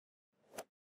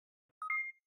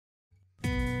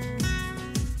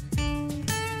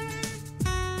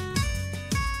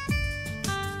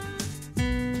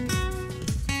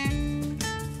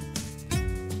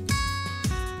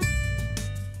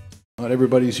Not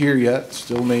everybody's here yet,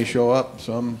 still may show up,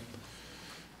 some,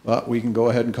 but we can go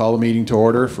ahead and call the meeting to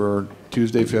order for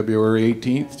Tuesday, February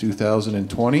 18th,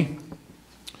 2020.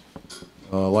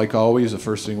 Like always, the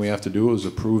first thing we have to do is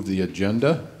approve the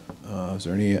agenda. Is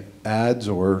there any adds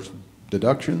or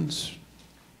deductions?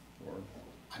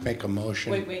 I make a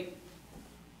motion. Wait.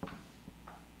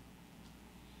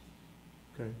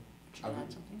 Okay. Did you add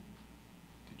something?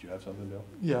 Did you have something, Bill?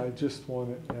 Yeah, I just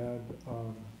want to add,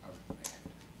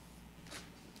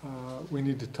 we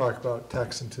need to talk about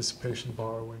tax anticipation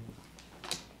borrowing.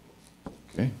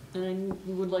 Okay. And I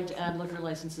would like to add liquor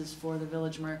licenses for the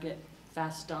Village Market,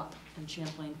 Fast Stop, and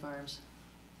Champlain Farms.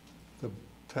 The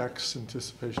tax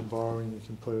anticipation borrowing you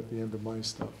can put at the end of my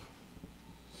stuff.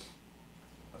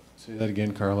 Say that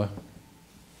again, Carla.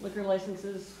 Liquor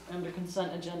licenses under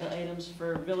consent agenda items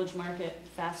for Village Market,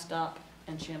 Fast Stop,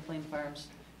 and Champlain Farms.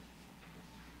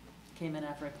 Came in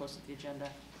after I posted the agenda.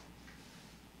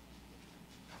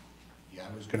 Yeah,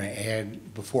 I was going to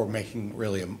add, before making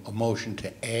really a motion,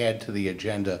 to add to the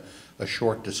agenda a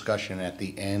short discussion at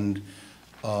the end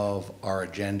of our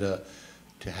agenda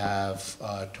to have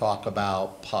talk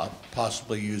about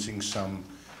possibly using some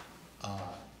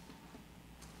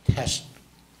test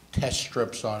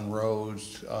strips on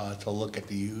roads to look at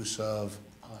the use of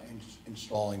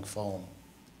installing foam.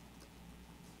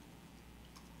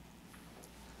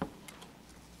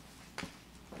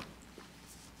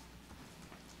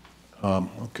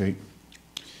 Okay.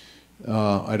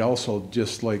 I'd also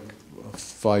just like a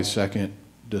 5-second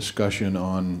discussion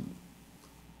on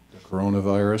the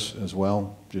coronavirus as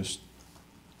well, just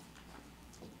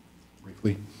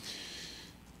briefly.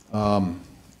 I'm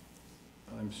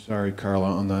sorry,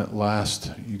 Carla, on that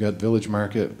last, you got Village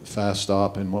Market, Fast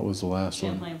Stop, and what was the last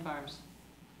one? Champlain Farms.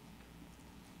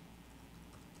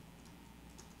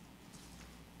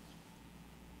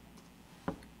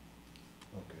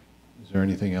 Okay. Is there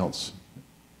anything else?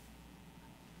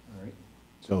 All right.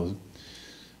 So,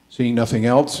 seeing nothing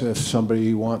else, if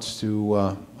somebody wants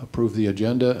to approve the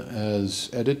agenda as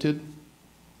edited,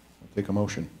 I'll take a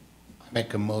motion. I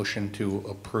make a motion to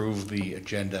approve the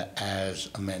agenda as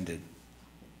amended.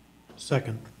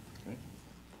 Second. Okay.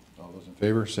 All those in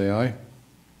favor, say aye.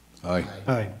 Aye.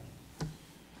 Aye.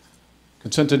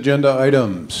 Consent agenda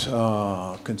items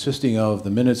consisting of the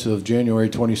minutes of January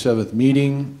 27th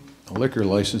meeting, liquor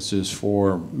licenses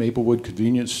for Maplewood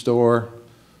Convenience Store,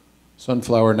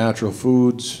 Sunflower Natural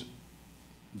Foods,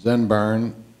 Zen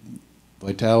Barn,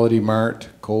 Vitality Mart,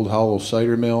 Cold Hollow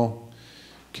Cider Mill,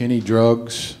 Kenny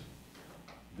Drugs,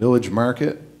 Village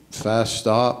Market, Fast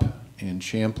Stop, and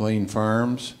Champlain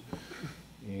Farms,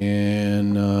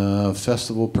 and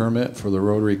festival permit for the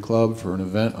Rotary Club for an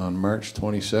event on March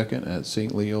 22nd at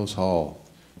St. Leo's Hall.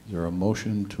 Is there a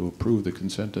motion to approve the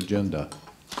consent agenda?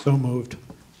 So moved.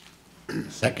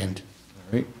 Second.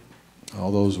 All right.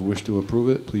 All those who wish to approve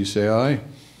it, please say aye.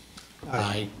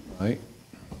 Aye. Aye.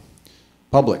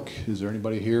 Public. Is there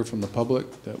anybody here from the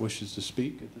public that wishes to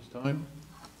speak at this time?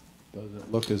 Does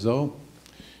it look as though,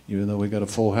 even though we got a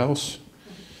full house?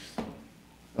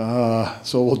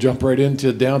 So we'll jump right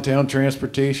into Downtown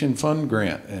Transportation Fund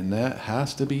Grant, and that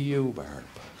has to be you, Barb.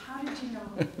 How did you know?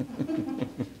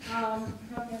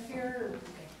 If you're,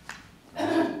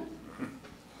 okay.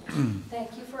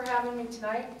 Thank you for having me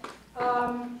tonight.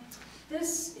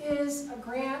 This is a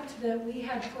grant that we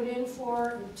had put in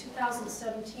for in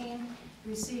 2017.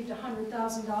 Received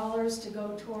 $100,000 to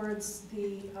go towards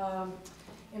the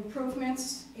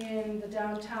improvements in the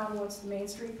downtown once the Main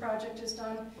Street project is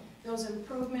done. Those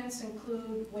improvements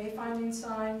include wayfinding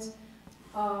signs,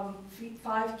 5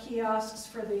 kiosks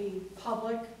for the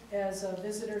public as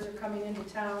visitors are coming into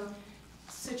town.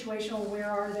 Situational, where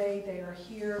are they? They are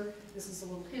here. This is a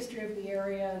little history of the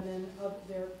area, and then of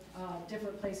their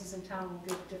different places in town will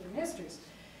give different histories.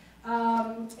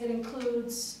 It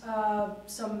includes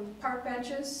some park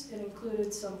benches. It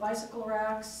included some bicycle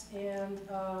racks, and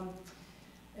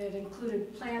it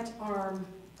included plant arm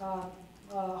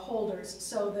holders,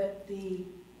 so that the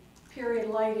period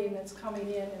lighting that's coming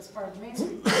in as part of the Main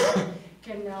Street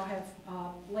can now have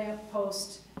lamp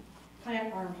post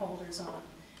plant arm holders on.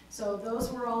 So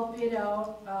those were all bid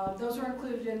out. Those were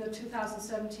included in the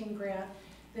 2017 grant.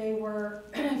 They were,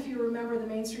 if you remember, the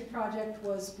Main Street project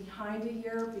was behind a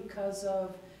year because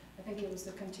of, I think it was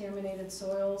the contaminated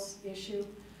soils issue.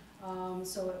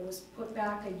 So it was put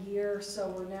back a year, so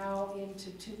we're now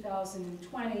into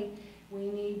 2020. We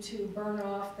need to burn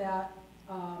off that,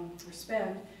 or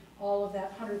spend all of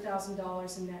that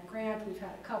 $100,000 in that grant. We've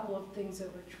had a couple of things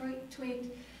that were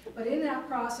tweaked, but in that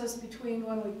process between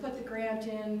when we put the grant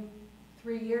in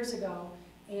 3 years ago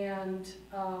and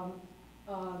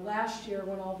last year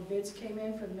when all the bids came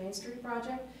in for the Main Street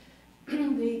project.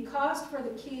 The cost for the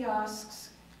kiosks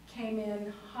came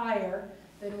in higher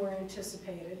than were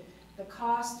anticipated. The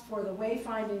cost for the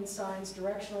wayfinding signs,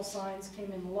 directional signs,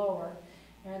 came in lower,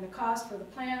 and the cost for the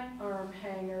plant arm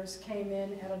hangers came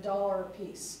in at $1 a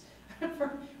piece,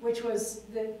 which was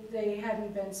that they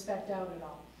hadn't been spec'd out at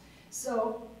all.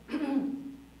 So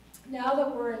now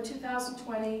that we're in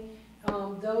 2020,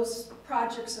 those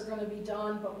projects are going to be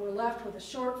done, but we're left with a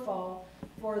shortfall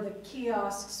for the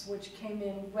kiosks, which came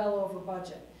in well over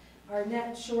budget. Our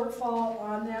net shortfall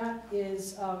on that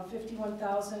is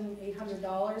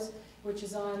 $51,800, which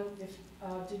is on,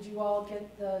 did you all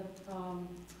get the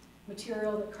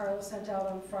material that Carla sent out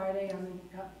on Friday on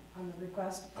the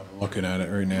request? I'm looking at it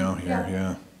right now here,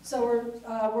 yeah. So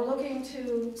we're looking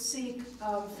to seek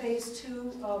phase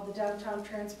 2 of the Downtown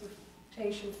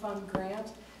Transportation Fund grant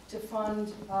to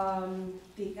fund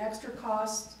the extra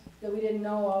costs that we didn't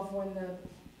know of when the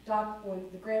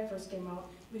grant first came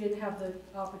out. We didn't have the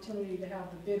opportunity to have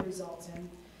the bid results in.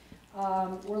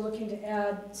 We're looking to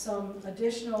add some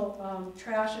additional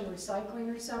trash and recycling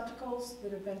receptacles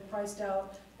that have been priced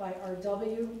out by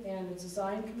RW and the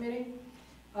design committee.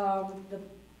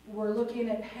 We're looking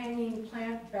at hanging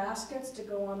plant baskets to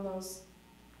go on those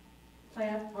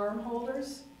plant arm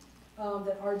holders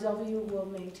that RW will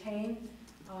maintain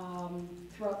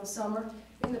throughout the summer.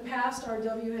 In the past,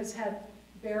 RW has had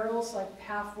barrels, like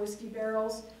half whiskey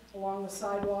barrels, along the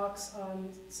sidewalks on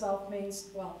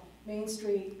Main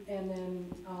Street and then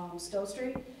Stowe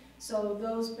Street. So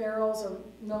those barrels are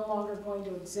no longer going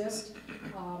to exist.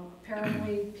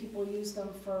 Apparently, people use them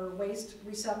for waste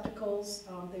receptacles.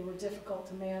 They were difficult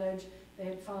to manage. They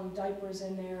had found diapers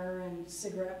in there and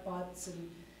cigarette butts and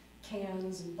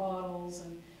cans and bottles,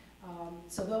 and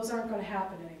so those aren't going to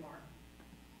happen anymore.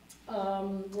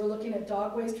 We're looking at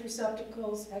dog waste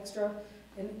receptacles,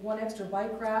 one extra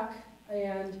bike rack,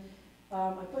 and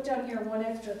I put down here one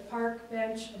extra park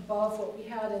bench above what we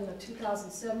had in the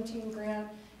 2017 grant,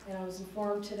 and I was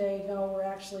informed today, no, we're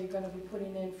actually going to be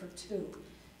putting in for 2.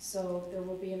 So there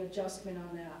will be an adjustment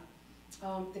on that.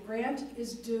 The grant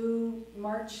is due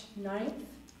March 9th,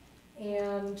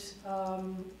 and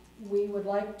we would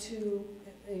like to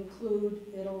include,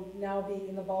 it'll now be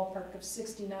in the ballpark of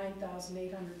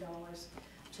 $69,800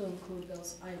 to include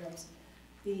those items.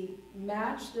 The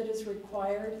match that is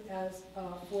required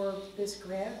for this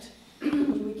grant,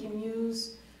 we can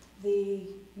use the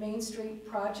Main Street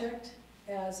project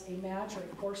as a match or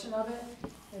a portion of it.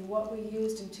 And what we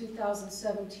used in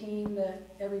 2017 that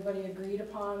everybody agreed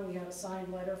upon, we had a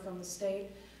signed letter from the state,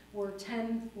 were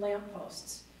 10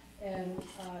 lampposts. And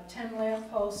 10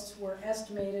 lampposts were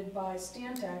estimated by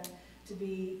Stantec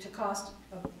to cost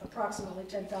approximately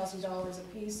 $10,000 a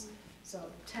piece. So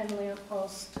 10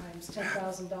 lampposts times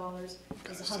 $10,000 is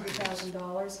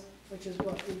 $100,000, which is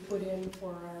what we put in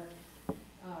for our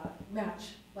match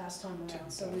last time around.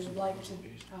 So we would like to,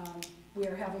 we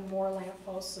are having more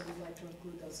lampposts, so we'd like to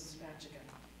include those as a match again.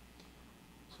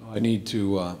 So I need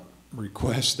to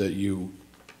request that you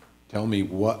tell me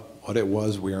what it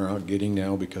was we are not getting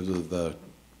now because of the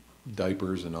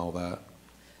diapers and all that.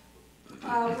 We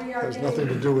are Has nothing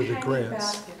to do with the hanging grants.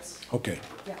 baskets. Okay.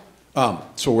 Yeah.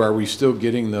 So are we still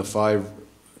getting the 5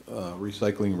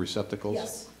 recycling receptacles?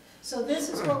 Yes. So this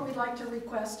is what we'd like to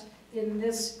request in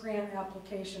this grant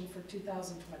application for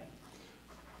 2020.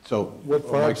 So What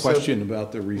my Barb said- question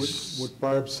about the What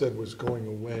Barb said was going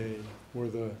away were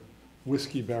the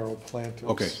whiskey barrel planters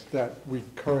Okay. that we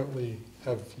currently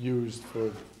have used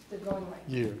for They're going away.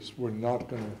 years. We're not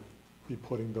going to be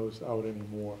putting those out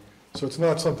anymore. So it's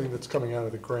not something that's coming out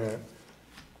of the grant.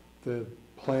 The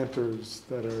planters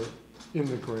that are in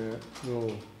the grant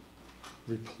will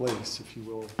replace, if you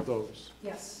will, those.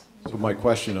 Yes. So my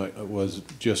question was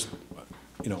just,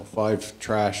 5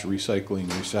 trash recycling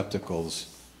receptacles,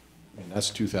 I mean, that's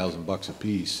 $2,000 a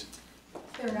piece.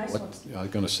 They're nice ones. I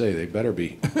was gonna say, they better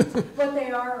be. What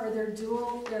they are they're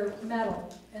they're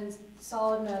metal and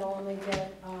solid metal, and they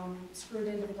get screwed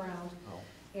into the ground.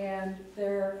 And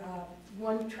they're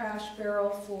one trash barrel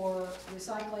for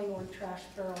recycling, one trash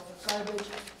barrel for garbage.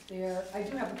 I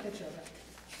do have a picture of it,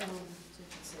 so you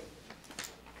can see.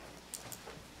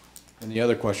 And the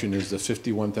other question is the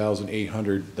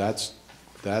 $51,800,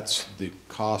 that's the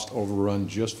cost overrun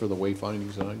just for the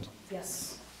wayfinding signs?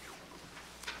 Yes.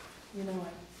 You know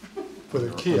it. For the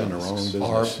They're in the wrong kiosks,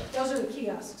 business. Those are the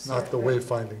kiosks. not the right?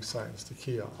 wayfinding signs, the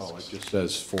kiosks. Oh, it just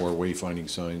says for wayfinding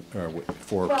sign, or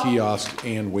for Well- kiosks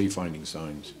and wayfinding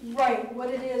signs. Right, what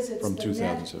it is, it's From the net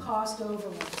 2007. cost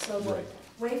overrun. So Right.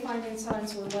 Wayfinding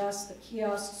signs were less, the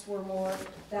kiosks were more,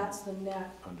 that's the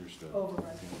net Understood.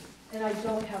 override. And I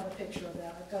don't have a picture of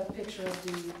that. I've got a picture of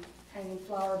the hanging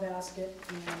flower basket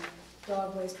and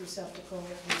dog waste receptacle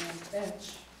and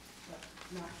bench, but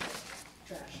not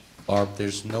trash. Barb,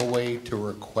 there's no way to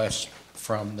request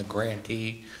from the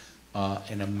grantee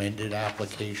an amended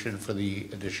application for the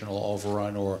additional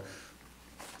overrun, or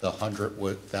the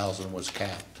 100,000 was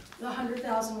capped? The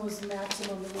 100,000 was the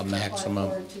maximum that we A applied maximum?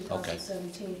 for in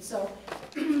 2017. So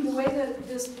the way that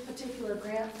this particular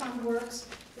grant fund works,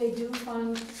 they do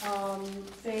fund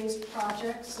phased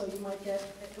projects, so you might get,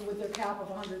 with their cap of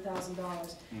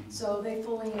 $100,000. So they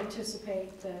fully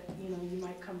anticipate that, you know, you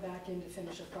might come back in to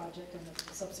finish a project in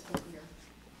a subsequent year.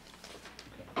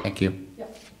 Thank you.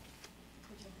 Yep.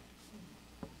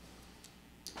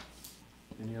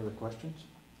 Any other questions?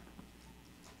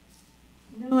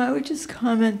 No, I would just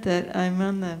comment that I'm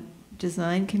on the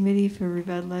design committee for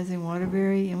revitalizing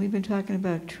Waterbury, and we've been talking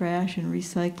about trash and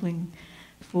recycling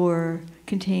for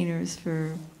containers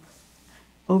for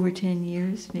over 10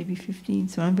 years, maybe 15,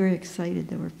 so I'm very excited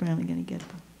that we're finally going to get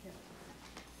them.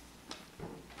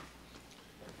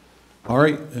 All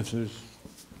right, if there's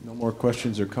no more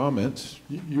questions or comments,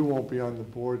 You won't be on the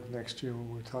board next year when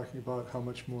we're talking about how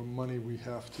much more money we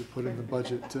have to put in the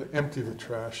budget to empty the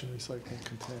trash and recycling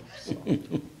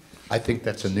containers. I think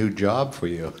that's a new job for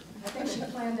you. I think she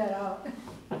planned that out.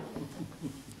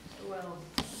 Well,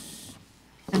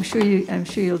 I'm sure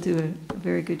you'll do a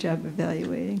very good job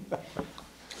evaluating.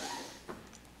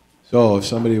 so if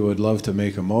somebody would love to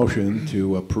make a motion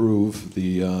to approve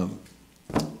the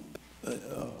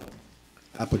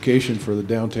application for the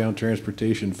Downtown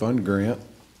Transportation Fund Grant,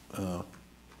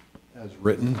 as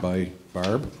written by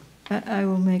Barb. I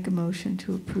will make a motion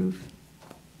to approve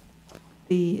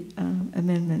the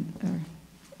amendment, or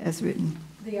as written,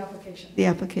 The application. the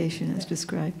application as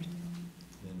described.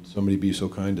 And somebody be so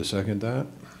kind to second that.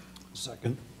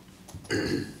 Second.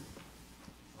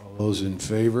 All those in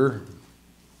favor,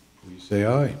 please say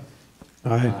aye.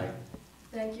 Aye.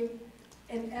 Thank you.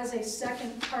 And as a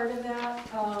second part of that,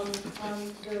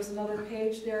 there's another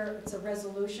page there. It's a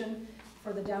resolution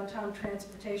for the Downtown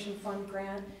Transportation Fund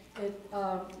Grant.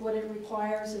 What it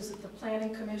requires is that the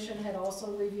Planning Commission had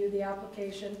also reviewed the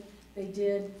application. They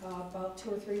did about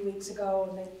 2 or 3 weeks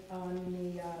ago,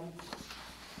 and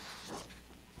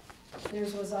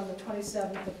theirs was on the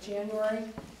 27th of January.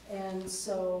 And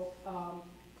so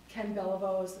Ken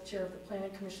Beliveau, as the chair of the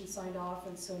Planning Commission, signed off,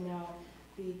 and so now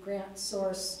the grant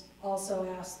source also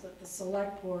asked that the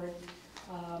Selectboard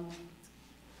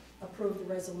approve the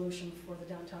resolution for the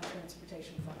Downtown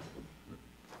Transportation Fund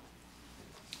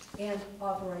and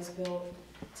authorize Bill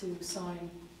to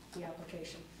sign the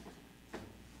application.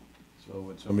 So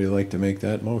would somebody like to make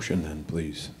that motion then,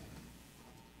 please?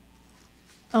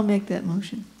 I'll make that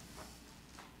motion,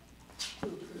 To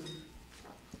approve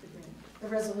the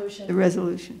resolution. the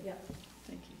resolution. Yeah,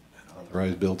 Thank you.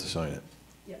 Authorize Bill to sign it.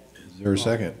 yeah. Is there a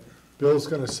second? Bill's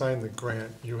going to sign the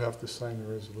grant, you have to sign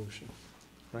the resolution,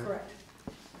 right? Correct.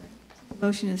 The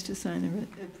motion is to sign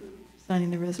signing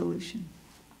the resolution.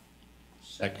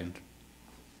 Second.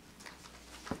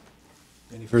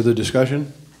 Any further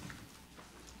discussion?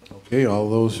 Okay, all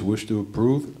those who wish to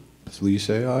approve, please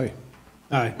say aye.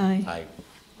 Aye. Aye. Aye.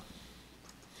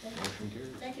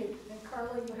 Thank you. And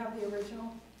Carla, you have the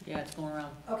original? Yeah, it's going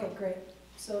around. Okay, great.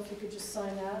 So if you could just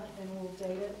sign that and we'll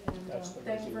date it, and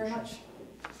thank you very much.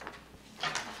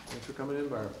 Thanks for coming in,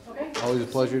 Barb. Okay? Always a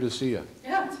pleasure to see you.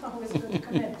 Yeah, it's always good to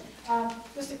come in.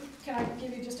 Can I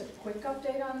give you just a quick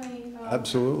update on the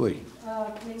Absolutely.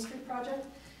 Main Street project?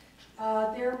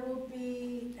 There will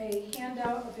be a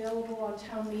handout available on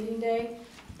town meeting day,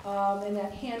 and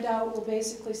that handout will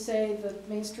basically say the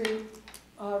Main Street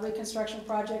reconstruction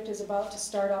project is about to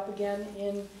start up again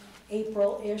in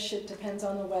April-ish. It depends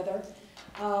on the weather.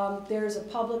 There's a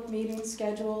public meeting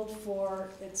scheduled for,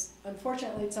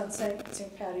 unfortunately it's on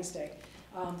St. Patty's Day,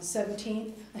 the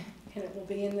 17th, and it will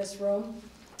be in this room.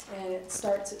 And it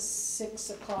starts at 6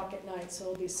 o'clock at night, so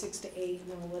it'll be 6 to 8,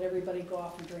 and then we'll let everybody go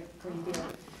off and drink green beer.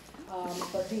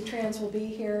 But V-Trans will be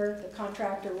here, the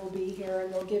contractor will be here,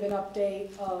 and they'll give an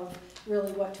update of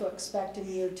really what to expect in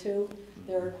year 2.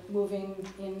 They're moving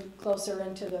in closer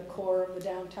into the core of the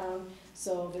downtown,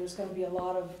 so there's going to be a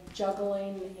lot of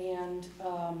juggling and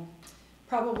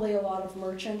probably a lot of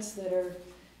merchants that are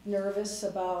nervous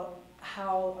about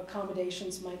how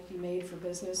accommodations might be made for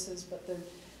businesses, but the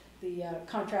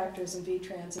contractors and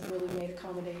V-Trans have really made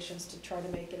accommodations to try to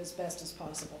make it as best as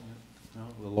possible. Well,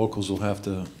 the locals will have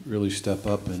to really step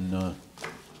up and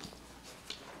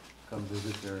come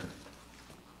visit their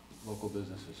local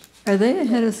businesses. Are they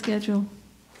ahead of schedule?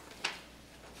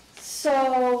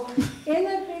 So, in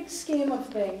the big scheme of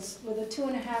things, with a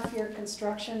 2.5-year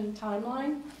construction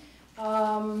timeline,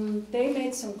 they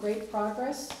made some great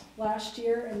progress last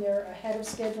year, and they're ahead of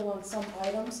schedule on some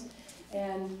items,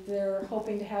 and they're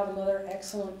hoping to have another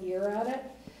excellent year at it.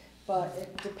 But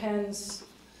it depends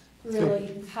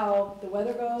really how the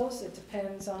weather goes. It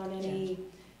depends on any,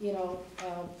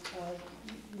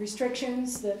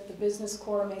 restrictions that the business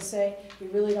core may say. We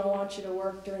really don't want you to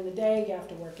work during the day, you have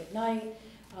to work at night.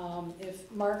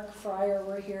 If Mark Fryer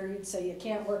were here, he'd say you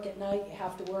can't work at night, you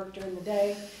have to work during the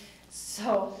day.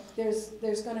 So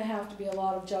there's gonna have to be a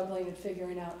lot of juggling and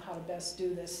figuring out how to best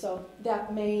do this. So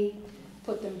that may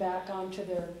put them back onto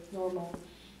their normal,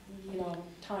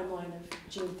 timeline of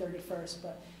June 31st.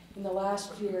 But in the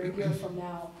last year from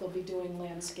now, they'll be doing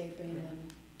landscaping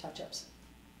and touch-ups.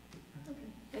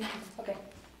 Okay. Okay.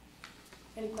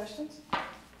 Any questions?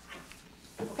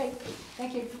 Okay,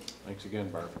 thank you. Thanks again,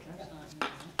 Barb.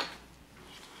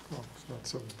 Oh, it's not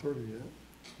 7:30 yet.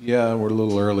 Yeah, we're a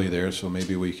little early there, so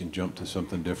maybe we can jump to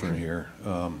something different here.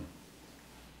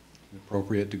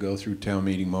 Appropriate to go through town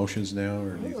meeting motions now,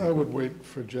 or do you think? I would wait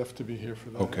for Jeff to be here for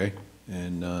that. Okay,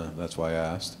 and that's why I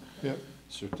asked. Yep.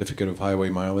 Certificate of highway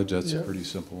mileage, that's a Yep. pretty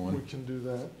simple We one. can do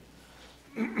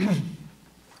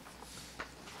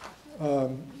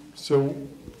that. So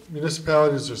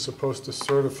municipalities are supposed to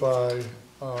certify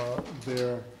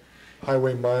their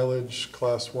highway mileage,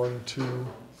 class 1, 2,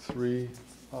 3,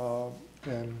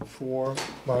 and 4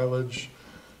 mileage.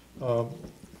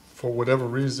 For whatever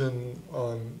reason,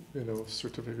 on,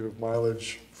 certificate of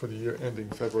mileage for the year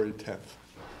ending February 10th.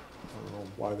 I don't know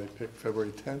why they picked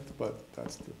February 10th, but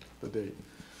that's the date.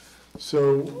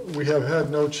 So we have had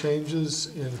no changes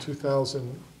in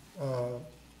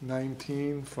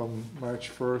 2019 from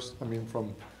March 1st,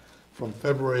 from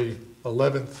February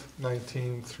 11th,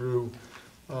 19 through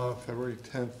February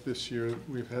 10th this year.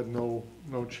 We've had no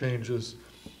changes.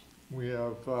 We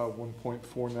have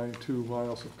 1.492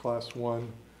 miles of class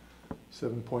 1,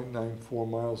 7.94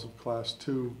 miles of class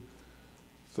 2,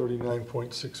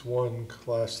 39.61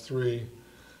 class 3,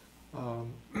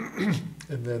 and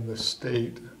then the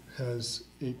state has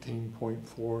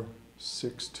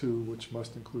 18.462, which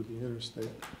must include the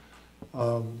interstate.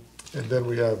 And then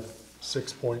we have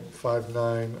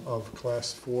 6.59 of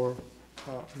class 4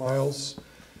 miles.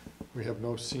 We have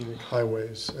no scenic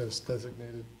highways as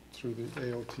designated through the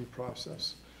AOT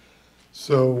process.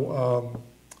 So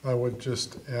I would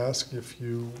just ask if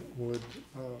you would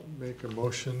make a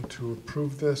motion to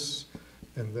approve this,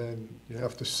 and then you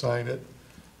have to sign it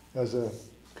as a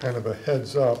kind of a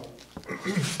heads up.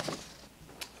 There's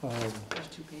 2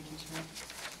 pages, right?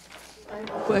 I have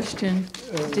a question.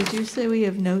 Did you say we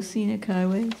have no scenic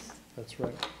highways? That's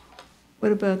right.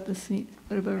 What about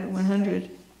what about 100?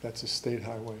 That's a state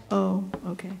highway. Oh,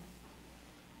 okay.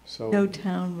 So No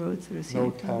town roads that are no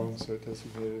scenic highways. towns are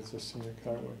designated as a scenic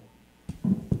highway.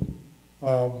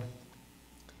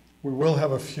 We will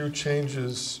have a few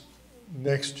changes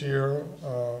next year.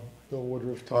 Bill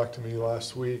Woodruff talked to me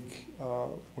last week.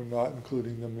 We're not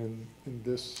including them in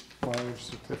this mileage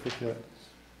certificate,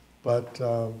 but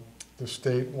the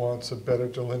state wants a better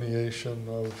delineation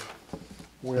of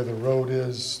where the road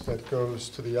is that goes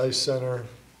to the ice center.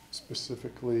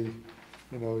 Specifically,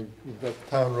 you've got the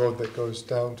town road that goes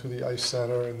down to the ice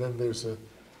center, and then there's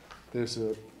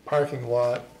a parking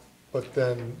lot, but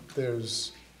then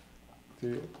there's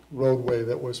the roadway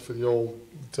that was for the old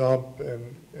dump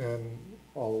and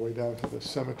all the way down to the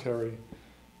cemetery,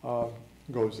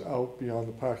 goes out beyond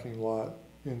the parking lot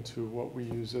into what we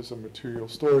use as a material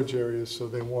storage area, so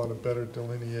they want to better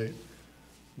delineate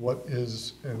what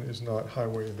is and is not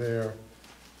highway there.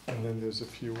 And then there's a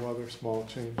few other small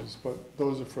changes, but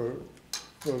those are for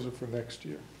next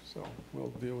year, so we'll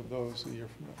deal with those a year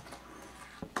from now.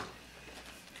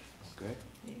 Okay.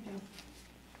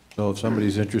 So if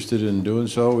somebody's interested in doing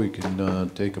so, we can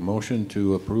take a motion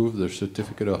to approve the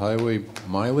certificate of highway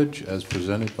mileage as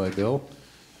presented by Bill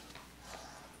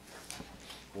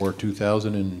for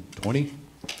 2020.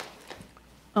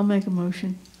 I'll make a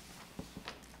motion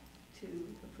to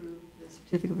approve the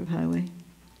certificate of highway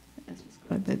as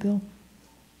prescribed by Bill.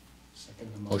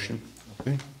 Second the motion.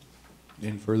 Okay.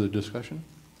 Any further discussion?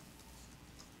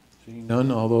 Seeing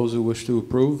none, all those who wish to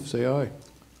approve, say aye.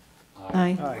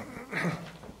 Aye. Aye.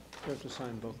 You have to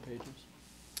sign both pages.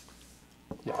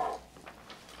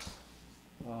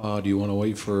 Do you want to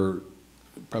wait for,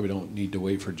 probably don't need to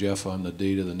wait for Jeff on the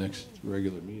date of the next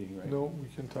regular meeting, right? No, we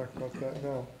can talk about that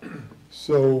now.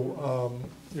 So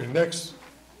your next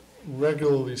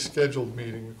regularly scheduled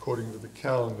meeting, according to the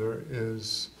calendar,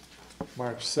 is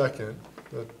March 2nd,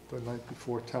 the night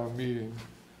before town meeting.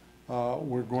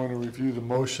 We're going to review the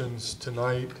motions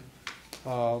tonight.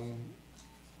 I'm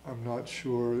not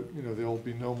sure, there'll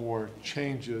be no more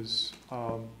changes.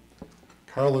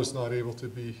 Carla's not able to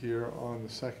be here on the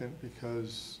 2nd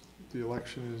because the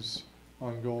election is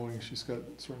ongoing. She's got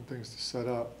certain things to set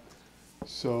up.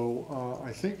 So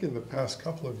I think in the past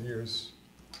couple of years,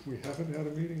 we haven't had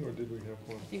a meeting, or did we have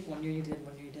one? I think one year you did,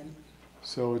 one year you didn't.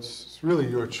 So it's really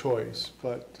your choice,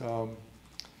 but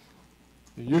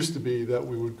it used to be that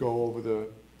we would go over the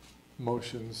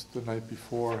motions the night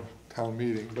before town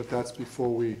meeting, but that's before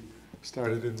we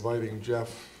started inviting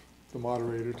Jeff, the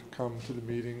moderator, to come to the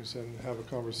meetings and have a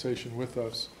conversation with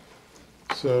us.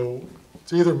 So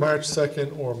it's either March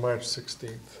 2nd or March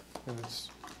 16th, and it's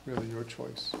really your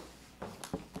choice.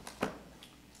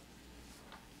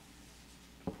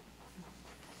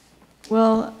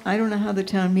 Well, I don't know how the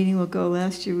town meeting will go.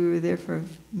 Last year, we were there for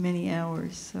many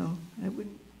hours, so I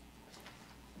wouldn't,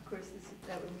 of course,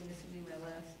 that would mean this would be my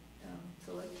last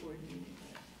select board meeting.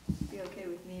 It'd be okay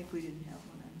with me if we didn't have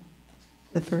one on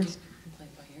the 1st. Play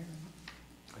it by ear.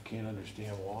 I can't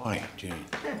understand why, Jane.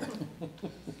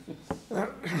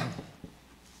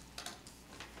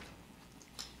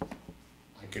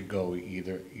 I could go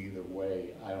either way.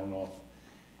 I don't know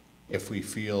if we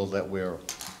feel that we're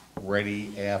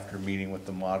ready after meeting with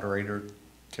the moderator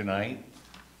tonight.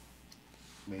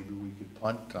 Maybe we could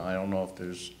punt. I don't know if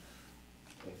there's,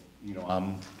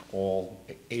 I'm all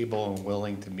able and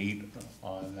willing to meet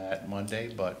on that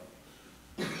Monday, but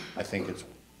I think it's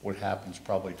what happens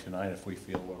probably tonight if we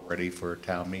feel we're ready for a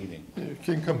town meeting. You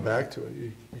can come back to it.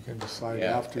 You can decide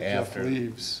Yeah, after Jeff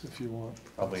leaves if you want.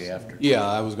 Probably after. Yeah,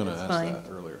 I was gonna That's ask fine. that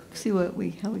earlier. See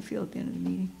how we feel at the end of the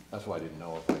meeting. That's why I didn't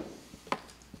know if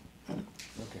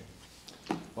okay.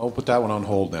 I'll put that one on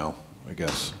hold now, I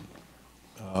guess.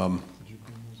 Would you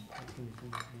bring those parking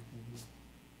things with you?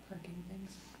 Parking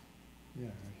things. Yeah, I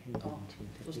handed them to you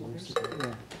a those couple weeks letters?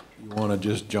 ago. You wanna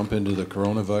just jump into the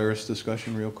coronavirus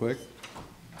discussion real quick?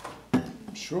 Yeah.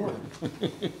 Sure.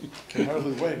 Can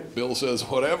hardly wait. Bill says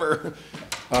whatever.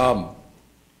 I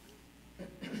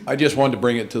just wanted to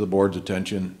bring it to the board's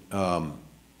attention.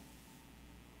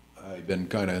 I've been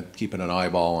kind of keeping an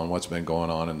eyeball on what's been going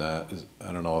on in that.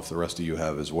 I don't know if the rest of you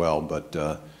have as well,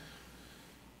 but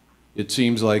it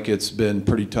seems like it's been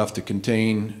pretty tough to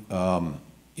contain,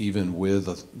 even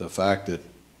with the fact that,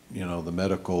 the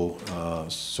medical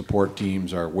support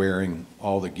teams are wearing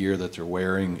all the gear that they're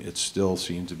wearing. It still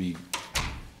seems to be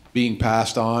being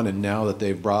passed on, and now that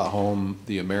they've brought home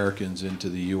the Americans into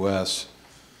the U.S.,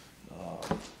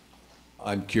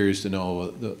 I'm curious to know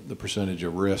the percentage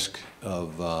of risk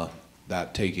of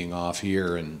that taking off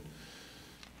here, and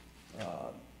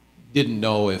didn't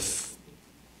know if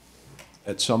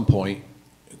at some point,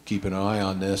 keep an eye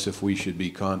on this, if we should be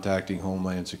contacting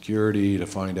Homeland Security to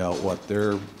find out what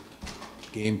their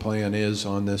game plan is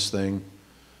on this thing.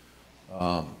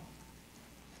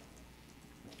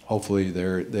 Hopefully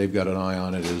they've got an eye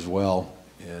on it as well,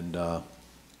 and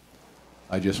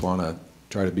I just want to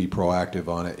try to be proactive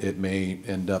on it. It may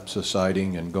end up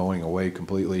subsiding and going away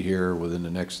completely here within the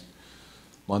next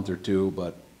month or two,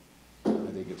 but I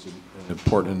think it's an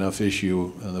important enough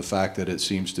issue, and the fact that it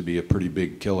seems to be a pretty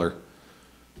big killer,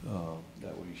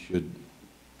 that we should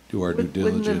do our due diligence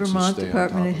Wouldn't the and Vermont stay on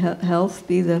Department top of Health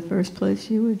be the first place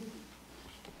you would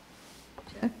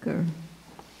check, or?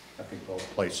 I think both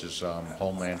places,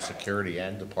 Homeland Security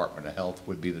and Department of Health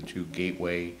would be the two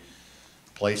gateway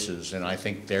places, and I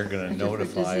think they're gonna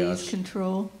notify Disease us.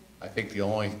 control? I think the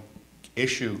only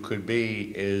issue could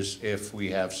be is if we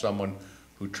have someone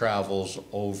who travels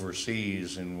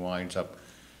overseas and winds up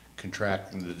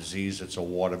contracting the disease that's a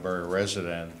Waterbury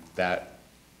resident, that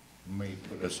may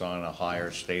put us on a higher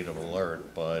state of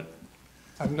alert, but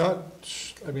I'm not,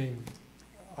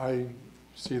 I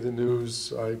see the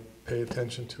news, I pay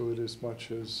attention to it as much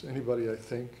as anybody, I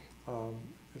think.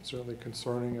 It's certainly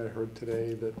concerning. I heard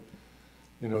today that,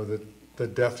 that the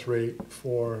death rate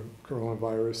for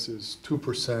coronavirus is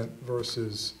 2%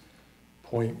 versus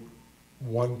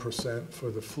 0.1% for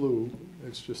the flu.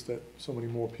 It's just that so many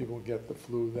more people get the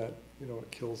flu that,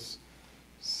 it kills,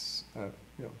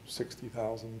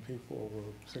 60,000 people or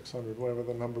 600, whatever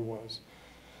the number was.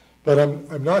 But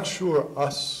I'm not sure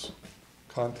us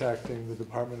contacting the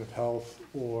Department of Health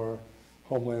or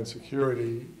Homeland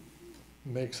Security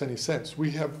makes any sense.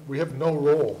 We have no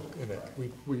role in it.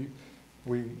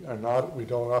 We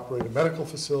don't operate a medical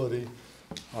facility.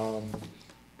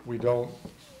 We don't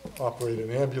operate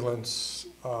an ambulance.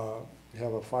 We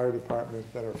have a fire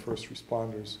department that are first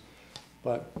responders.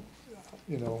 But,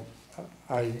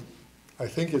 I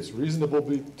think it's reasonable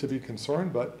to be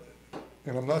concerned,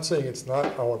 and I'm not saying it's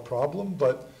not our problem,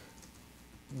 but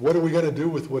what are we gonna do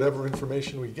with whatever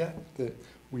information we get? That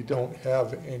we don't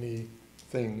have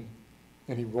anything,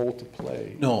 any role to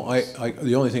play? No,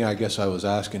 the only thing I guess I was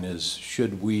asking is,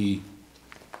 should we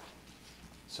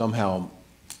somehow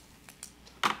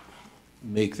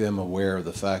make them aware of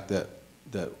the fact that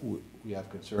we have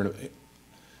concern,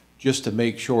 just to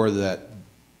make sure that,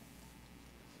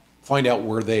 find out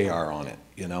where they are on it,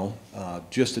 you know?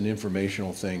 Just an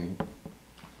informational thing,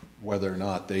 whether or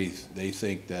not they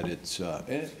think that it's,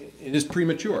 and it is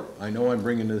premature. I know I'm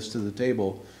bringing this to the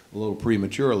table a little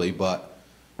prematurely, but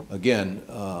again,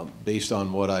 based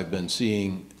on what I've been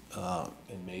seeing,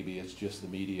 and maybe it's just the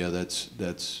media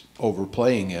that's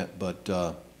overplaying it,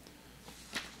 but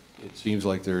it seems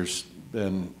like there's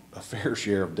been a fair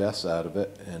share of deaths out of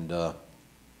it, and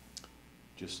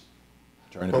just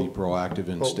trying to be proactive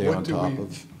and stay on top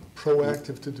of.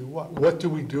 Proactive to do what? What do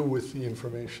we do with the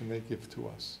information they give to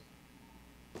us?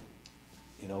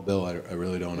 You know, Bill, I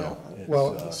really don't know. It's,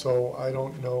 Well, so I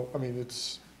don't know, I mean,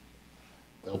 it's,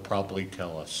 They'll probably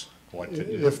tell us what to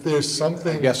do. if there's I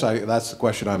something, guess that's the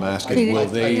question I'm I asking. mean, Will you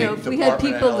they? know, if we had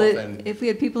Department of people Health that, and- if we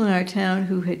had people in our town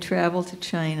who had traveled to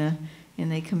China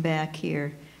and they come back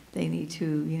here, they need to,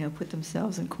 you know, put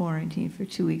themselves in quarantine for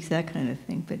 2 weeks, that kind of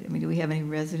thing. But, I mean, do we have any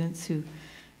residents who,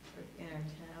 in our town?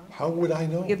 how would I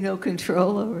know? We have no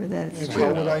control over that. It's And true.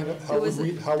 how would I know, how There would was,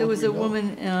 we, how there would was we a know?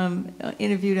 woman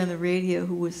interviewed on the radio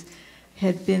who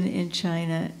had been in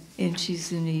China, and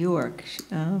she's in New York,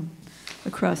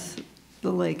 across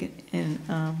the lake, and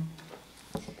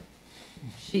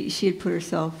she had put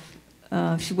herself,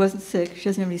 she wasn't sick, she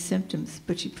doesn't have any symptoms,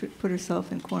 but she put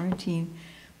herself in quarantine,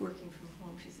 working from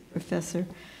home. She's a professor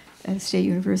at a state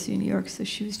university in New York, so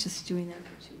she was just doing that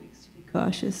for 2 weeks to be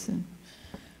cautious and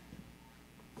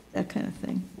that kind of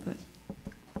thing, but.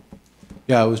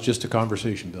 Yeah, it was just a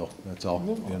conversation, Bill, that's all,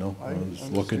 No, you know? I I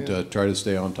was looking to understand. try to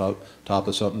stay on top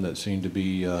of something that seemed to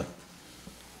be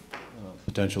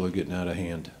potential of getting out of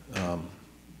hand.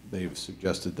 They've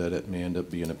suggested that it may end up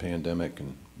being a pandemic,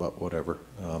 but whatever.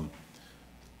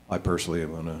 I personally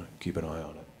am gonna keep an eye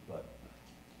on it, but.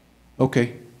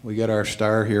 Okay, we got our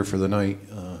star here for the night.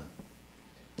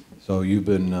 So we've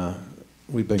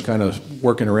been kind of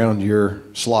working around your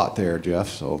slot there, Jeff,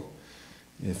 so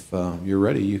if you're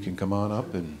ready, you can come on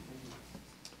up and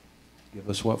give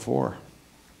us what for.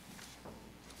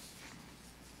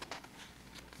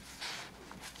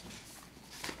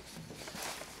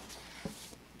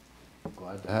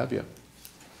 Glad to have you.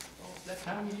 That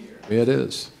time of year. It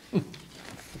is.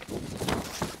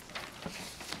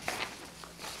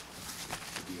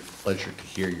 Pleasure to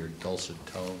hear your dulcet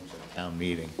tones at town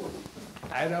meeting.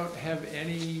 I don't have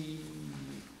any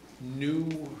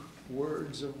new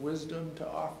words of wisdom to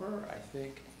offer. I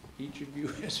think each of you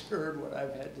has heard what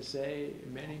I've had to say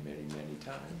many, many, many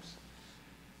times.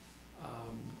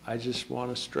 I just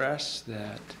want to stress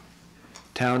that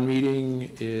town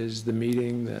meeting is the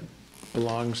meeting that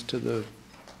belongs to the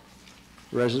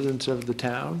residents of the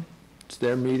town. It's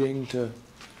their meeting to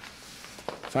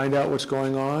find out what's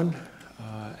going on,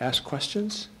 ask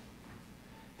questions,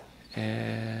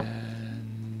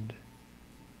 and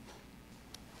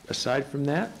aside from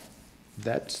that,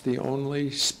 that's the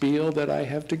only spiel that I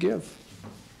have to give.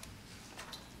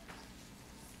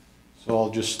 So I'll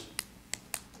just,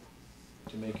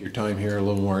 to make your time here a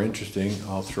little more interesting,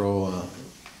 I'll throw a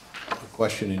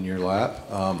question in your lap.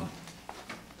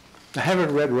 I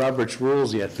haven't read Robert's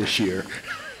rules yet this year.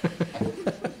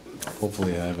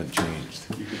 Hopefully I haven't changed.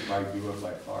 You could probably do it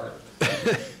by heart.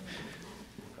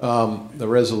 The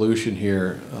resolution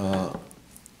here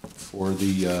for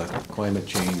the climate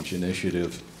change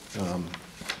initiative. I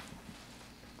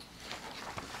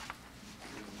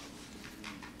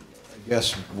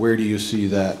guess, where do you see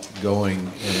that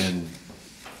going, and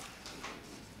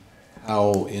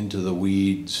how into the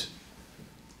weeds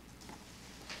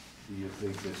do you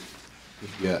think this could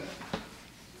get?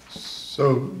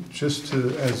 So just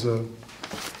to, as a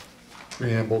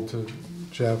preamble to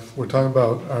Jeff, we're talking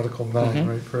about Article 9,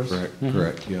 right, Chris? Correct,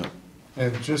 correct, yeah.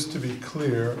 And just to be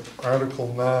clear,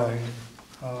 Article 9,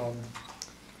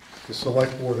 the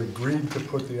Select Board agreed to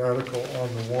put the article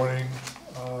on the warning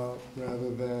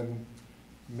rather than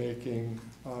making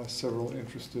several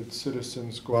interested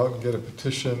citizens go out and get a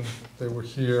petition. They were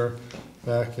here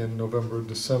back in November,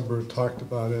 December, talked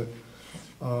about it.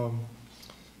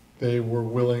 They were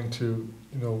willing to,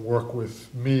 work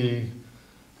with me,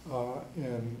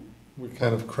 and we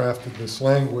kind of crafted this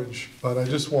language, but I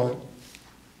just want,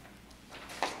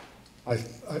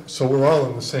 so we're all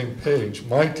on the same page.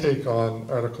 My take on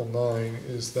Article 9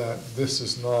 is that this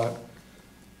is not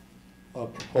a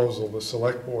proposal. The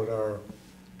Select Board are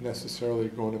necessarily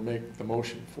going to make the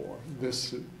motion for.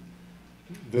 This,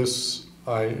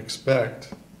 I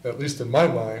expect, at least in my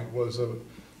mind, was a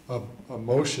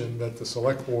motion that the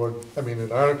select board,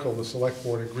 an article the select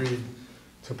board agreed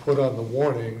to put on the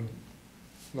warning,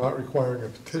 not requiring a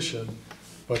petition,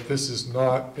 but this is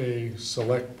not a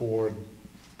select board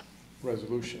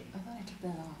resolution. I thought I took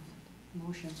that off.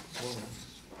 Motion.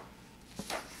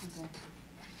 Okay.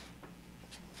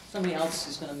 Somebody else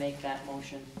is gonna make that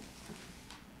motion.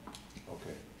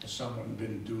 Okay. Has someone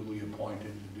been duly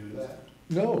appointed to do that?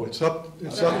 No, it's up to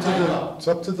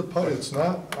the public, it's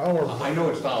not our. I know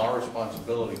it's not our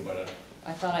responsibility, but.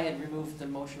 I thought I had removed the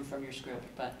motion from your script,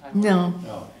 but I. No,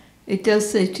 No. it does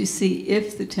say to see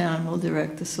if the town will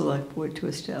direct the select board to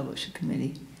establish a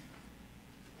committee,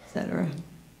 et cetera.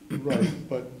 Right,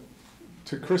 but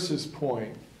to Chris's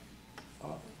point,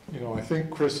 I think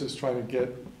Chris is trying to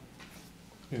get,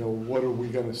 what are we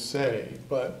gonna say?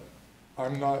 But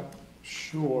I'm not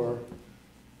sure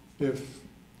if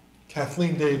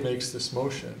Kathleen Day makes this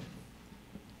motion,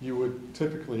 you would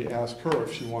typically ask her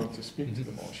if she wanted to speak to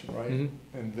the motion, right?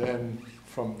 And then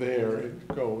from there, it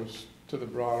goes to the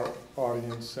broader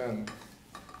audience and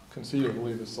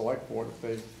conceivably the select board if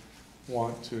they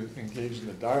want to engage in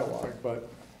the dialogue,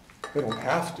 but they don't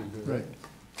have to, do they? Right.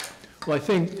 Well, I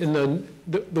think in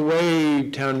the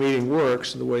way town meeting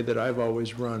works, the way that I've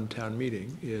always run town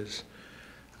meeting is,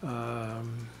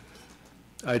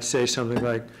 I'd say something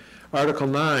like, Article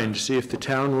 9, to see if the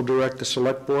town will direct the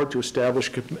select board to establish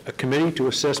a committee to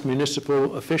assess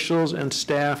municipal officials and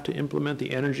staff to implement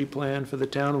the energy plan for the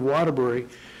town of Waterbury,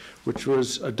 which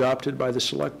was adopted by the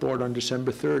select board on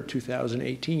December 3rd,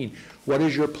 2018. What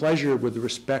is your pleasure with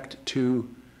respect to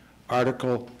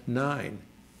Article 9?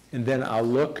 And then I'll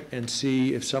look and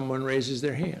see if someone raises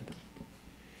their hand.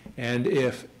 And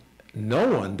if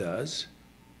no one does,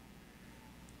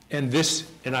 and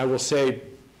I will say,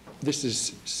 this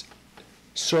is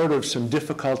sort of some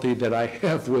difficulty that I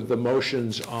have with the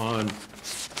motions on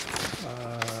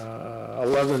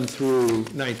 11 through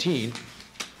 19,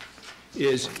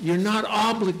 is you're not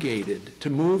obligated to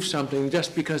move something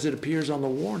just because it appears on the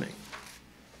warning.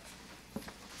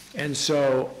 And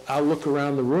so I'll look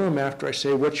around the room after I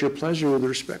say, what's your pleasure with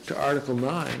respect to Article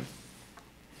 9?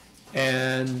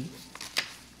 And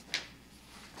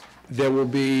there will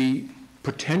be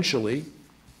potentially,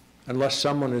 unless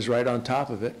someone is right on top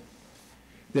of it,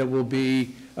 there will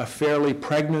be a fairly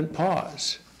pregnant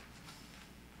pause.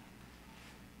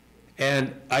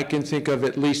 And I can think of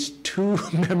at least 2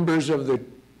 members of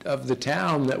the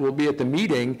town that will be at the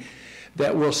meeting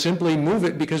that will simply move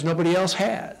it because nobody else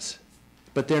has.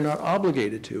 But they're not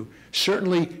obligated to.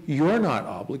 Certainly, you're not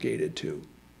obligated to.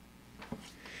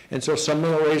 And so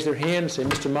someone will raise their hand and say,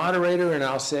 Mr. Moderator, and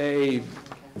I'll say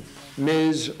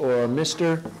Ms. or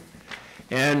Mr.,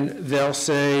 and they'll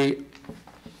say,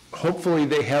 hopefully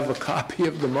they have a copy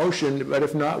of the motion, but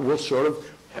if not,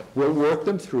 we'll work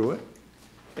them through it,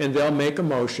 and they'll make a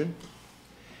motion,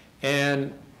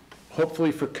 and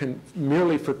hopefully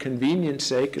merely for convenience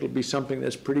sake, it'll be something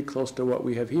that's pretty close to what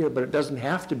we have here, but it doesn't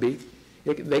have to be.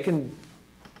 They can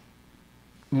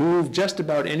move just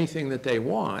about anything that they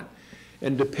want,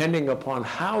 and depending upon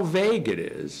how vague it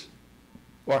is,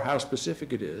 or how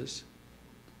specific it is,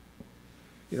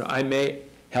 I may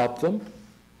help them,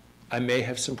 I may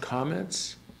have some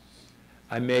comments,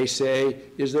 I may say,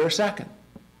 is there a second?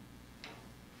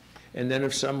 And then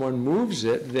if someone moves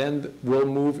it, then we'll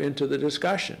move into the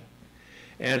discussion.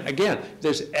 And again,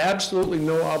 there's absolutely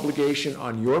no obligation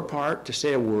on your part to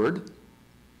say a word.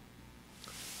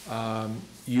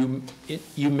 You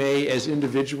may, as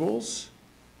individuals,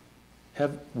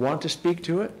 want to speak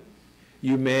to it.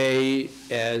 You may,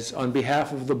 as on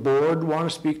behalf of the board, want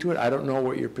to speak to it. I don't know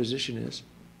what your position is.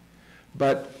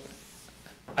 But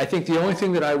I think the only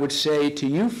thing that I would say to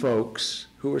you folks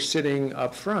who are sitting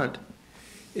up front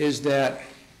is that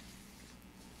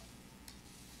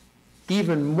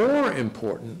even more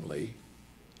importantly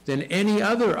than any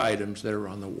other items that are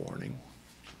on the warning,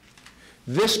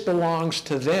 this belongs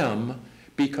to them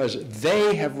because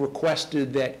they have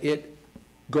requested that it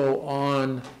go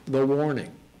on the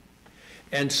warning.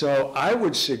 And so I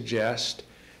would suggest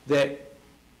that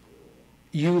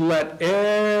you let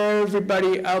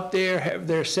everybody out there have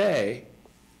their say,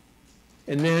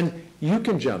 and then you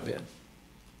can jump in.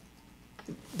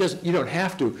 You don't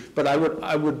have to, but I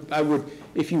would,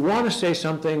 if you want to say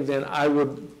something, then I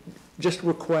would just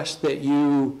request that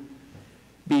you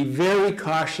be very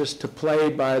cautious to play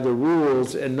by the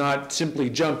rules and not simply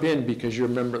jump in because you're a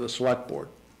member of the select board,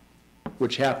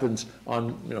 which happens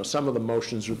on some of the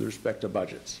motions with respect to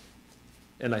budgets.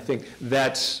 And I think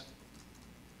that's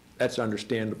That's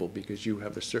understandable because you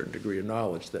have a certain degree of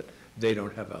knowledge that they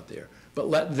don't have out there. But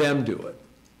let them do it.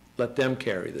 Let them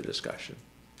carry the discussion.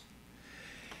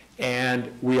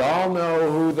 And we all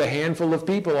know who the handful of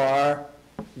people are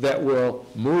that will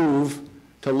move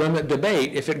to limit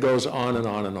debate if it goes on and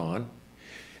on and on.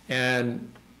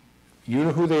 And you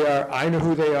know who they are, I know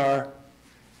who they are.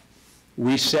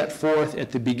 We set forth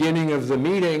at the beginning of the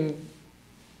meeting,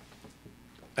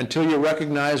 until you're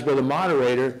recognized by the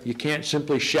moderator, you can't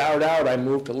simply shout out, I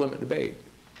move to limit debate.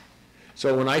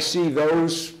 So when I see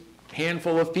those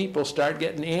handful of people start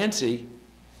getting antsy,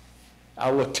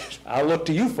 I'll look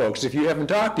to you folks, if you haven't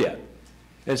talked yet,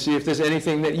 and see if there's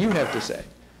anything that you have to say.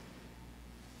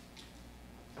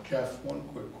 Jeff, one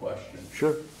quick question.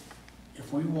 Sure.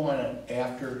 If we want to,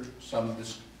 after some,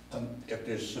 if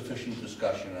there's sufficient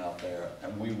discussion out there,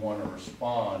 and we want to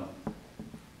respond,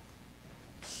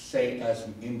 say as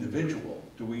an individual,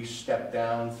 do we step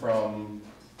down from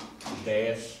the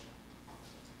dais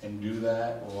and do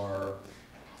that, or?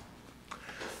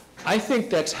 I think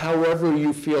that's however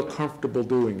you feel comfortable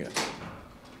doing it.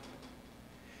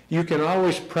 You can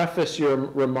always preface your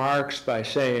remarks by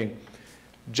saying,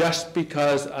 just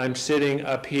because I'm sitting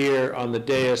up here on the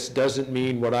dais doesn't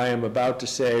mean what I am about to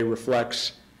say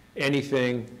reflects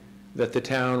anything that the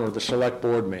town or the select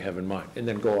board may have in mind, and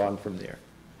then go on from there.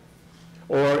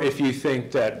 Or if you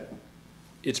think that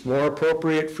it's more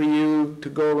appropriate for you to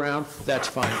go around, that's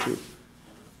fine too.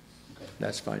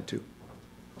 That's fine too.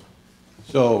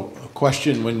 So a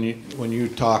question, when you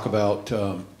talk about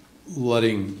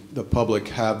letting the public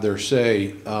have their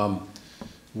say,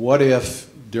 what if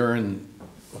during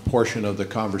a portion of the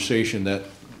conversation that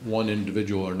one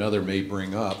individual or another may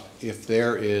bring up, if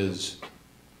there is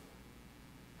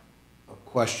a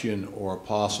question or a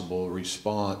possible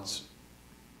response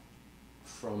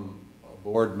from a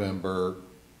board member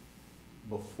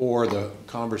before the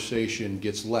conversation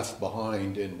gets left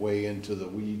behind and way into the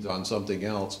weeds on something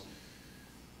else,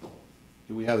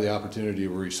 do we have the opportunity to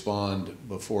respond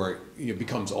before it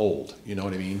becomes old? You know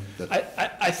what I mean?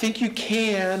 I think you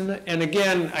can, and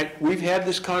again, we've had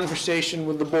this conversation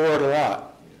with the board a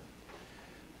lot.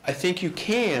 I think you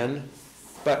can,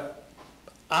 but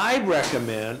I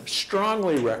recommend,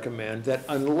 strongly recommend, that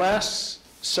unless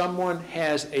someone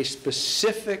has a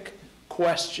specific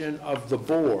question of the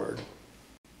board,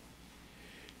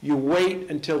 you wait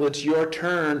until it's your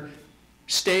turn,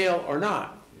 stale or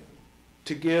not,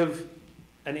 to give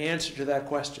an answer to that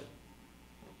question.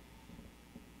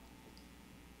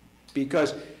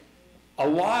 Because a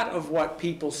lot of what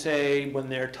people say when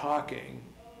they're talking,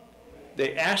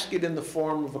 they ask it in the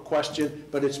form of a question,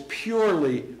 but it's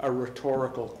purely a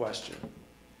rhetorical question.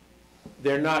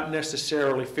 They're not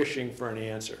necessarily fishing for an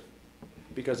answer.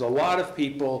 Because a lot of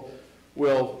people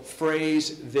will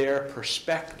phrase their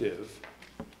perspective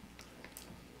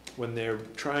when they're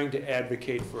trying to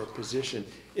advocate for a position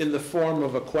in the form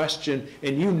of a question,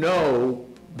 and you know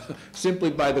simply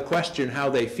by the question how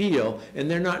they feel, and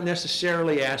they're not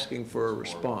necessarily asking for a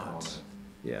response.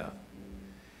 Yeah.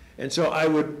 And so I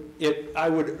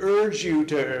would urge you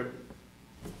to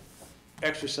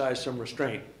exercise some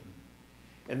restraint,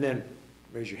 and then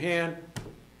raise your hand.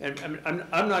 And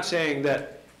I'm not saying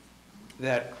that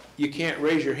you can't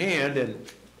raise your hand and,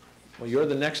 well, you're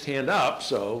the next hand up,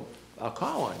 so I'll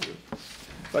call on you.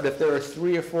 But if there are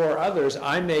 3 or 4 others,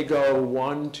 I may go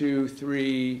 1, 2,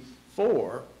 3,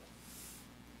 4,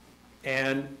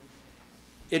 and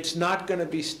it's not going to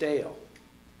be stale.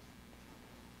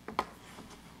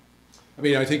 I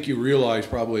mean, I think you realize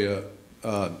probably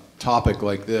a topic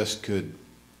like this could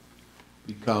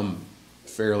become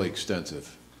fairly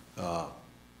extensive,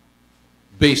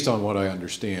 based on what I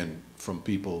understand from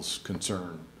people's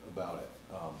concern about it.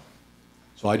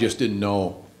 So I just didn't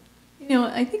know. You know,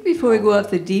 I think before we go off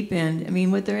the deep end, I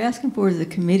mean, what they're asking for is a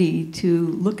committee to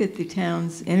look at the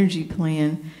town's energy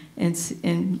plan and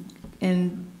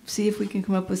see if we can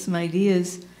come up with some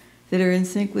ideas that are in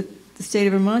sync with the state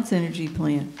of Vermont's energy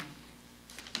plan.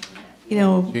 You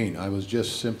know, Jane, I was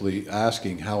just simply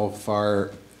asking how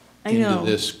far I know,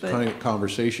 into this kind of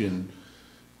conversation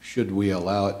should we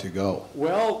allow it to go?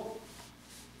 Well,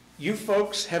 you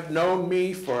folks have known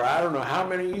me for I don't know how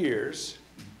many years,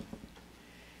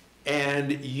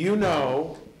 and you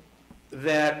know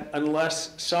that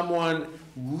unless someone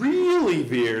really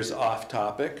veers off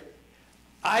topic,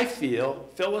 I feel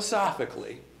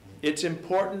philosophically it's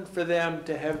important for them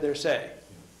to have their say.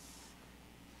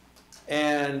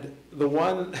 And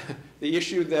the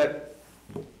issue that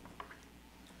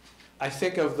I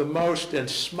think of the most and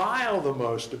smile the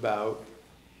most about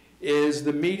is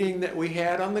the meeting that we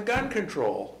had on the gun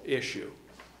control issue.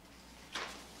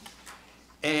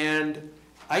 And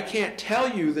I can't tell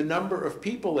you the number of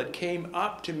people that came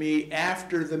up to me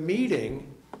after the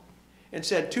meeting and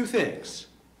said two things.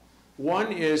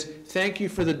 One is, thank you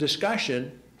for the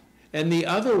discussion, and the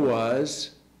other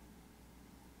was,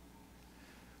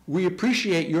 we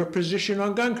appreciate your position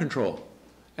on gun control.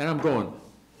 And I'm going,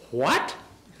 what?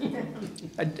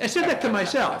 I said that to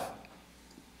myself.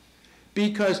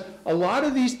 Because a lot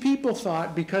of these people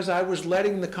thought, because I was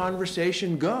letting the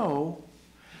conversation go,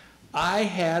 I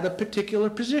had a particular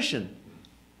position.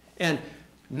 And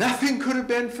nothing could have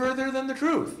been further than the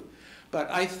truth.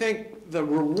 But I think the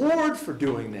reward for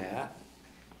doing that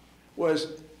was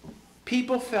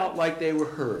people felt like they were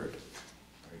heard.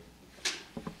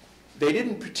 They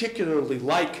didn't particularly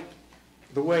like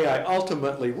the way I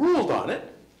ultimately ruled on it,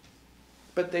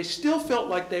 but they still felt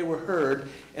like they were heard,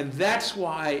 and that's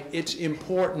why it's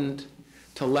important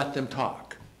to let them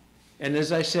talk. And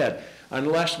as I said,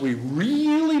 unless we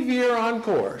really veer off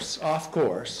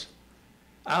course,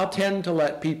 I'll tend to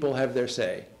let people have their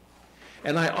say.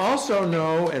 And I also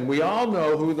know, and we all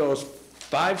know, who those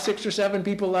 5, 6, or 7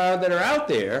 people are that are out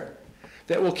there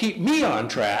that will keep me on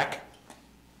track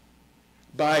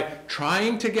by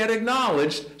trying to get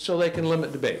acknowledged so they can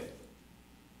limit debate.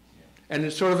 And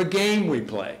it's sort of a game we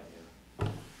play.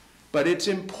 But it's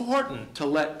important to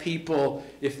let people,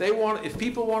 if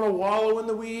people want to wallow in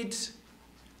the weeds,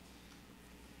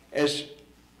 as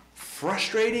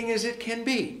frustrating as it can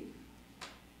be,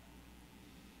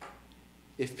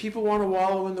 if people want to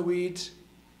wallow in the weeds,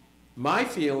 my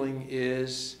feeling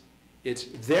is it's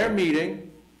their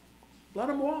meeting, let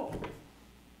them wallow.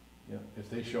 Yeah, if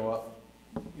they show up,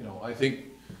 I think,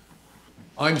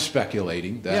 I'm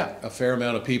speculating that a fair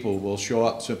amount of people will show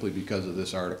up simply because of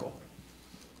this article.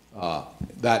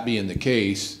 That being the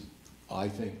case, I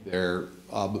think we're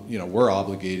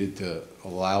obligated to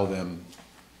allow them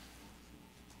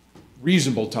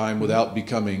reasonable time without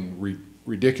becoming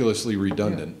ridiculously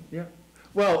redundant. Yeah.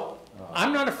 Well,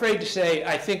 I'm not afraid to say,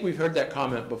 I think we've heard that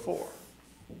comment before.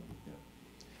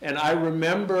 And I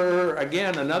remember,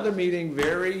 again, another meeting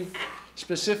very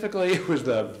specifically, it was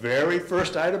the very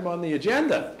first item on the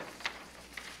agenda.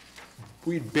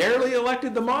 We'd barely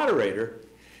elected the moderator,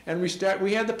 and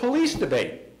we had the police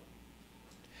debate.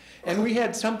 And we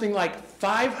had something like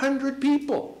 500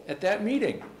 people at that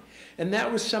meeting. And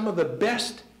that was some of the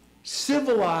best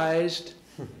civilized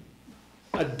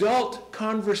adult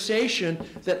conversation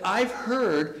that I've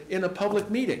heard in a public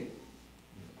meeting.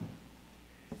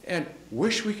 And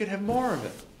wish we could have more of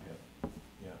it.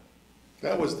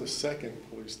 That was the second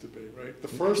police debate, right? The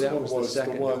first That one was the was the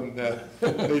second. one that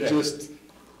they just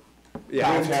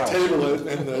Yeah, table it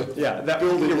and the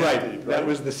building you're right. empty, That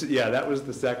was the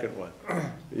second one.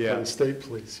 Yeah. The state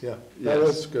police, yeah. Yes. That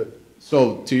was good.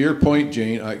 So to your point,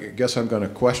 Jane, I guess I'm going to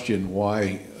question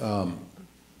why,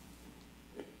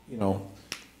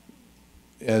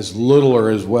 as little or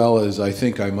as well as I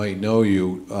think I might know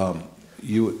you,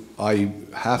 I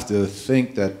have to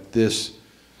think that this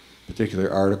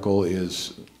particular article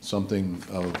is something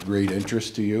of great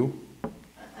interest to you.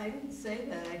 I didn't say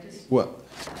that, I just, Well,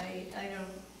 I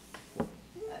don't.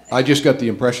 I just got the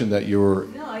impression that you were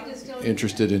No, I just don't.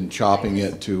 interested in chopping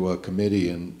it to a committee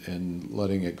and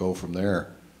letting it go from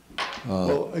there.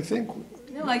 Well, I think,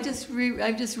 No, I just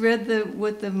read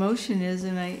what the motion is,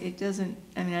 and I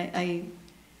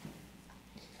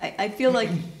feel like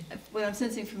what I'm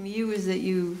sensing from you is that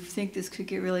you think this could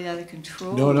get really out of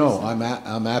control. No, I'm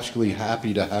absolutely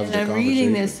happy to have the And conversation. I'm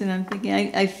reading this, and I'm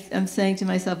thinking, I'm saying to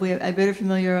myself, I better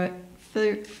familiarize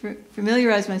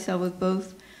myself with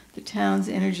both the town's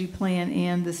energy plan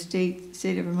and the state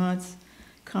of Vermont's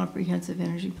comprehensive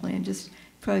energy plan. Just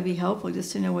probably be helpful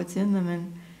just to know what's in them,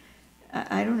 and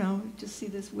I don't know, just see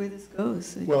where this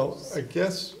goes. well, I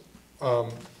guess,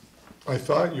 I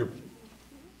thought your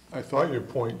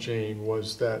point, Jane,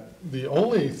 was that the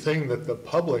only thing that the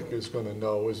public is going to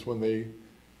know is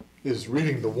is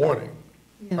reading the warning.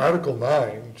 Yeah. Article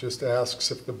 9 just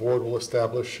asks if the board will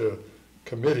establish a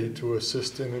committee to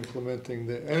assist in implementing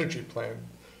the energy plan.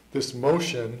 This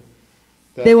motion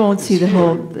that They won't is see the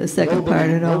here, the second part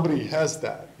at all. Nobody has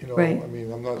that, Right. I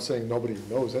mean, I'm not saying nobody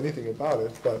knows anything about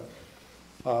it, but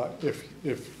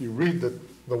if you read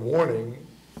the warning,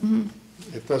 Mhm.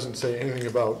 it doesn't say anything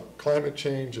about climate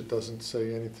change, it doesn't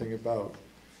say anything about,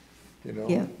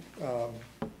 Yeah.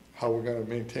 how we're gonna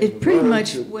maintain the It pretty roads.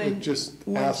 much, It when just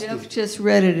when asks Jeff the- just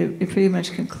read it, it pretty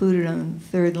much concluded on the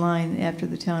third line after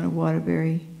the town of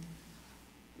Waterbury.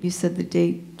 You said the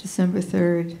date, December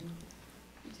 3rd,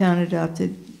 town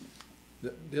adopted.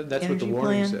 That's what the Energy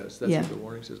warning plan? says. That's Yeah. what the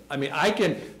warning says. I mean,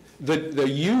 the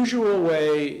usual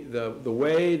way, the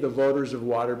way the voters of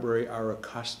Waterbury are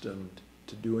accustomed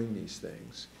to doing these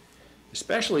things,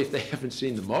 especially if they haven't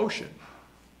seen the motion,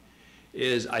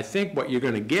 is I think what you're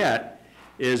gonna get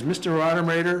is, Mr.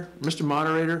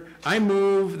 Moderator, I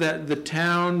move that the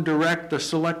town direct the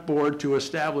select board to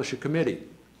establish a committee,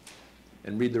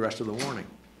 and read the rest of the warning.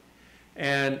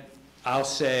 And I'll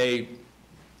say,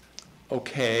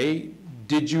 okay,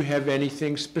 did you have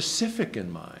anything specific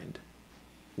in mind?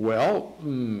 Well,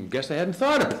 guess I hadn't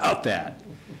thought about that.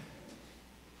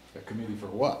 A committee for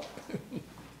what?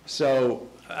 So.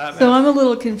 So I'm a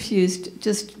little confused, it's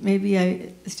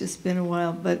just been a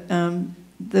while, but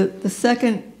the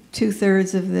second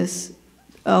two-thirds of this,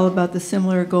 all about the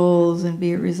similar goals and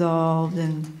be it resolved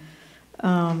and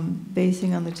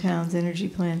basing on the town's energy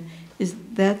plan,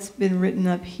 that's been written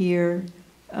up here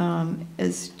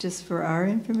as just for our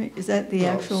information? Is that the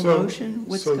actual motion?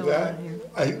 What's going on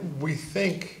here? We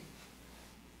think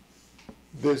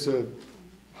there's a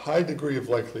high degree of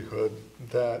likelihood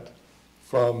that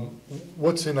from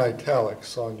what's in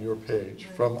italics on your page,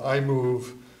 from I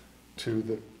move to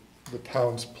the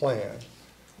town's plan,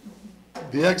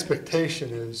 the expectation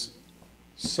is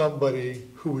somebody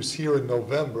who was here in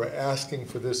November asking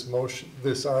for this motion,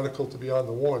 this article to be on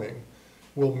the warning,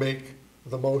 will make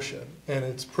the motion. And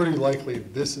it's pretty likely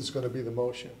this is going to be the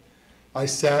motion. I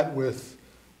sat with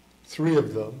 3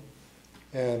 of them,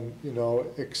 and, you know,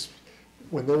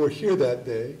 when they were here that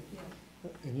day,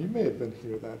 and you may have been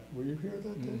here were you here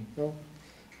that day?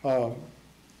 No?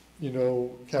 You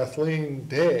know, Kathleen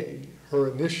Day,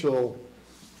 her initial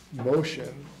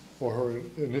motion or her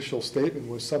initial statement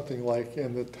was something like,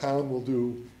 and the town will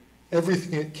do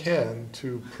everything it can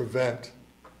to prevent,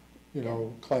 you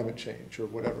know, climate change or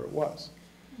whatever it was.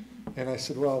 And I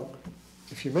said, well,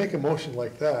 if you make a motion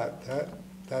like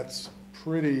that's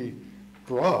pretty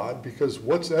broad, because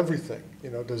what's everything?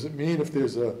 You know, does it mean if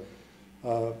there's a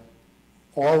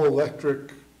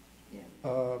all-electric, you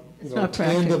know,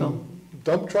 tandem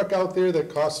dump truck out there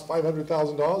that costs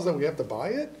 $500,000, then we have to buy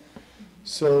it?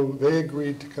 So they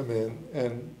agreed to come in,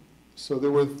 and so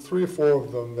there were 3 or 4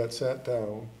 of them that sat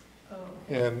down,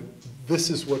 and this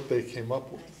is what they came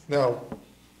up with. Now,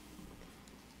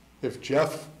 if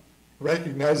Jeff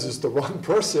recognizes the wrong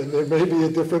person, there may be a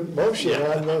different motion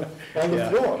on the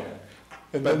floor.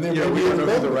 And then there may be an amendment.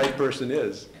 Who the right person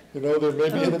is. You know, there may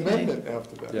be an amendment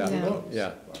after that. Yeah. Who knows?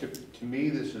 Yeah. To me,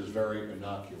 this is very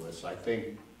innocuous. I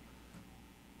think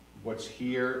what's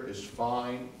here is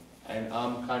fine, and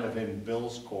I'm kind of in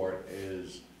Bill's court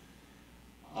is,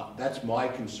 that's my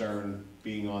concern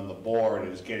being on the board,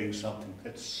 is getting something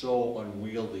that's so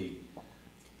unwieldy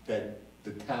that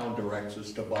the town directs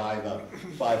us to buy the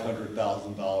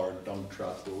 $500,000 dump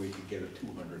truck where we could get a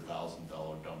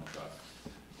 $200,000 dump truck.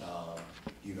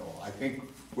 You know, I think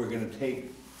we're gonna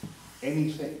take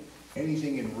anything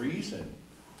in reason.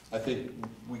 I think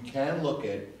we can look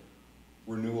at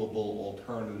renewable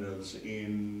alternatives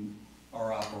in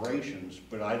our operations,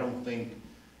 but I don't think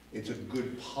it's a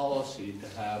good policy to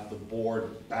have the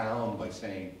board bound by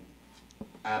saying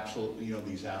absolutely, you know,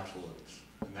 these absolutes.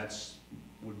 And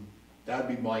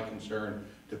that'd be my concern,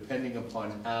 depending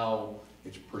upon how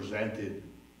it's presented,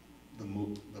 the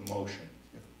motion.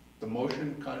 If the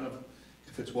motion kind of,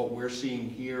 if it's what we're seeing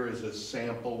here as a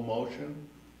sample motion,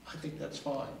 I think that's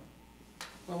fine.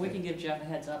 Well, we can give Jeff a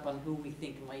heads up on who we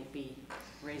think might be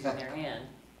raising their hand.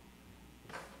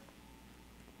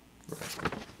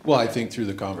 Well, I think through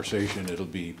the conversation, it'll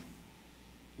be,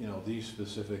 you know, these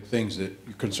specific things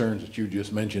concerns that you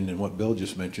just mentioned and what Bill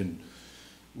just mentioned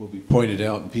will be pointed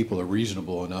out, and people are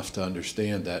reasonable enough to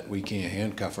understand that we can't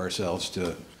handcuff ourselves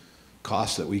to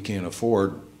costs that we can't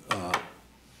afford. And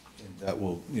that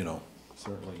will, you know,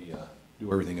 certainly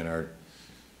do everything in our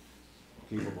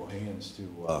capable hands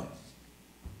to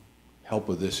help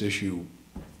with this issue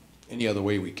any other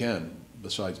way we can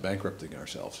besides bankrupting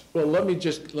ourselves. Well, let me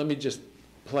just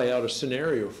play out a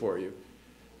scenario for you.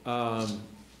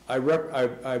 I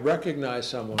recognize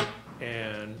someone,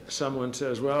 and someone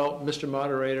says, well, Mr.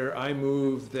 Moderator, I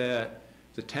move that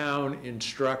the town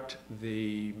instruct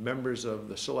the members of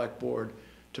the select board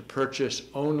to purchase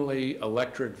only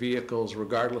electric vehicles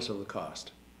regardless of the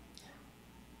cost.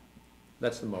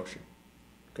 That's the motion,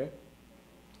 okay?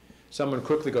 Someone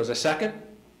quickly goes, a second?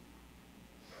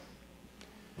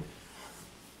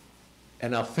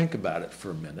 And I'll think about it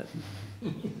for a minute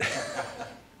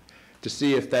to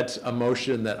see if that's a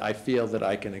motion that I feel that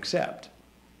I can accept,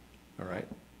 all right?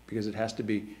 Because it has to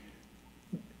be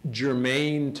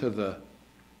germane to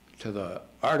the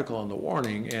article on the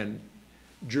warning, and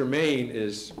germane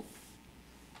is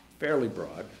fairly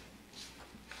broad.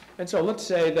 And so let's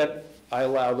say that I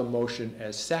allow the motion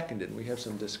as seconded, and we have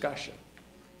some discussion.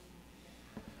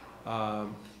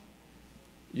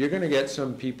 you're gonna get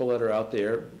some people that are out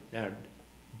there. Now,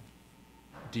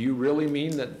 do you really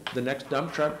mean that the next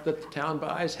dump truck that the town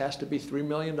buys has to be $3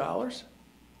 million?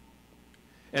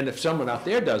 And if someone out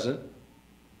there doesn't,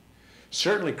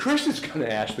 certainly Chris is gonna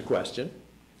ask the question,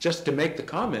 just to make the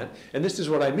comment, and this is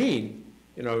what I mean,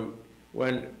 you know,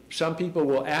 when some people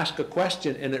will ask a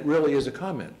question and it really is a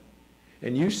comment.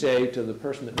 And you say to the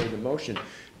person that made the motion,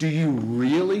 do you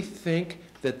really think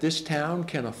that this town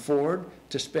can afford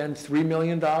to spend $3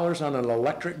 million on an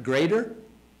electric grader?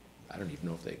 I don't even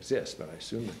know if they exist, but I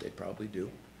assume that they probably do.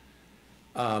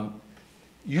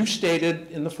 You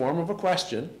stated in the form of a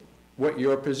question what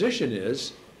your position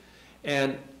is,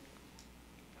 and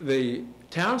the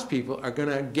townspeople are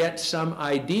gonna get some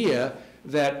idea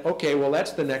that, okay, well,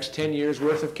 that's the next 10 years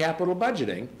worth of capital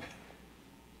budgeting,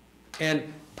 and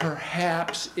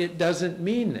perhaps it doesn't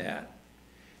mean that.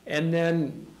 And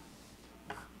then,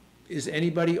 is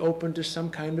anybody open to some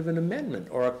kind of an amendment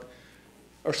or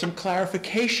some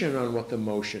clarification on what the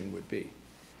motion would be?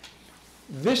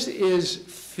 This is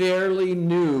fairly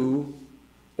new,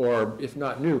 or if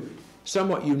not new,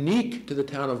 somewhat unique to the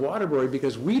town of Waterbury,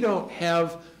 because we don't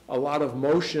have a lot of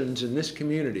motions in this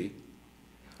community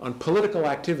on political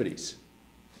activities,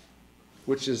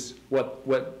 which is what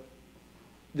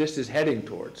this is heading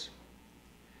towards.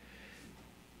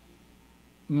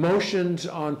 Motions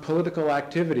on political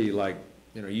activity, like,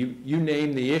 you know, you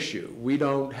name the issue, we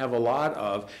don't have a lot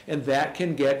of, and that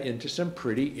can get into some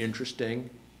pretty interesting,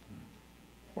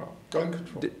 Well, gun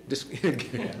control.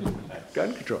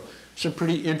 gun control, some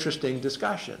pretty interesting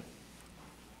discussion.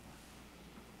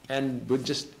 And we'll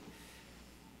just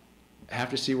have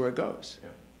to see where it goes.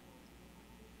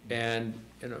 And,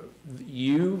 you know,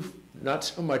 you, not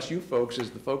so much you folks as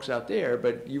the folks out there,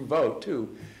 but you vote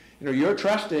too. You know, you're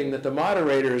trusting that the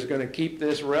moderator is going to keep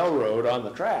this railroad on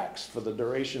the tracks for the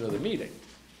duration of the meeting.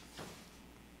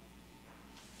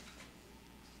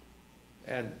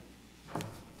 And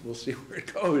we'll see where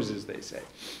it goes, as they say.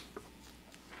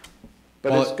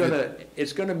 But Well,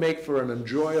 it's gonna make for an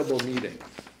enjoyable meeting.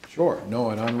 Sure, no,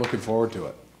 and I'm looking forward to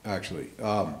it, actually.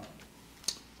 And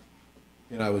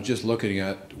I was just looking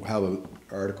at how the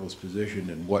article's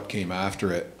positioned and what came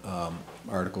after it.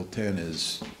 Article 10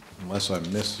 is, unless I'm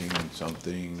missing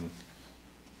something,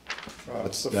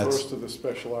 It's the that's- first of the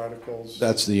special articles.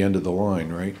 that's the end of the line,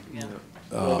 right? Yeah.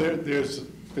 Well,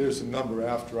 there's a number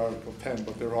after Article 10,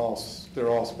 but they're all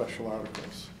special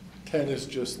articles. 10 is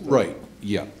just. Right,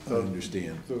 yeah, I the-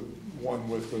 understand. The one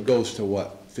with the. Goes to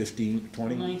what, 15,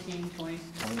 20? 19, 20.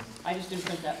 I just didn't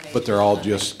print that page. But they're all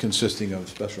just consisting of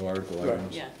special article Right.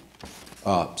 items?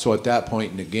 Yeah. So at that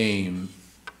point in the game,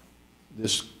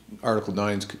 this Article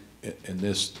 9's and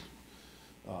this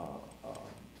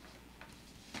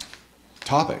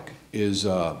topic is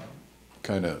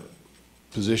kind of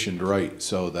positioned right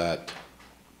so that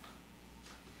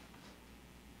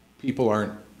people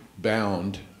aren't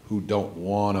bound who don't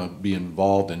want to be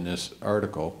involved in this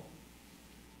article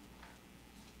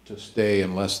to stay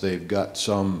unless they've got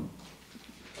some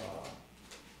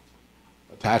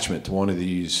attachment to one of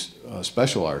these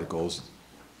special articles.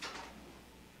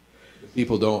 If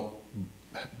people don't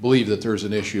believe that there's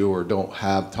an issue or don't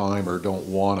have time or don't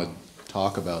want to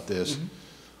talk about this,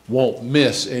 won't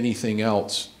miss anything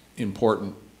else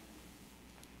important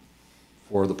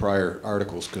for the prior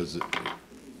articles, because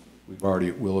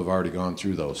we'll have already gone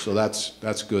through those. So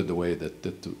that's good, the way that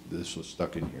this was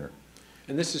stuck in here.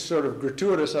 And this is sort of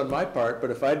gratuitous on my part,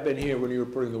 but if I'd been here when you were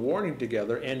putting the warning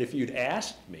together, and if you'd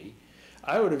asked me,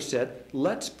 I would have said,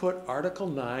 let's put Article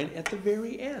 9 at the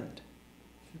very end.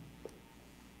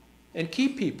 And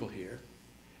keep people here,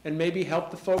 and maybe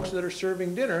help the folks that are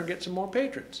serving dinner get some more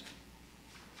patrons.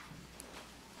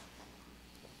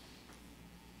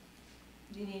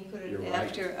 Do you need to put You're it right.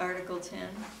 after Article 10?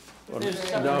 There's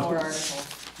seven No. more articles.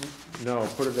 No,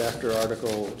 put it after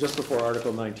just before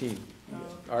Article 19, Oh.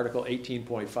 Article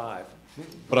 18.5.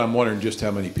 But I'm wondering just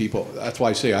how many people, that's why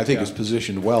I say, I think it's Yeah.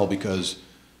 positioned well, because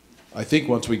I think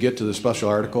once we get to the special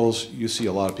articles, you see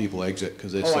a lot of people exit,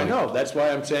 because it's Oh, like. I know, that's why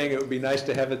I'm saying it would be nice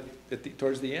to have it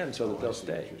towards the end so that they'll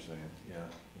stay. Yeah,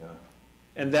 yeah.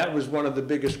 And that was one of the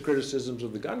biggest criticisms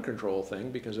of the gun control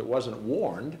thing, because it wasn't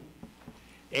warned,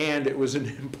 and it was an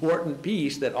important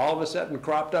piece that all of a sudden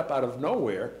cropped up out of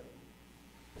nowhere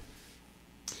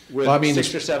with Well, I mean,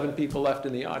 6 or 7 people left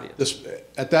in the audience. This,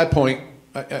 at that point,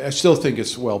 I still think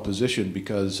it's well positioned,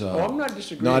 because Oh, I'm not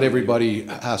disagreeing not with you. everybody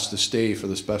has to stay for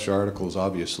the special articles,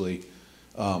 obviously.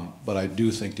 But I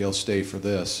do think they'll stay for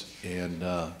this, and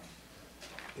at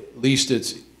least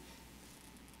it's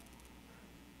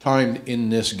timed in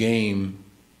this game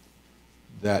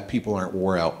that people aren't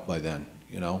wore out by then.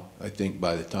 you know? I think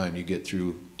by the time you get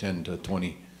through 10 to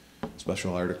 20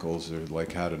 special articles, they're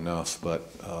like had enough,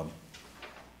 but,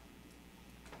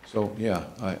 so, yeah,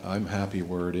 I'm happy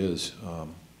where it is.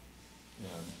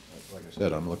 Like I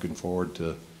said, I'm looking forward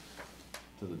to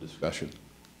the discussion.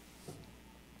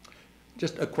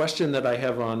 Just a question that I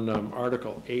have on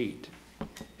Article 8.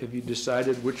 Have you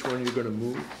decided which one you're going to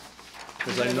move?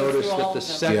 Because I I'm gonna go noticed through that all the of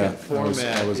them. second I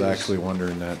format was is actually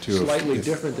wondering that too. slightly If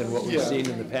different than what we've Yeah. seen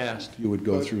in the past. you would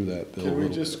go But through that, Bill, a Can we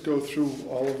little just bit. go through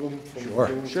all of them from Sure.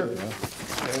 beginning Sure. to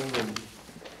end? And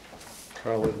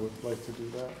Carly would like to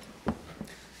do that.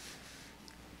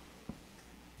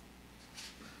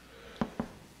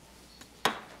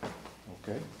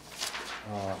 Okay.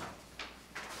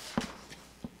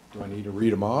 Do I need to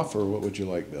read them off, or what would you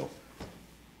like, Bill?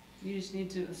 You just need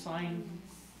to assign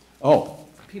Oh,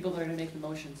 people that are gonna make the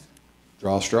motions.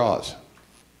 draw straws.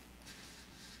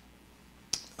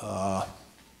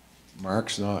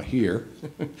 Mark's not here.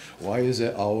 Why is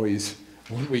it always,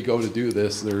 when we go to do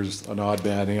this, there's an odd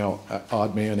man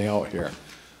out here?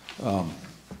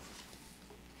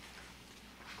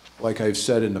 Like I've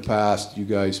said in the past, you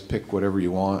guys pick whatever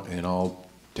you want, and I'll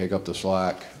take up the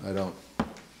slack. I don't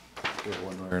care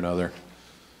one way or another.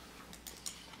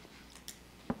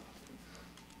 I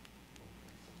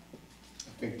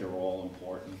think they're all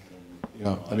important. and,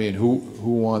 Yeah, I mean, who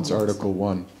wants Article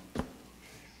 1?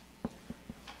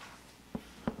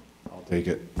 I'll take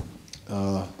it.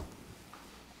 I'll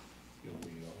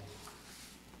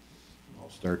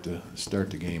start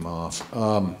the game off.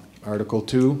 Article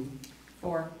 2?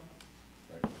 4.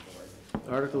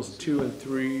 Articles 2 and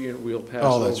 3, and we'll pass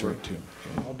over. Oh, that's right, 2.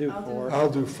 I'll do I'll do- 4. I'll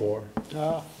do 4. You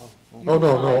Oh, do no,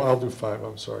 no, 5. I'll do 5,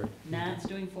 I'm sorry. Nat's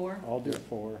doing 4. I'll do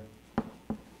 4.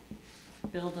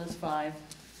 Bill does 5.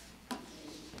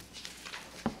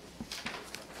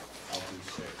 I'll do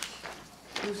 6.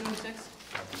 Who's doing 6?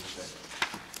 I'll do 6.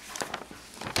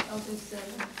 I'll do 7.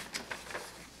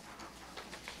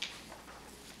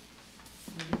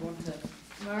 Maybe 1 to,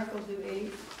 Mark will do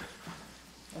 8.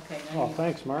 okay, Oh, now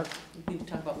thanks, Mark. you need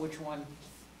to talk about which one.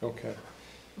 Okay.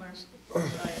 Mark.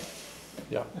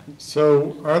 Yeah,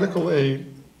 so Article 8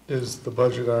 is the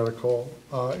budget article.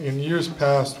 In years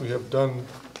past, we have done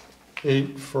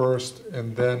 8 first,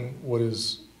 and then what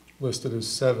is listed as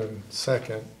 7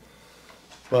 second.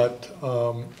 But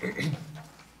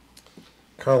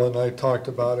Carl and I talked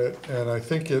about it, and I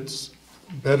think it's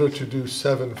better to do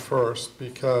 7 first,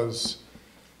 because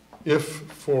if,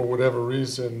 for whatever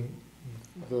reason,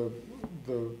 the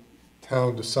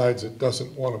town decides it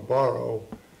doesn't want to borrow,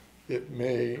 it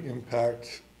may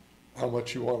impact how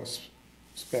much you want to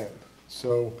spend.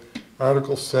 So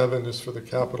Article 7 is for the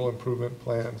capital improvement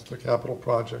plans, the capital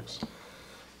projects,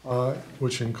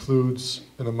 which includes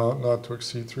an amount not to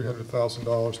exceed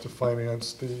 $300,000 to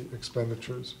finance the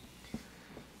expenditures.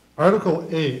 Article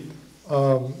 8,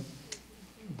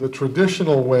 the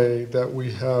traditional way that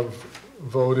we have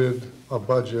voted a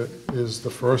budget is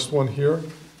the first one here,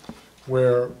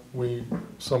 where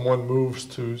someone moves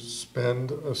to spend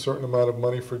a certain amount of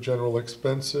money for general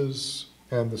expenses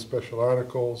and the special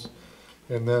articles,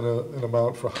 and then an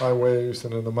amount for highways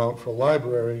and an amount for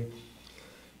library,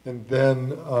 and then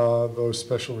those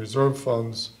special reserve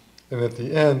funds, and at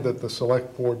the end, that the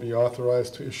select board be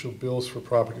authorized to issue bills for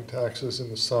property taxes in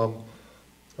the sum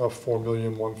of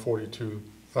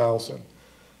 $4,142,000,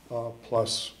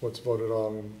 plus what's voted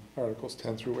on in Articles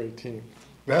 10 through 18.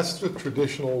 That's the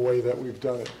traditional way that we've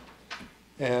done it.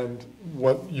 And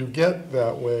what you get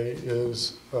that way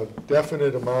is a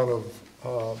definite amount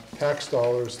of tax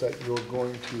dollars that you're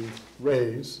going to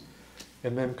raise,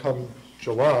 and then come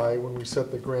July, when we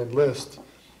set the grand list,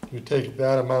 you take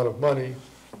that amount of money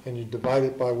and you divide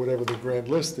it by whatever the grand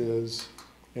list is,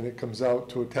 and it comes out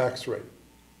to a tax rate.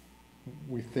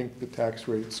 We think the tax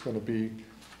rate's going to be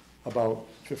about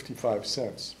 55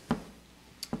 cents.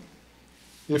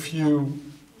 If you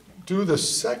do the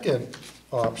second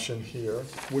option here,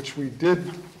 which we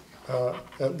did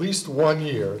at least 1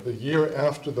 year, the year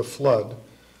after the flood,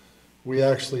 we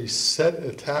actually set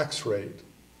a tax rate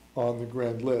on the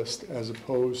grand list as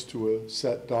opposed to a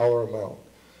set dollar amount,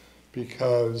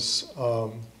 because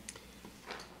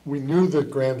we knew the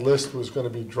grand list was going to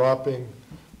be dropping.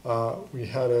 We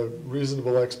had a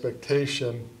reasonable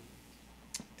expectation,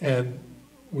 and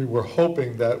we were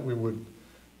hoping that we would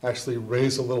actually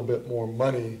raise a little bit more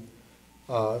money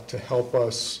to help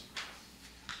us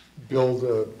build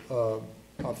a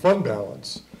fund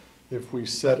balance if we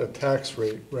set a tax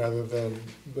rate rather than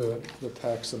the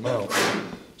tax amount.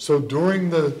 So during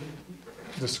the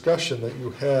discussion that you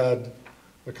had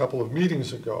a couple of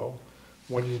meetings ago,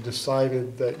 when you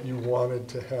decided that you wanted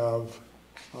to have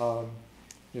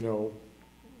you know,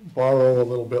 borrow a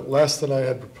little bit less than I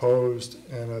had proposed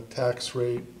and a tax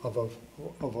rate of a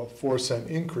 4-cent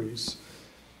increase.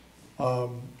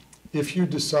 If you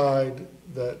decide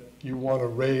that you want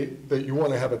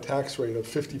to have a tax rate of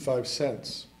 55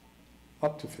 cents,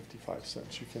 up to 55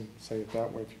 cents, you can say it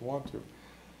that way if you want to.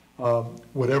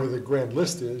 Whatever the grand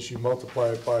list is, you multiply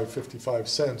it by 55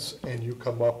 cents and you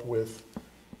come up with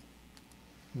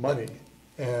money.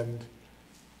 And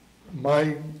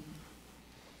I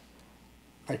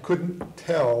couldn't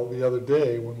tell the other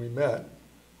day when we met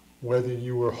whether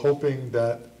you were hoping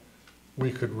that we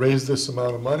could raise this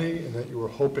amount of money and that you were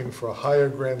hoping for a higher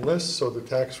grand list so the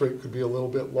tax rate could be a little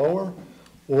bit lower,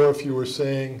 or if you were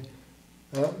saying,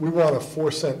 we want a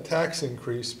 4-cent tax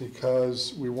increase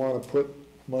because we want to put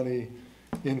money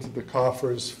into the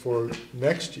coffers for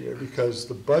next year, because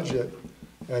the budget,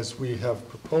 as we have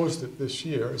proposed it this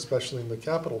year, especially in the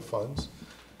capital funds,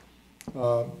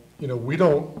 you know, we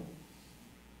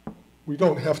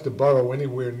don't have to borrow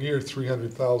anywhere near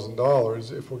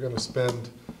 $300,000 if we're going to spend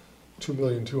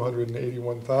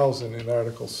 $2,281,000 in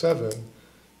Article 7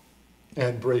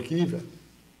 and break even.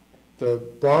 The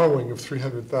borrowing of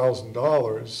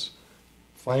 $300,000,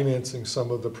 financing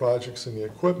some of the projects and the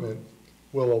equipment,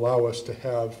 will allow us to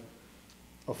have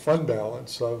a fund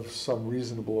balance of some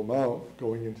reasonable amount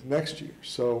going into next year.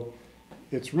 So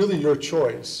it's really your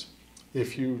choice.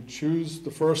 If you choose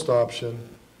the first option,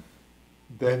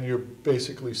 then you're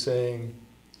basically saying,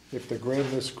 if the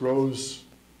grand list grows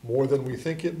more than we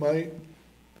think it might,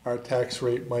 our tax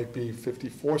rate might be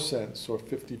 54 cents or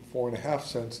 54.5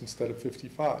 cents instead of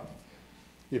 55.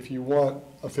 If you want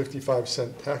a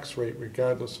 55-cent tax rate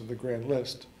regardless of the grand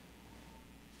list,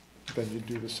 then you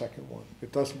do the second one.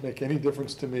 It doesn't make any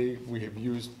difference to me. We have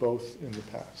used both in the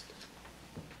past.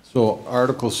 So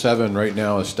Article 7 right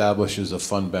now establishes a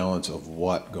fund balance of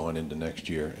what going into next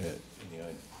year?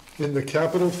 In the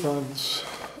capital funds,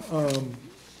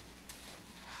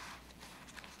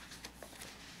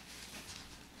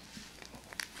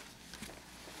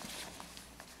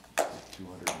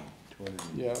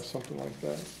 yeah, something like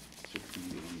that. 60,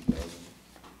 80,000.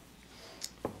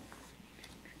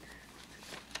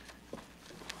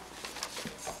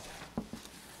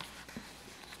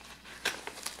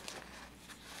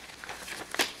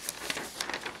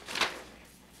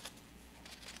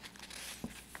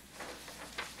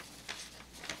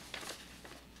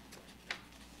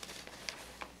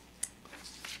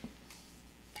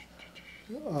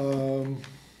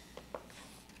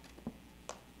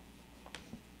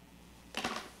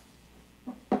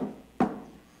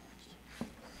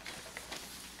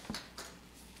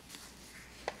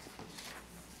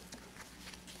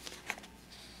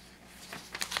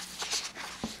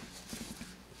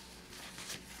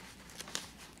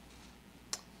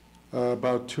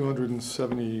 About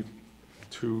 270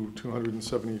 to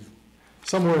 270,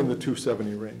 somewhere in the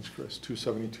 270 range, Chris,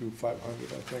 272, 500,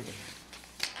 I think.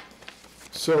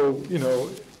 So, you know,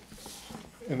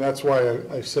 and that's why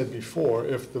I said before,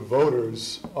 if the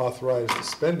voters authorize the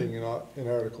spending in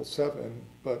Article 7,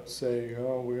 but say,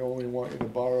 oh, we only want you to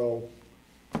borrow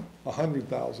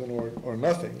 100,000 or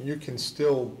nothing, you can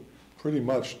still pretty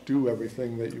much do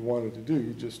everything that you wanted to do.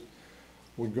 You just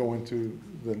would go into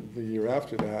the year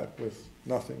after that with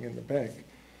nothing in the bank.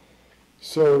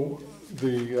 So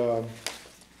the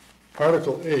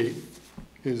Article 8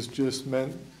 is just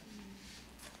meant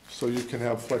so you can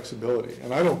have flexibility.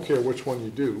 And I don't care which one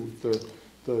you do.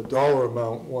 The dollar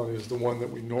amount one is the one that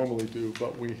we normally do,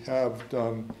 but we have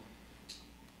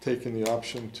taken the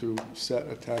option to set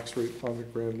a tax rate on the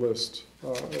grand list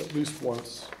at least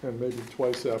once and maybe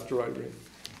twice after Irene.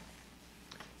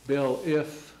 Bill,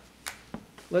 if,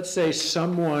 let's say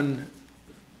someone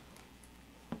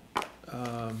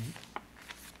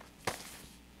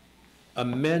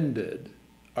amended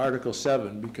Article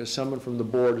 7 because someone from the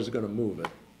board is going to move it.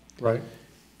 Right.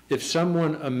 If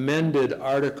someone amended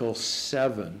Article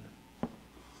 7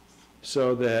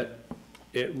 so that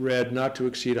it read not to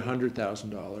exceed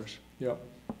 $100,000, Yep.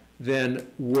 then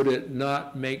would it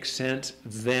not make sense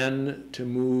then to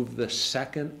move the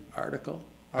second article?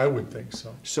 I would think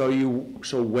so. So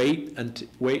wait and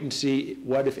see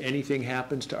what, if anything,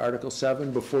 happens to Article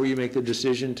 7 before you make the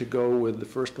decision to go with the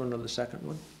first one or the second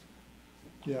one?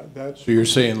 Yeah, that's. So you're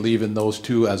saying leaving those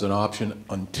two as an option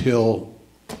until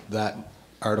that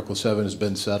Article 7 has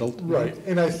been settled? Right,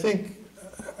 and I think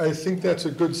that's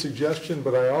a good suggestion,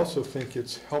 but I also think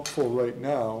it's helpful right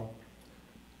now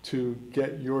to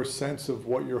get your sense of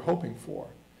what you're hoping for.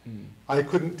 I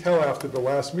couldn't tell after the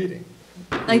last meeting.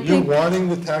 Were you wanting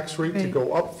the tax rate to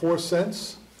go up 4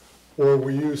 cents? Or were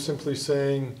you simply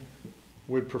saying,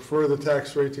 would prefer the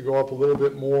tax rate to go up a little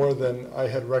bit more than I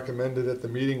had recommended at the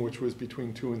meeting, which was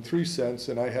between 2 and 3 cents,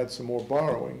 and I had some more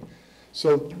borrowing.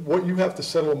 So what you have to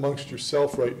settle amongst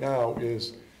yourself right now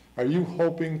is, are you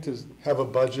hoping to have a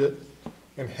budget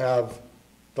and have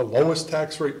the lowest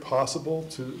tax rate possible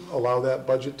to allow that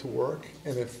budget to work?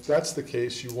 And if that's the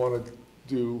case, you want to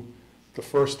do the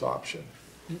first option.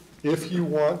 If you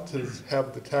want to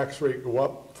have the tax rate go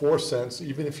up 4 cents,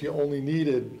 even if you only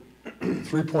needed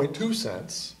 3.2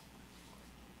 cents,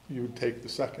 you would take the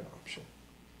second option.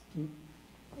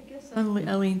 I guess I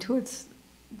lean towards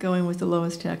going with the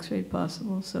lowest tax rate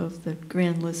possible, so if the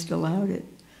grand list allowed it,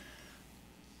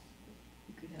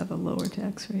 you could have a lower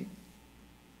tax rate.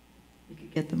 You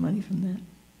could get the money from that.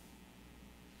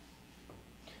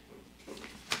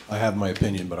 I have my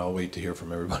opinion, but I'll wait to hear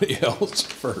from everybody else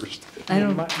first. I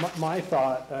don't, My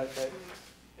thought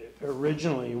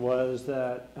originally was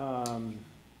that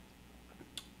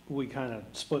we kind of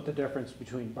split the difference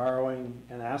between borrowing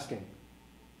and asking.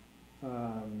 You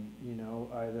know,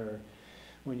 either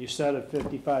when you set a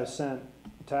 55-cent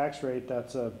tax rate,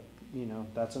 that's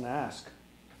that's an ask.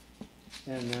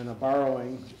 And then a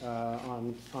borrowing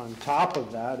on top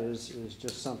of that is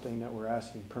just something that we're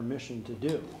asking permission to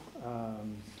do.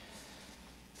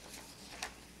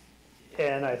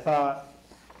 And I thought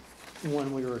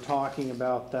when we were talking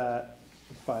about that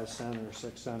 5 cent or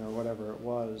 6 cent or whatever it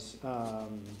was, I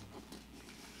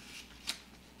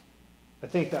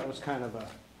think that was kind of a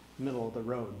middle of the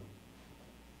road.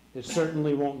 It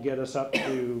certainly won't get us up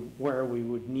to where we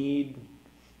would need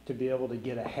to be able to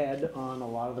get ahead on a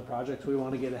lot of the projects we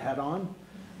want to get ahead on.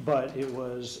 But it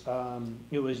was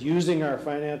using our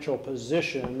financial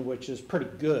position, which is pretty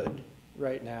good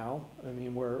right now. I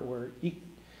mean, we're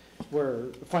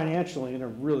financially in a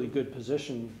really good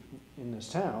position in this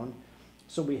town,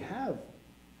 so we have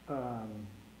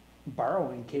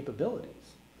borrowing capabilities.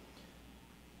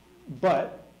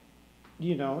 But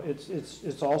you know,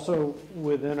 it's also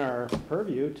within our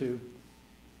purview to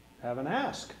have an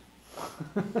ask.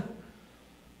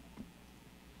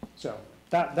 So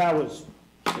that was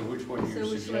So which one you're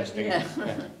suggesting? Yeah.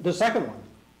 the second one.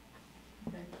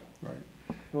 Right.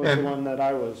 Was the And- one that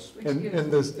I was.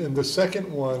 And the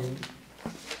second one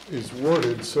is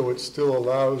worded so it still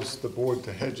allows the board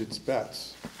to hedge its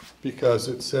bets, because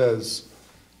it says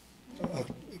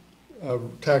a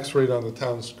tax rate on the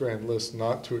town's grand list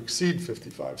not to exceed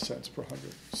 55 cents per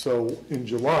hundred. So in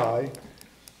July,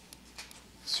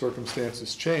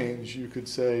 circumstances change, you could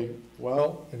say,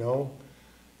 well, you know,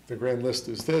 the grand list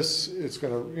is this, it's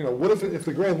gonna, you know, what if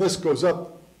the grand list goes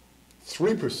up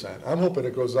 3%? I'm hoping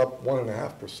it goes up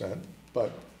 1.5%,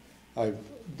 but I've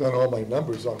done all my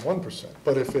numbers on 1%.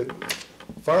 But if it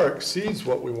far exceeds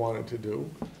what we wanted to do,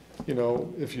 you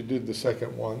know, if you did the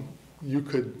second one, you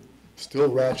could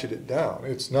still ratchet it down.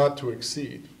 It's not to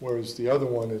exceed, whereas the other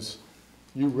one is,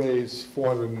 you raise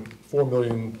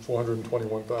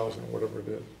 4,421,000, whatever it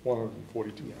is,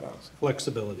 142,000.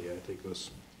 Flexibility, I think,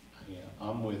 was, Yeah,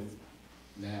 I'm with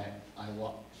Nat. I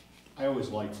always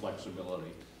like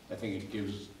flexibility. I think it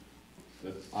gives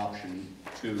the option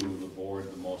to the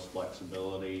board the most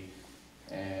flexibility,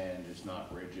 and it's not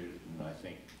rigid, and I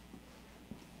think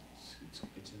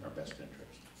it's in our best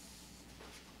interest.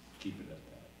 Keep it at that.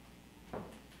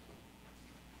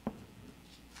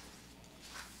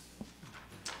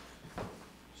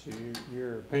 so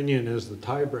your opinion is the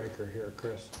tiebreaker here,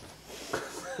 Chris.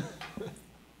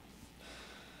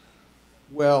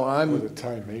 Well, With a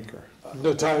time maker.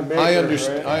 The time I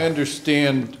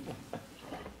understand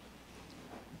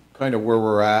kind of where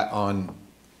we're at on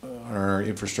our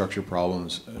infrastructure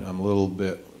problems, and I'm a little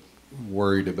bit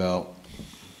worried about,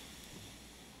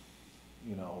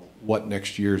 you know, what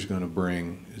next year is going to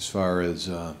bring as far as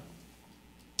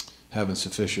having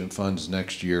sufficient funds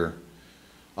next year.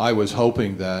 I was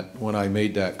hoping that when I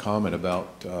made that comment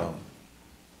about the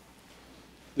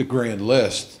grand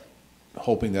list,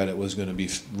 hoping that it was going to be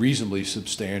reasonably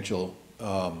substantial.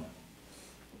 I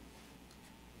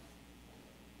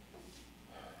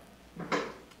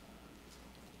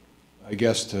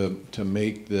guess to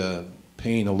make the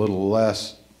pain a little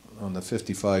less on the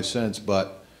 55 cents,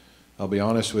 but I'll be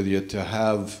honest with you, to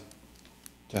have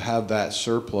that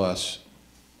surplus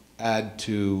add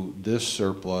to this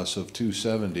surplus of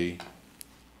 270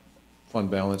 fund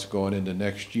balance going into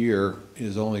next year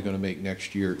is only going to make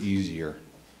next year easier.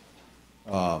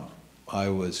 I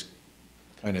was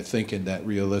kind of thinking that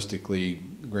realistically,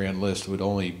 grand list would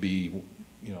only be,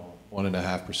 you know,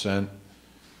 1.5%. It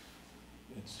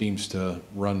seems to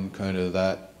run kind of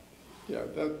that. Yeah,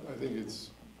 I think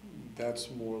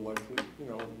that's more likely,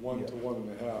 1 to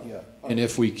 1.5. Yeah. And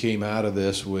if we came out of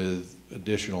this with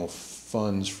additional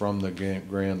funds from the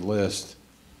grand list,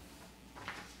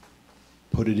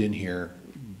 put it in here,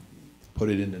 put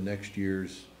it into next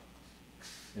year's,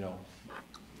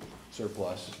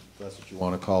 surplus, if that's what you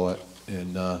want to call it.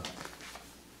 And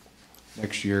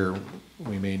next year,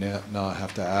 we may not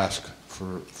have to ask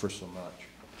for so much.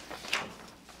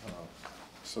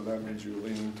 So that means you're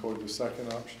leaning toward the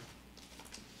second option?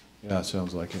 Yeah, it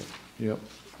sounds like it. Yep.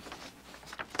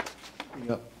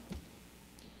 Yep.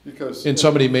 Because. And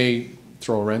somebody may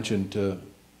throw a wrench into,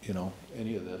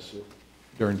 any of this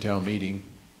during town meeting.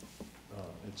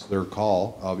 It's their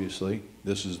call, obviously.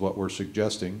 This is what we're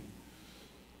suggesting.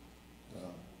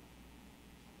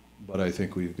 But I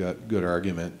think we've got good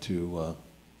argument to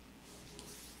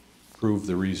prove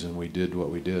the reason we did what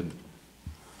we did.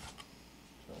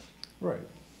 Right.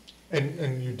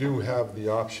 And you do have the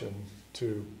option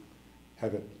to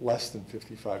have it less than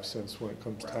 55 cents when it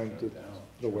comes time to,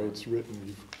 the way it's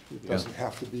written. It doesn't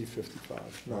have to be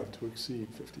 55, not to exceed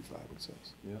 55, it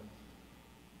says. Yeah.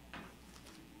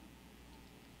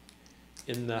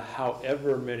 In the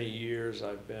however many years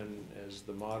I've been as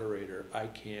the moderator, I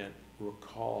can't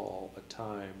recall a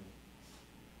time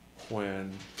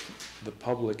when the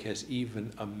public has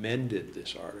even amended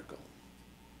this article,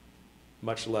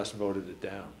 much less voted it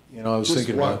down. I was Just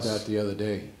thinking about once. that the other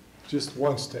day. Just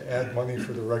wants to add money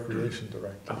for the recreation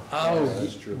director. Oh,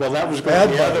 that's true. well, that was Bad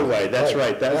going the other money. way, that's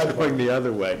Right. right, that was Bad going money. the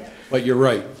other way. But you're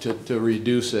right, to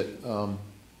reduce it,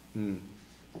 Hmm.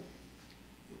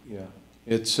 yeah.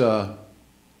 It's,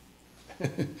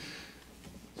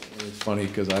 it's funny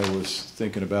because I was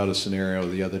thinking about a scenario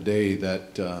the other day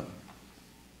that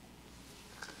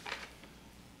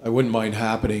I wouldn't mind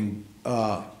happening,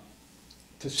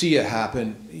 to see it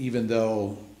happen, even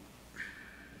though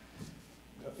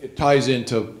it ties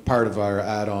into part of our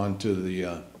add-on to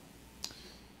the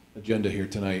agenda here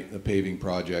tonight, the paving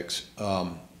projects.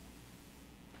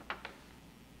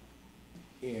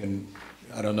 And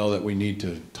I don't know that we need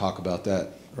to talk about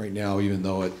that right now, even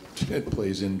though it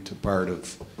plays into part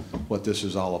of what this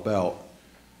is all about.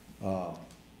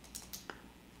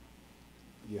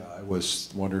 Yeah, I was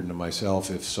wondering to myself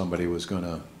if somebody was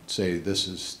gonna say, this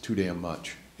is too damn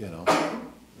much,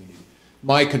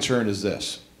 My concern is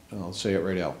this, and I'll say it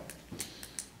right out.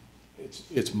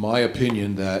 It's my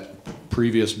opinion that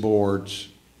previous boards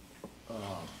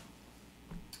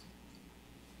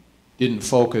didn't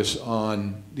focus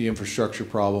on the infrastructure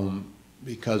problem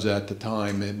because at the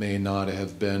time it may not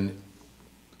have been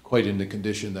quite in the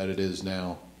condition that it is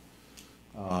now.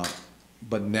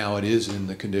 But now it is in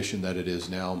the condition that it is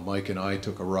now. Mike and I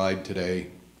took a ride today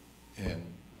and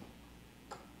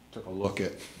took a look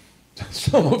at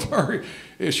some of our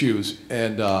issues,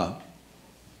 and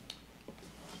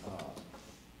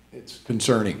it's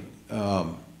concerning.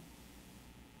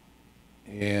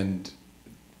 And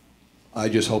I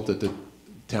just hope that the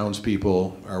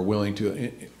townspeople are willing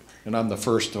to, and I'm the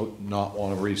first to not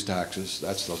want to raise taxes.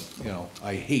 That's the,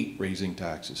 I hate raising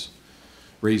taxes,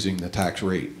 raising the tax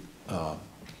rate. But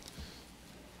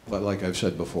like I've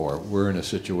said before, we're in a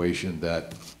situation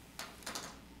that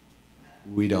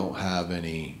we don't have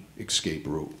any escape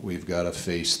route. We've got to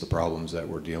face the problems that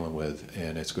we're dealing with,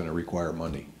 and it's going to require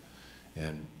money.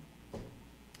 And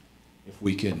if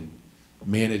we can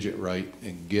manage it right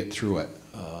and get through it,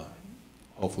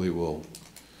 hopefully we'll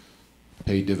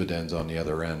pay dividends on the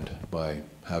other end by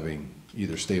having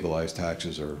either stabilized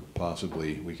taxes or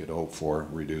possibly we could hope for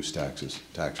reduced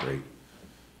tax rate.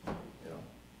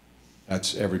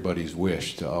 That's everybody's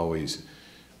wish to always,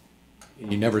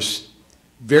 you never,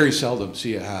 very seldom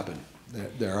see it happen.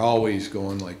 They're always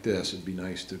going like this. It'd be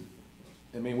nice to,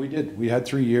 we had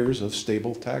 3 years of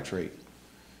stable tax rate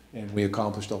and we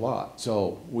accomplished a lot.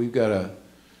 So we've got to,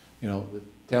 the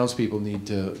townspeople need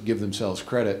to give themselves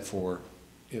credit for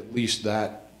at least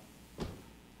that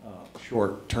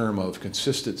short term of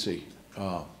consistency.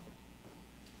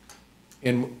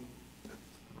 And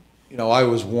I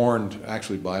was warned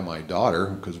actually by my daughter,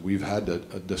 because we've had a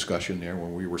discussion there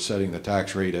when we were setting the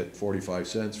tax rate at 45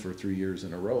 cents for 3 years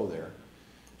in a row there.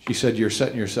 She said, you're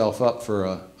setting yourself up for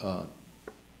a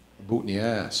boot in the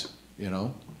ass,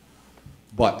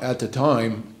 But at the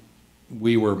time,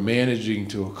 we were managing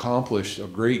to accomplish a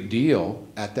great deal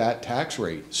at that tax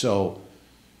rate. So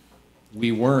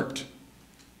we weren't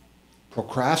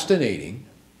procrastinating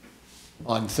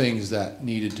on things that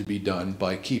needed to be done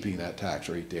by keeping that tax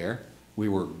rate there. We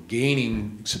were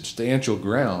gaining substantial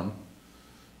ground,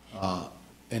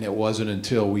 and it wasn't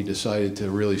until we decided to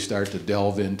really start to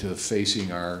delve into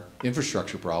facing our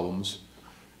infrastructure problems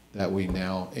that we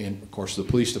now, and of course the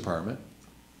police department,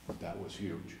 that was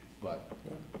huge. But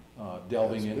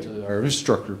delving into our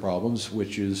infrastructure problems,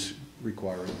 which is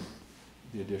requiring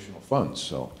the additional funds,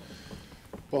 so.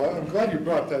 Well, I'm glad you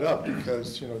brought that up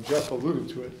because, you know, Jeff alluded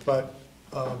to it, but,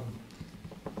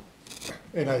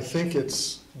 and I think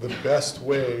it's the best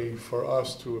way for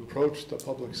us to approach the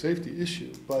public safety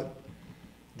issue, but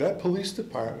that police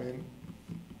department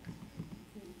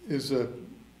is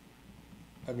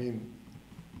I mean,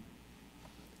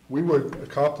 we were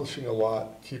accomplishing a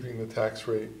lot, keeping the tax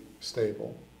rate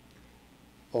stable,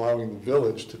 allowing the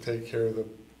village to take care of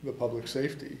the public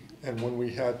safety. And when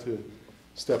we had to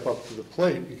step up to the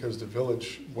plate because the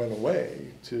village went away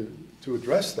to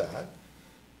address that,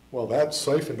 well, that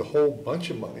siphoned a whole bunch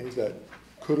of money that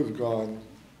could have gone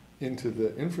into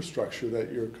the infrastructure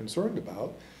that you're concerned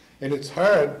about. And it's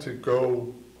hard to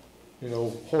go, you know,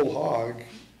 whole hog,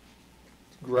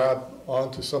 grab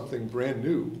onto something brand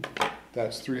new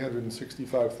that's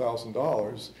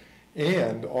 $365,000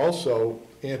 and also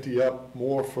ante up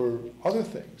more for other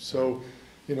things. So,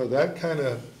 you know, that kind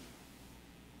of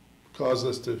caused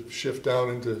us to shift down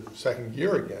into second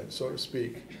gear again, so to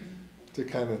speak, to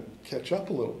kind of catch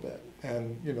up a little bit.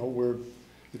 And, you know,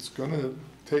 it's gonna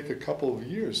take a couple of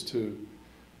years to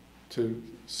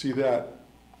see that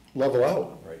level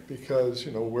out. Right. Because,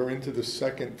 you know, we're into the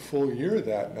second full year of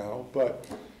that now, but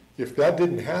if that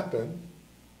didn't happen,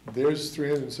 there's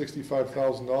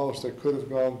 $365,000 that could have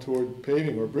gone toward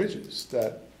paving or bridges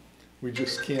that we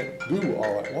just can't do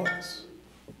all at once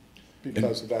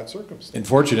because of that circumstance. And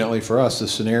fortunately for us, the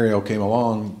scenario came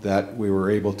along that we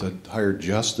were able to hire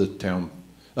just the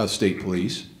state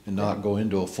police and not go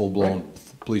into a full-blown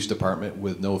police department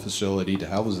with no facility to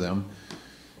house them.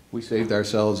 We saved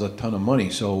ourselves a ton of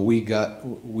money, so we drew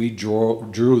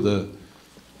the,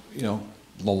 you know,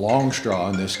 the long straw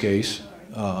in this case,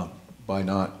 by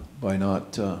not.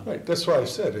 Right, that's why I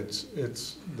said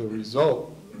it's the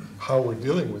result, how we're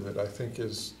dealing with it, I think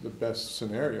is the best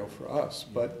scenario for us.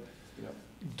 But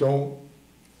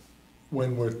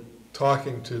when we're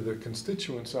talking to the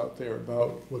constituents out there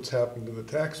about what's happened to the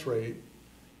tax rate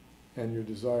and your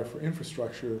desire for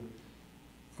infrastructure,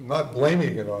 I'm not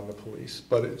blaming it on the police,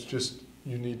 but it's just,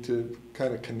 you need to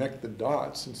kind of connect the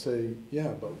dots and say,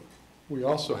 yeah, but we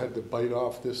also had to bite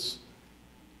off this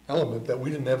element that we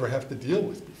didn't ever have to deal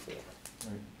with before.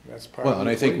 Right. That's part of Well, the and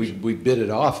I think equation. we bid it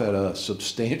off at a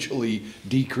substantially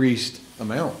decreased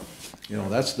amount. You know,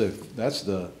 that's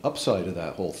the upside of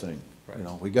that whole thing. Right. You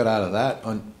know, we got out of that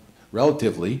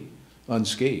relatively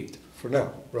unscathed. For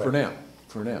now, right. For now.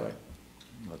 Right.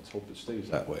 Let's hope it stays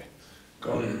that way.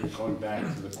 Going back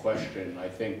to the question, I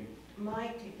think,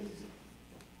 Mike,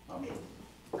 are you,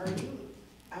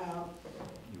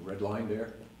 You redlined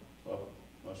there? well,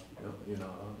 must be. No, you're not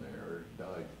on there, or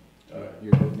died. Died.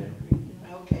 You're good now.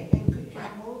 okay, and could you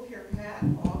move your hat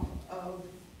off of,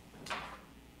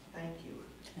 thank you.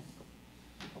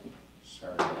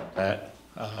 Sorry about that.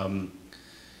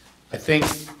 I think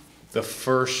the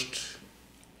first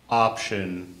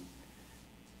option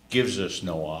gives us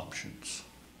no options.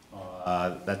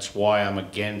 That's why I'm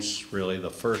against really the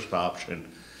first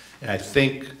option. And I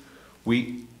think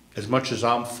as much as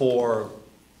I'm for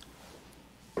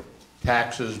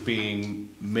taxes being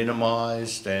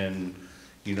minimized and,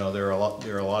 you know, there are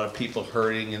a lot of people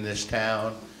hurting in this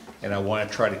town, and I want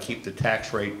to try to keep the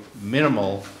tax rate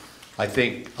minimal, I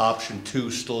think option 2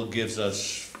 still gives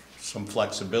us some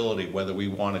flexibility, whether we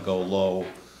want to go low,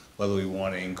 whether we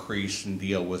want to increase and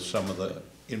deal with some of the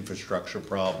infrastructure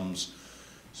problems.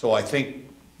 So I think,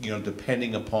 you know,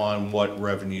 depending upon what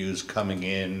revenue is coming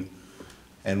in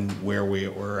and where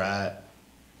we're at,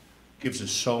 gives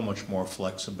us so much more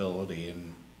flexibility.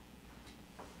 And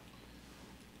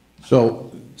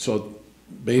So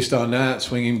based on that,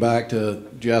 swinging back to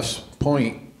Jeff's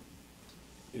point,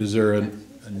 is there a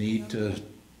need to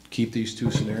keep these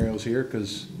two scenarios here?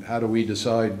 Because how do we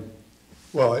decide?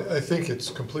 Well, I think it's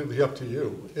completely up to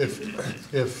you. If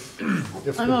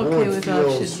the I'm okay board with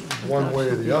feels option- one way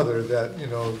or the other that, you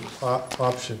know,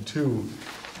 option 2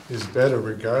 is better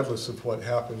regardless of what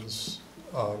happens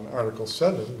on Article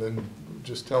 7, then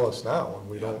just tell us now, and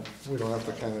we don't have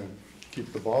to kind of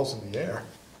keep the balls in the air.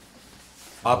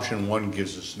 option 1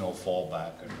 gives us no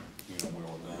fallback, and, you know, where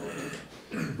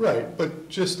we're going. Right, but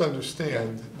just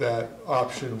understand that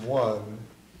option 1,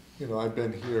 you know, I've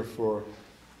been here for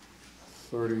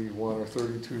 31 or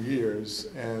 32 years,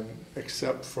 and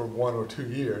except for 1 or 2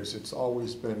 years, it's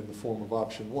always been in the form of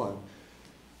option 1.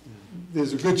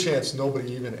 There's a good chance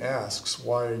nobody even asks,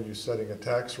 why are you setting a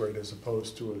tax rate as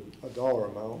opposed to a dollar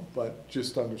amount, but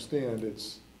just understand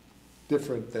it's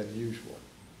different than usual.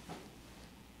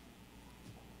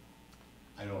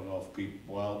 I don't know if people,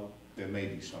 well, there may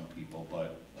be some people,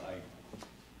 but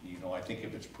I think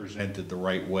if it's presented the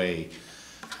right way,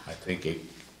 I think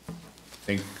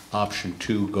option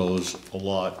 2 goes a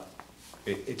lot,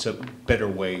 it's a better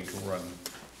way to run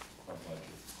our budget.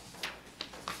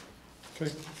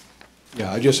 Okay.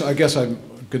 Yeah, I guess I'm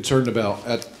concerned about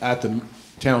at the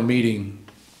town meeting,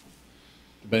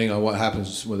 depending on what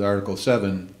happens with Article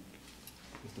 7,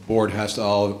 if the board has to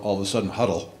all of a sudden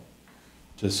huddle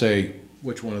to say,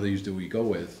 which one of these do we go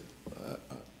with?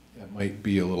 That might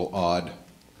be a little odd.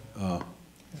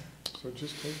 So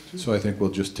just take 2. So I think we'll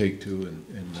just take 2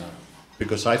 and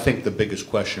Because I think the biggest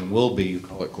question will be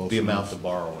call it close the amount enough. of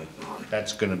borrowing.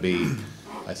 That's gonna be,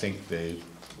 I think, the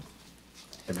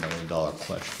 $10 million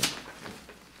question.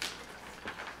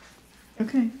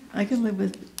 Okay, I can live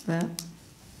with that.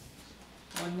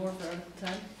 One more for Article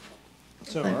 10?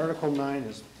 So Article 9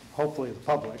 is hopefully the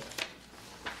public.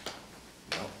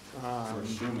 We're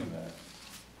assuming that.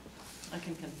 I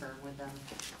can confirm with them.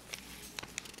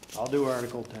 I'll do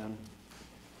Article 10.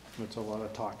 It's a lot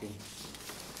of talking.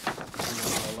 I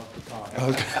love to talk.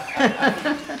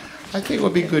 I think it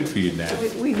would be good for you now.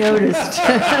 We noticed.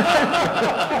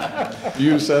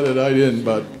 you said it, I didn't,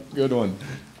 but good one.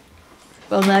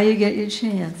 Well, now you get your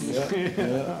chance Yeah. in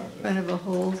front of a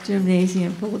whole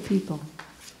gymnasium full of people.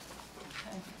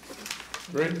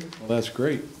 Great. Well, that's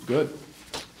great, good.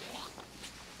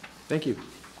 Thank you.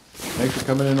 Thanks for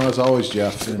coming in as always,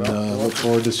 Jeff, and look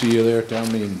forward to see you there at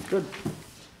town meeting. Good.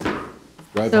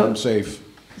 Drive So- home safe.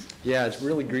 Yeah, it's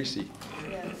really greasy.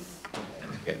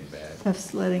 Getting bad. Tough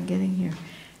sledding getting here.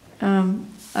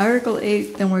 Article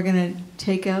 8, then we're going to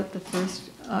take out the first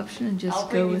option and I'll just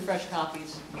bring go you with, fresh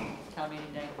copies, town meeting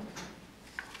day.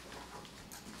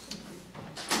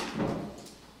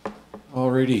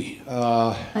 Alrighty,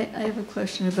 I have a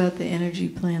question about the energy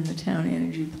plan, the town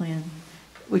energy plan,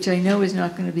 which I know is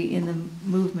not going to be in the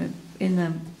movement, in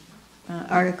the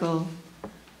Article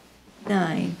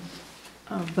 9,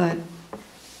 but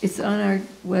it's on our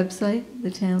website,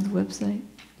 the town's website.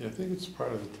 Yeah, I think it's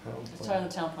part of the town It's part plan. of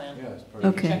the town plan. yeah, it's part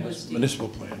of Okay. Check with Steve. municipal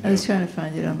plan. I was trying to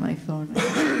find it on my phone.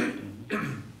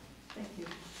 Thank you.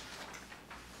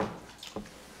 So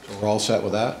we're all set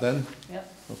with that then?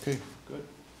 Yep. Okay, good.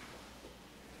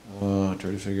 Try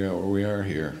to figure out where we are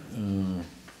here.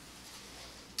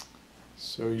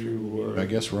 So you, I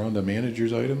guess we're on the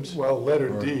manager's items? well,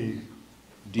 letter Or- D,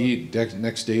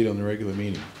 Next date on the regular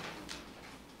meeting.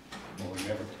 Well, we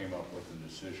never came up with a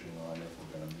decision on if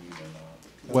we're gonna meet or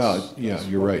not. Well, yeah,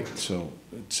 you're right. So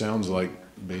it sounds like,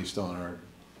 based on our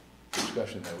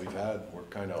discussion that we've had, we're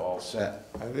kind of all set.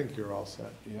 I think you're all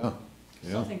set. Yeah, If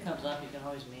yeah, something comes up, you can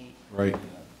always meet. right.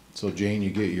 So Jane,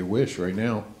 you get your wish right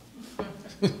now.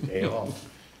 Day off.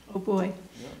 Oh, boy.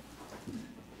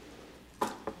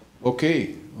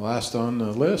 Okay, last on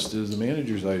the list is the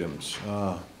manager's items.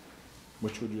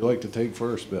 Which would you like to take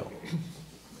first, Bill?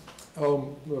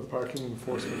 The parking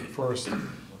enforcement first.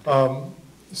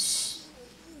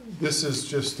 This is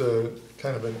just a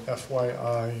kind of an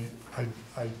FYI.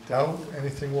 I doubt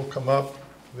anything will come up.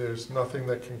 There's nothing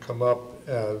that can come up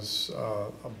as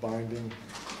a binding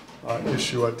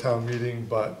issue at town meeting,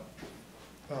 but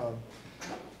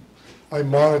I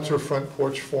monitor Front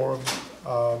Porch Forum,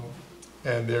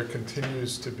 and there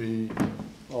continues to be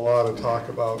a lot of talk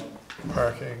about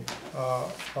parking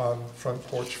on Front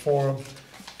Porch Forum.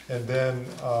 And then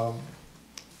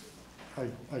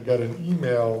I got an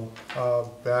email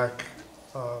back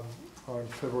on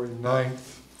February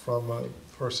 9th from a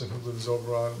person who lives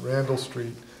over on Randall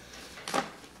Street.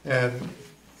 And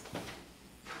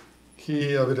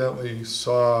he evidently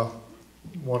saw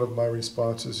one of my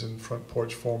responses in Front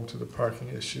Porch Forum to the parking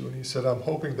issue. And he said, I'm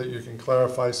hoping that you can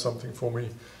clarify something for me.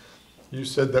 You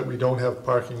said that we don't have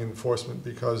parking enforcement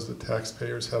because the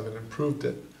taxpayers haven't improved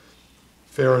it.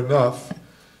 Fair enough.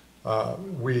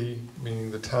 We, meaning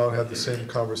the town, had the same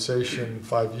conversation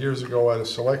 5 years ago at a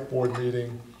select board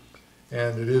meeting,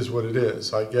 and it is what it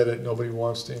is. I get it, nobody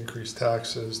wants to increase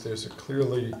taxes. There's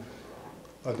clearly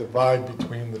a divide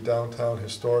between the downtown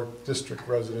historic district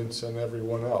residents and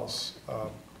everyone else.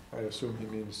 I assume he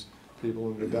means people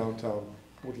in the downtown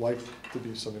would like to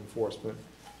be some enforcement,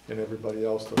 and everybody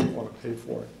else doesn't want to pay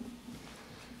for it.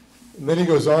 And then he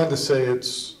goes on to say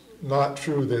it's not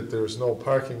true that there's no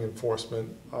parking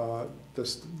enforcement.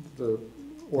 The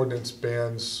ordinance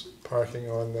bans parking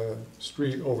on the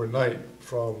street overnight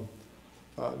from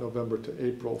November to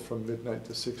April from midnight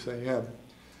to 6 a.m.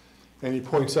 And he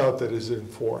points out that it is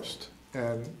enforced.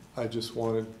 And I just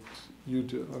wanted you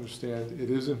to understand it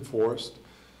is enforced.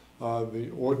 The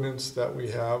ordinance that we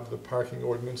have, the parking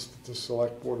ordinance that the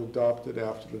select board adopted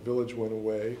after the village went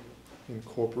away,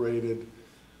 incorporated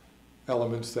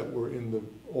elements that were in the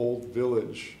old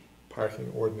village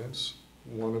parking ordinance,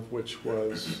 one of which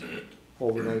was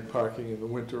overnight parking in the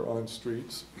winter on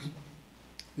streets.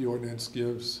 The ordinance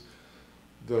gives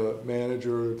the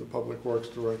manager, the public works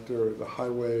director, the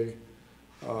highway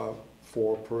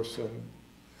foreperson,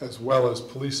 as well as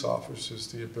police officers,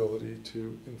 the ability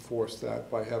to enforce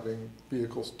that by having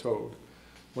vehicles towed.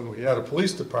 When we had a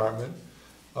police department,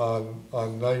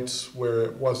 on nights where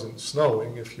it wasn't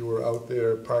snowing, if you were out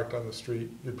there parked on the street,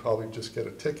 you'd probably just get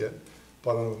a ticket.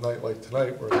 But on a night like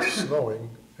tonight where it's snowing,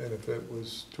 and if it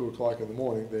was 2 o'clock in the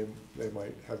morning, they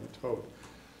might have you towed.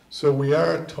 So we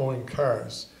are towing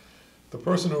cars. The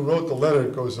person who wrote the letter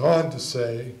goes on to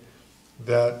say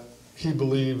that he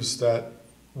believes that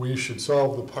we should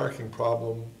solve the parking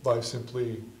problem by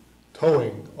simply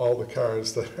towing all the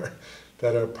cars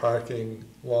that are parking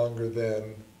longer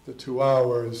than the 2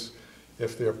 hours,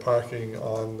 if they're parking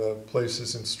on the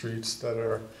places and streets that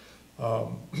are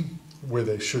where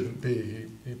they shouldn't be.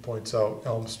 He points out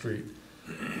Elm Street.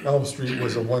 Elm Street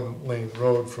was a one-lane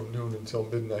road from noon until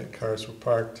midnight. Cars were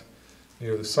parked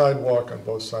near the sidewalk on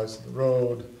both sides of the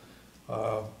road,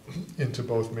 into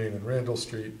both Main and Randall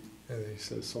Street, and he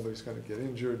says somebody's gonna get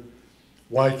injured.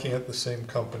 Why can't the same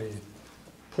company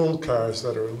pull cars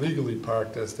that are illegally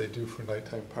parked as they do for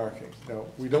nighttime parking? Now,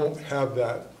 we don't have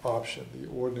that option. The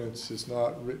ordinance is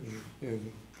not written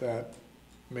in that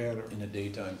manner. In a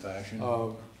daytime fashion?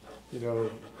 You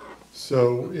know,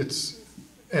 so it's,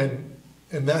 and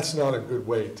that's not a good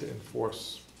way to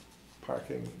enforce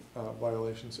parking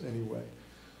violations anyway.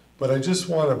 But I just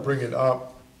want to bring it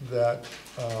up that,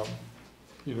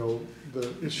 you know,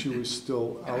 the issue is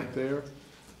still out there.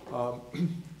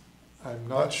 I'm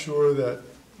not sure that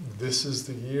this is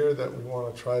the year that we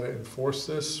want to try to enforce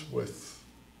this with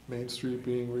Main Street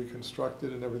being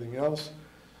reconstructed and everything else.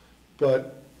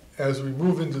 But as we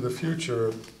move into the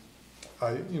future,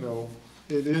 you know,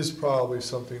 it is probably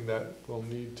something that will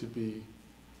need to be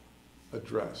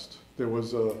addressed. There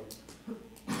was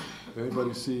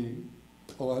anybody see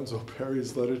Alonzo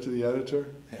Perry's letter to the editor?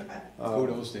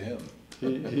 Kudos to him.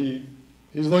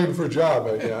 He's looking for a job,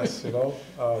 I guess, you know.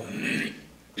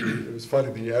 It was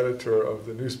funny, the editor of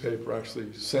the newspaper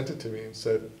actually sent it to me and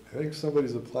said, I think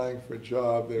somebody's applying for a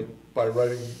job there by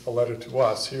writing a letter to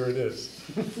us. Here it is.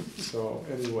 So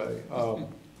anyway,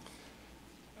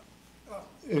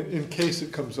 in case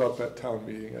it comes up at town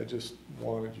meeting, I just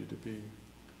wanted you to be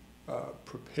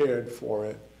prepared for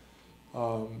it.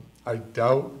 I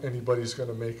doubt anybody's going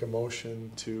to make a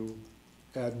motion to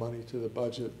add money to the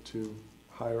budget to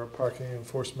hire a parking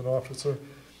enforcement officer.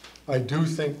 I do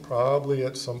think probably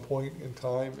at some point in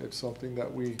time, it's something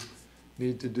that we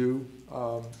need to do.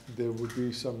 There would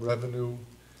be some revenue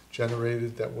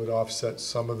generated that would offset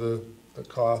some of the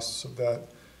costs of that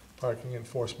parking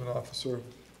enforcement officer. I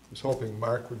was hoping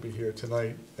Mark would be here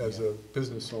tonight as a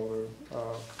business owner.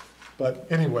 But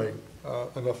anyway,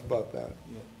 enough about that.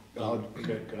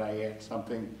 Could I add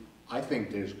something? I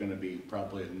think there's going to be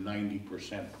probably a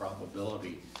 90%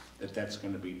 probability that that's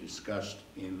going to be discussed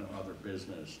in other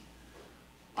business.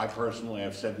 I personally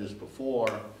have said this before,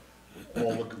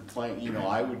 all the complaint, you know,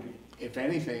 I would, if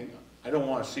anything, I don't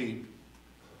want to see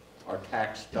our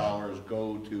tax dollars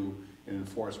go to an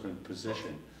enforcement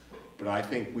position. But I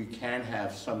think we can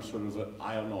have some sort of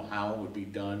I don't know how it would be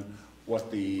done, what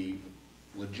the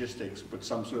logistics, but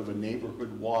some sort of a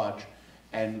neighborhood watch.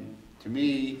 And to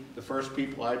me, the first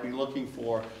people I'd be looking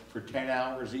for 10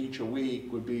 hours each a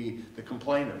week would be the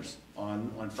complainers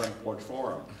on Front Porch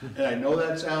Forum. And I know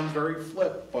that sounds very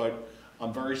flip, but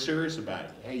I'm very serious about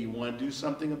it. Hey, you want to do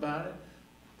something about it?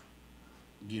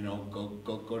 You know,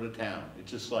 go to town.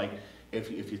 It's just like, if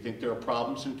you think there are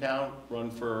problems in town, run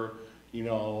for, you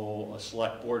know, a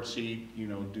select board seat, you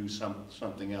know, do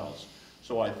something else.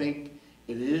 So I think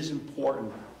it is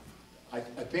important. I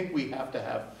think we have to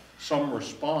have some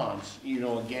response, you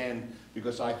know, again,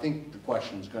 because I think the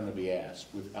question's going to be asked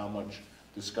with how much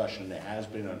discussion there has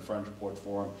been on Front Porch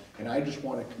Forum. And I just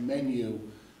want to commend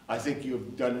you. I think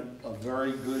you've done a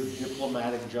very good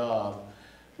diplomatic job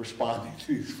responding to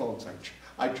these folks.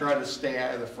 I try to stay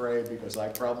out of the fray because I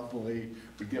probably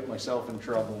would get myself in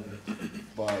trouble,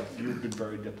 but you've been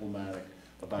very diplomatic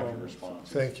about your response.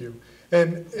 Thank you.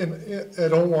 And I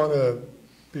don't want to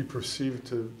be perceived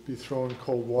to be throwing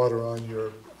cold water on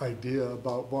your idea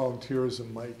about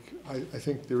volunteerism, Mike. I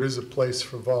think there is a place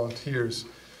for volunteers.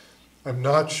 I'm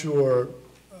not sure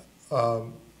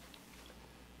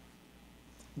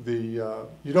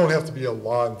you don't have to be a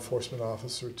law enforcement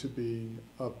officer to be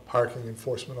a parking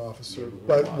enforcement officer.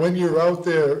 But when you're out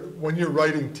there, when you're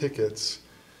writing tickets,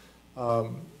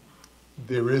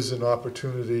 there is an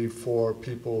opportunity for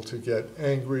people to get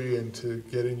angry and to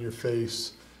get in your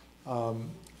face.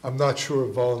 I'm not sure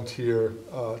volunteer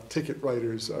ticket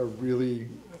writers are really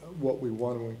what we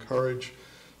want to encourage.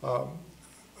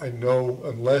 I know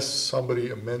unless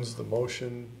somebody amends the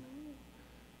motion,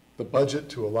 the budget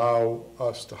to allow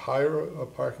us to hire a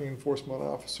parking enforcement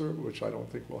officer, which I don't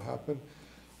think will happen.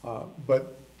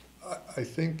 But I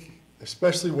think,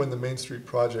 especially when the Main Street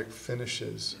project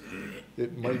finishes,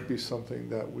 it might be something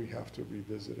that we have to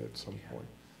revisit at some point.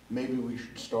 Maybe we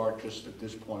should start just at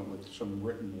this point with some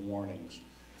written warnings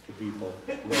to people,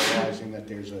 realizing that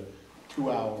there's a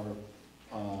 2-hour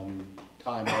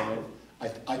time limit.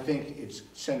 I think it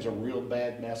sends a real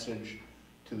bad message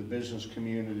to the business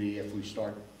community if we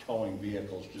start towing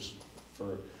vehicles just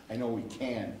for, I know we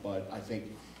can't, but I think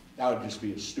that would just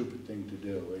be a stupid thing to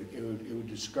do. It would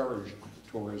discourage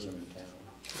tourism in town.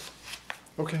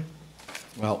 Okay.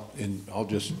 Well, I'll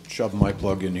just shove my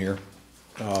plug in here.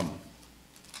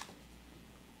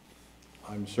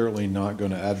 I'm certainly not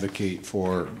going to advocate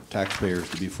for taxpayers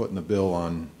to be footing the bill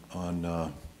on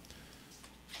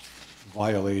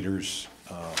violators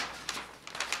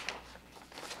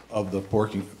of the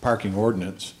parking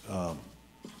ordinance.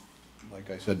 Like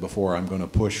I said before, I'm going to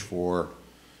push for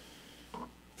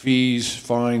fees,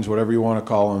 fines, whatever you want to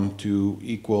call them, to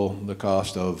equal the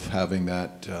cost of having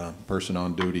that person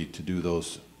on duty to do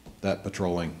that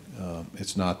patrolling.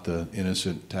 It's not the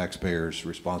innocent taxpayer's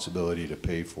responsibility to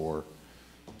pay for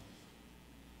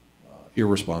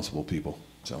irresponsible people.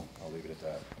 So I'll leave it at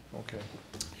that. Okay.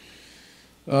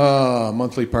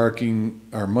 Monthly parking,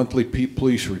 or monthly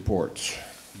police reports.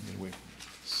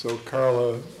 So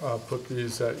Carla put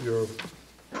these at your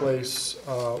place.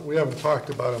 We haven't talked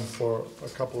about them for a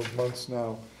couple of months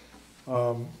now.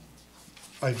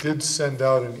 I did send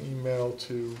out an email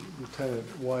to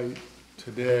Lieutenant White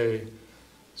today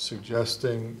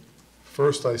suggesting,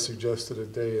 first I suggested a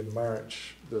day in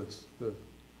March, the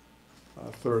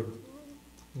third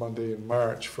Monday in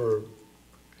March, for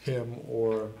him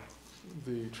or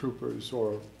the troopers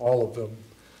or all of them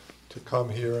to come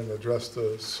here and address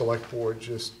the select board.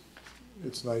 Just,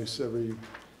 it's nice every,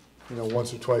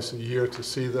 once or twice a year to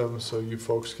see them so you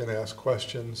folks can ask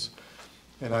questions.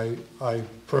 And I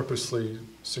purposely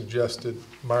suggested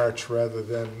March rather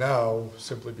than now,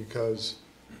 simply because,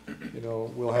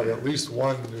 we'll have at least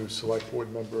one new select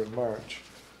board member in March.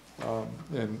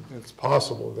 And it's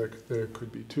possible that there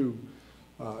could be two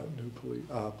new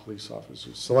police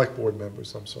officers, select board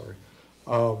members, I'm sorry.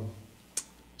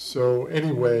 So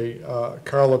anyway,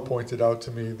 Carla pointed out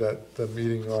to me that the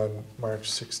meeting on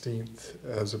March 16th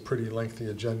has a pretty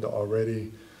lengthy agenda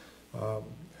already,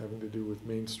 having to do with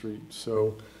Main Street.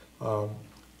 So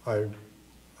I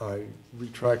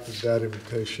retracted that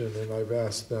invitation, and I've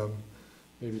asked them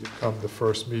maybe to come the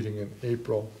first meeting in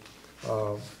April.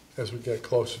 As we get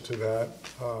closer to that,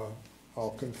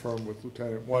 I'll confirm with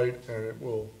Lieutenant White, and it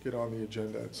will get on the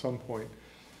agenda at some point.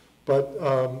 But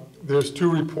there's two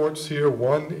reports here.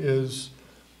 One is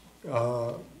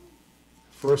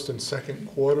first and second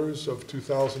quarters of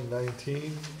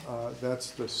 2019.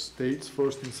 That's the state's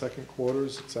first and second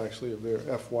quarters. It's actually of their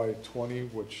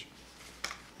FY20, which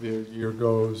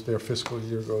their fiscal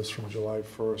year goes from July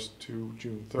 1st to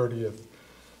June 30th.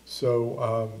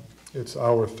 So it's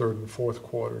our third and fourth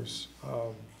quarters,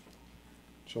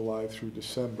 July through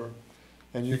December.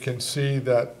 And you can see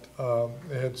that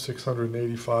they had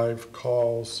 685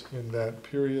 calls in that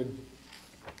period,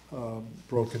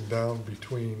 broken down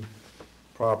between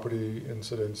property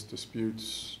incidents,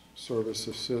 disputes, service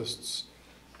assists,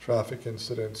 traffic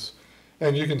incidents.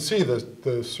 And you can see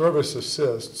the service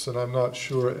assists, and I'm not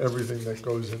sure everything that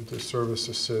goes into service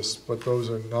assists, but those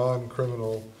are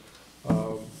non-criminal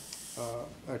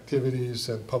activities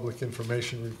and public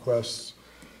information requests,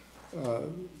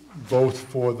 both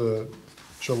for the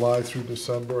July through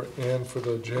December and for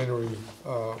the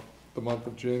the month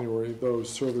of January. Those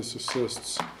service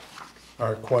assists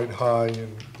are quite high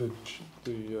in the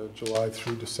July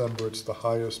through December. It's the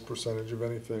highest percentage of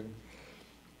anything.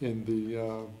 In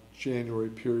the January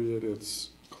period, it's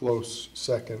close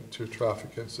second to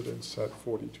traffic incidents at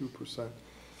 42%.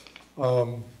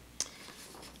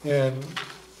 And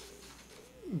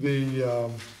the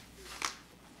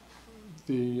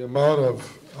amount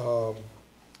of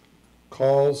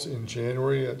calls in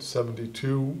January at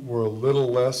 72 were a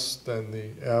little less than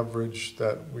the average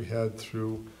that we had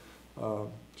through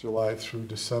July through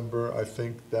December. I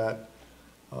think that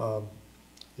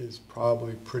is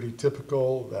probably pretty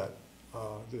typical, that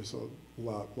there's a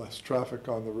lot less traffic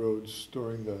on the roads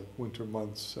during the winter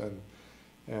months,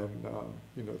 and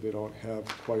they don't have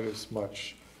quite as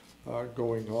much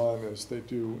going on as they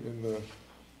do in the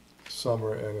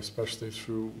summer and especially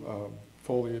through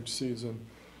foliage season.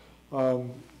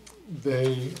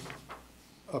 They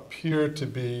appear to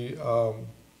be,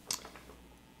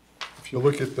 if you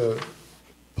look at the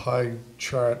pie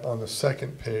chart on the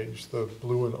second page, the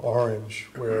blue and orange,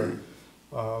 where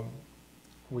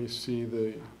we see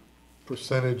the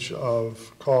percentage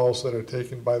of calls that are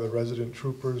taken by the resident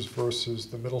troopers versus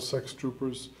the Middlesex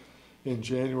troopers. In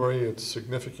January, it's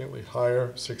significantly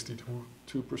higher,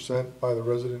 62% by the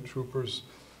resident troopers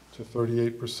to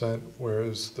 38%,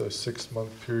 whereas the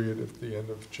 6-month period at the end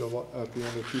of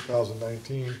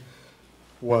 2019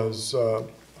 was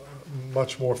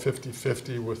much more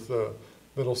 50-50, with the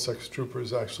Middlesex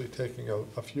troopers actually taking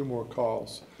a few more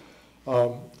calls.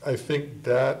 I think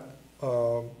that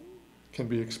can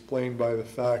be explained by the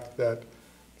fact that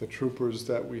the troopers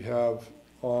that we have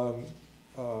on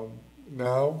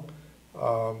now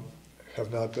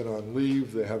have not been on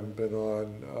leave. They haven't been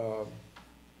on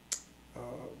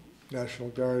National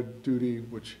Guard duty,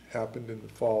 which happened in the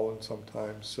fall and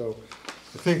sometimes. So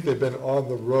I think they've been on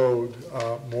the road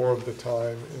more of the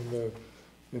time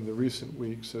in the recent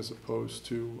weeks, as opposed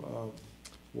to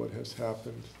what has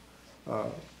happened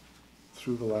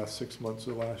through the last 6 months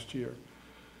of last year.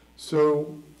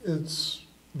 So it's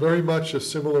very much a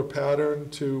similar pattern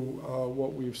to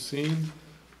what we've seen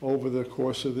over the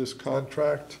course of this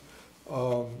contract.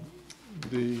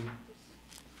 The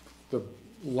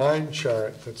line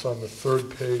chart that's on the third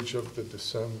page of the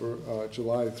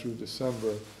July through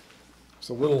December, it's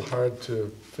a little hard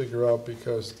to figure out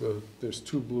because there's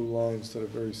two blue lines that are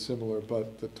very similar,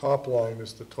 but the top line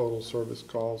is the total service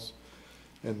calls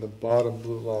and the bottom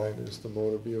blue line is the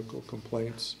motor vehicle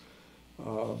complaints.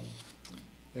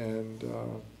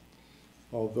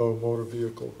 Although motor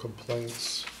vehicle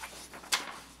complaints,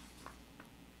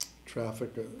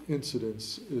 traffic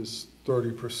incidents is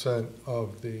 30%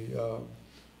 of the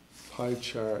pie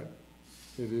chart,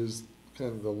 it is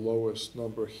kind of the lowest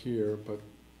number here, but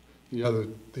the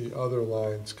other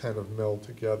lines kind of meld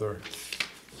together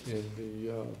in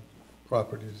the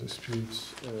property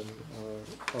disputes and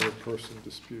other person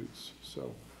disputes.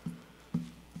 So,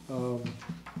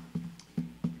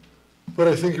 but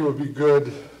I think it would be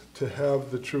good to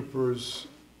have the troopers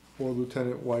or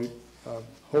Lieutenant White,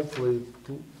 hopefully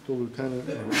the lieutenant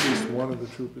and at least one of the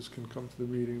troopers can come to the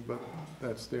meeting, but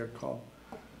that's their call.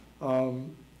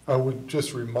 I would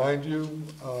just remind you,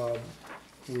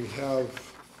 we have,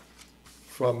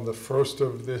 from the first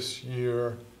of this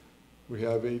year, we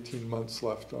have 18 months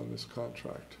left on this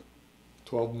contract.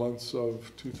 12 months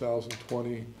of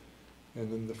 2020,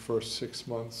 and then the first 6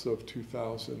 months of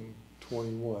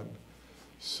 2021.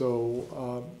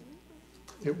 So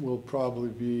it will probably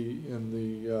be in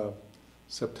the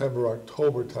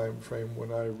September-October timeframe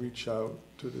when I reach out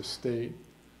to the state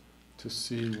to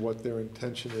see what their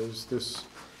intention is. This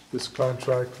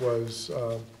contract was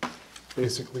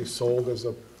basically sold as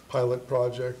a pilot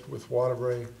project with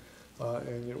Waterbury,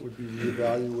 and it would be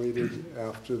reevaluated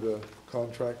after the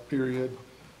contract period.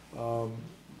 I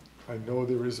know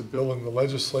there is a bill in the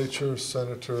legislature.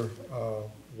 Senator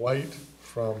White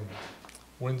from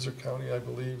Windsor County, I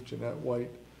believe, Jeanette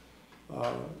White,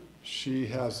 she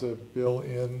has a bill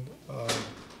in,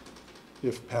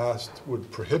 if passed,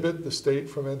 would prohibit the state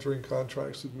from entering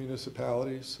contracts with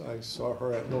municipalities. I saw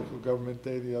her at Local Government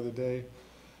Day the other day.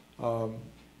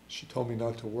 She told me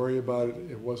not to worry about it.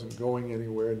 It wasn't going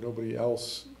anywhere. Nobody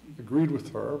else agreed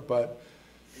with her, but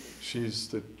she's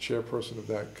the chairperson of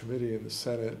that committee in the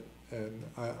Senate, and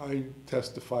I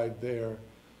testified there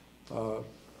a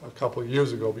couple of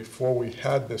years ago before we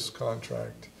had this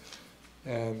contract,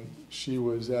 and she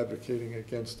was advocating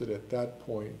against it at that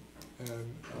point.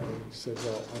 And I said,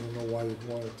 well, I don't know why you'd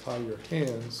want to tie your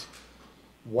hands.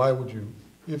 Why would you,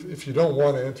 if you don't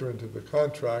want to enter into the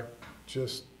contract,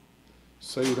 just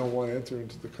say you don't want to enter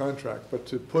into the contract. But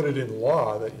to put it in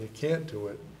law that you can't do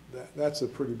it, that's a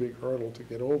pretty big hurdle to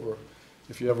get over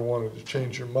if you ever wanted to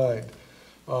change your mind.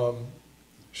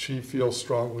 She feels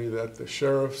strongly that the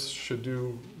sheriffs should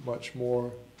do much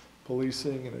more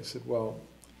policing, and I said, well,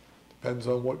 depends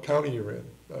on what county you're in.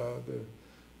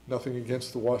 Nothing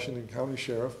against the Washington County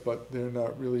Sheriff, but they're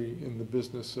not really in the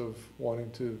business of wanting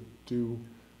to do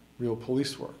real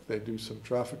police work. They do some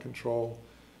traffic control.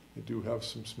 They do have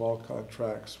some small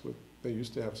contracts with, they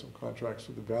used to have some contracts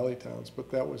with the valley towns,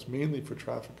 but that was mainly for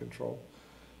traffic control.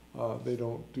 They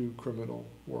don't do criminal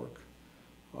work.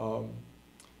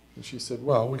 And she said,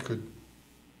 well, we could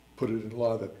put it in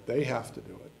law that they have to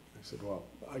do it. I said, well,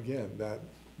 again,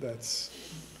 that's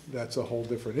a whole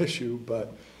different issue,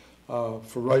 but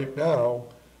for right now,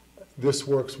 this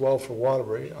works well for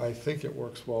Waterbury. I think it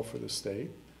works well for the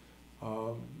state.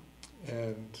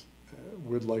 And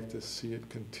would like to see it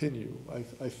continue. I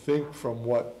think from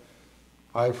what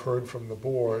I've heard from the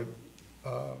board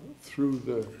through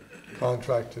the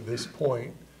contract to this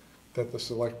point, that the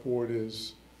select board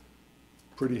is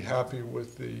pretty happy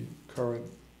with the current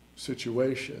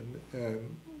situation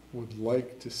and would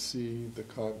like to see the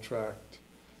contract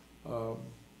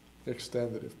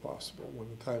extended if possible when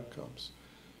the time comes.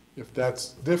 If that's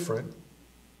different,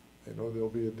 I know there'll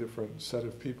be a different set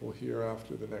of people here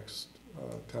after the next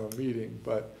town meeting,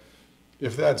 but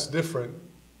if that's different,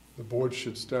 the board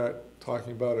should start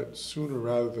talking about it sooner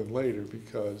rather than later,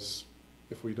 because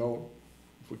if we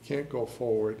can't go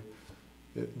forward,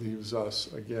 it leaves us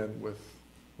again with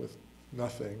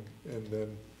nothing, and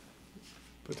then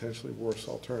potentially worse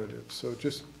alternatives. So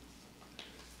just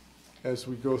as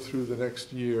we go through the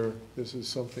next year, this is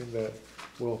something that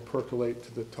will percolate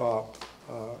to the top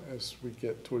as we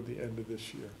get toward the end of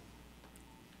this year.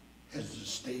 Has the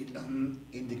state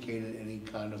indicated any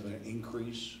kind of an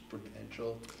increase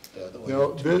potential?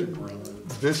 No,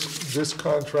 this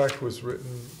contract was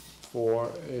written for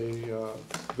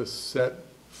the set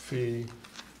fee.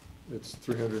 It's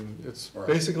 300. It's right.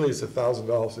 Basically it's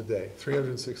 $1,000 a day,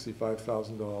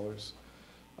 $365,000,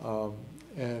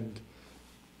 and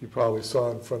you probably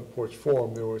saw in Front Porch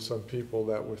Forum there were some people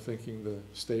that were thinking the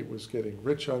state was getting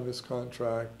rich on this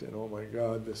contract, and oh my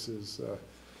God, this is a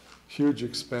huge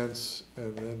expense.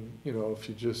 And then, you know, if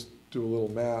you just do a little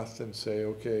math and say,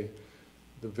 okay,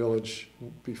 the village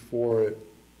before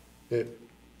it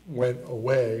went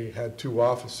away had 2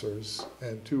 officers,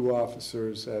 and 2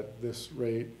 officers at this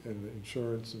rate, and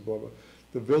insurance and blah blah.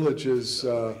 The village's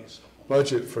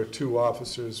budget for 2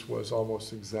 officers was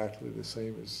almost exactly the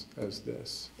same as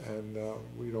this, and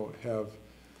we don't have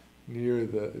near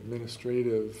the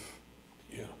administrative.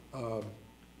 Yeah.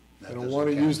 I don't want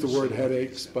to use the word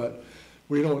headaches, but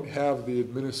we don't have the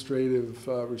administrative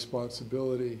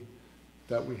responsibility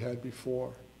that we had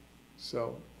before.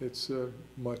 So it's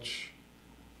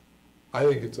I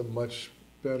think it's a much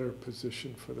better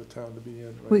position for the town to be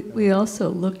in right now. We also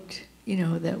looked, you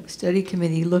know, that study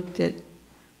committee looked at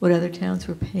what other towns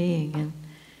were paying, and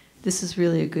this is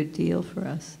really a good deal for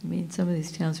us. I mean, some of these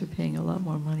towns are paying a lot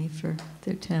more money for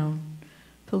their town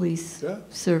police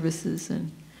services,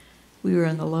 and we were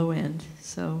on the low end,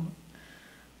 so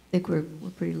I think we're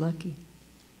pretty lucky.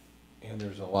 And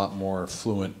there's a lot more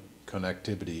fluent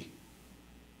connectivity.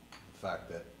 The fact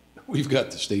that we've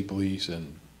got the state police,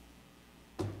 and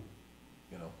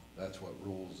you know, that's what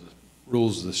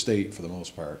rules the state for the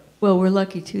most part. Well, we're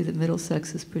lucky too that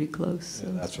Middlesex is pretty close, so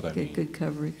Yeah, that's what I get mean. good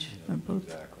coverage on both.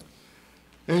 Exactly.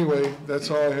 Anyway, that's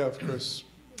all I have, Chris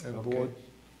and Okay. board.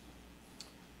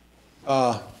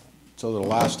 So the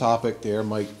last topic there,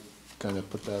 Mike kind of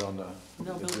put that on the.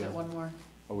 No, Bill's got one more.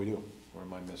 Oh, we do? Or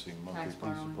am I missing monthly Tax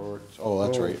police borrowing. reports? Oh,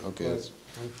 that's Oh, right, okay, right. that's,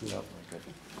 Thank you. yep, okay.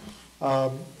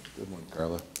 Um, Good one,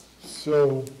 Carla.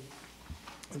 So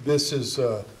this is,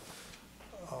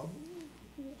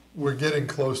 we're getting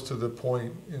close to the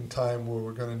point in time where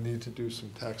we're going to need to do some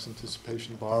tax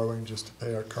anticipation borrowing just to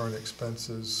pay our current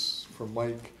expenses. For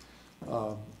Mike,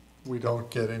 we don't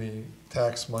get any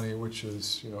tax money, which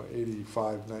is,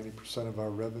 85–90% of our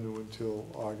revenue until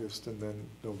August and then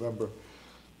November.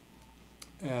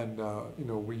 And,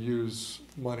 we use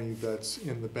money that's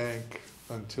in the bank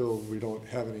until we don't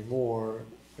have any more,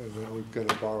 and then we've got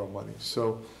to borrow money.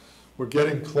 So we're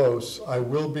getting close. I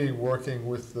will be working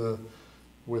with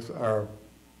our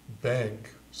bank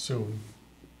soon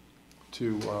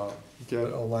to get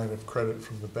a line of credit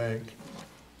from the bank.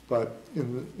 But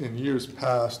in years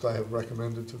past, I have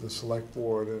recommended to the select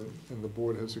board, and the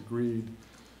board has agreed,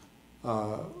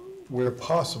 where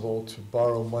possible, to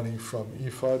borrow money from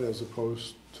EFUD as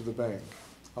opposed to the bank.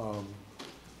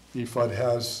 EFUD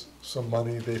has some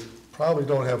money. They probably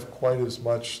don't have quite as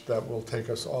much that will take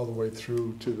us all the way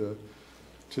through to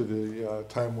the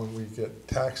time when we get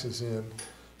taxes in,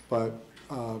 but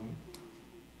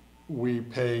we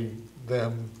pay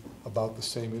them about the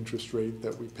same interest rate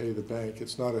that we pay the bank.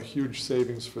 It's not a huge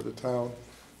savings for the town,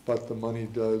 but the money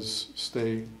does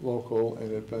stay local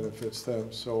and it benefits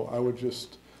them. So I would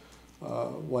just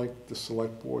like the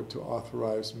select board to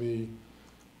authorize me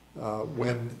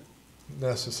when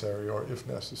necessary, or if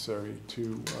necessary,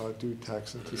 to do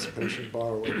tax anticipation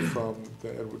borrowing from the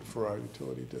Edward Farrar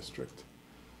Utility District.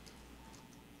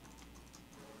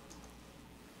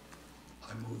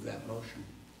 I move that motion.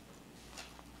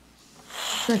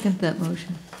 Second that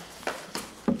motion.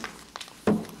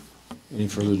 Any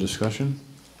further discussion?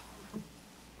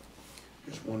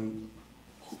 Just one,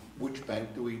 which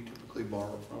bank do we typically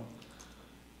borrow from?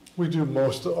 We do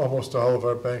almost all of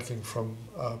our banking from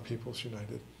People's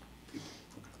United.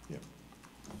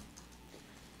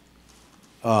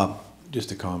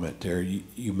 Just a comment there.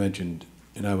 You mentioned,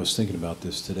 and I was thinking about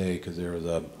this today because there was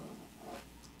a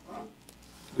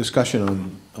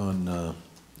discussion on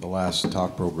the last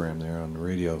talk program there on the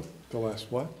radio. The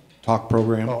last what? Talk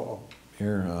program Oh,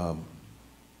 here,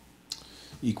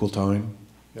 Equal Time.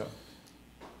 yeah.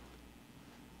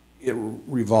 It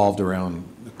revolved around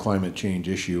the climate change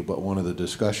issue, but one of the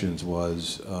discussions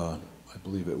was, I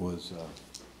believe it was,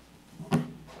 what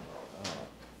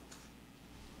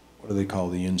do they call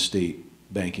the in-state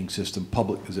banking system?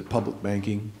 Public, is it public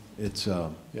banking? It's,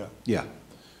 Yeah. yeah.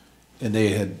 And they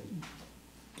had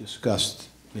discussed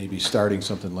maybe starting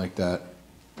something like that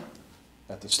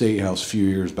at the State House a few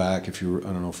years back, if you,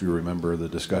 I don't know if you remember the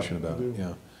discussion Yeah, I about it, do.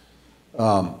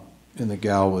 yeah. And the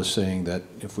gal was saying that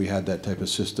if we had that type of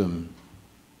system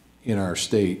in our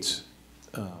states,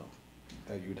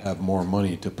 that you'd have more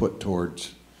money to put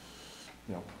towards,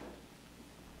 you know,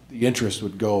 the interest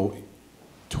would go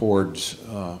towards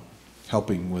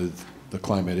helping with the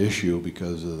climate issue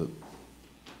because of the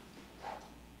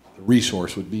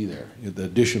resource would be there, the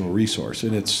additional resource.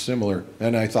 And it's similar,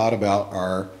 and I thought about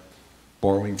our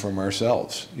borrowing from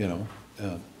ourselves, you know.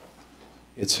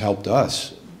 It's helped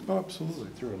us Oh, absolutely.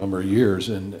 through a number of years,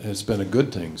 and it's been a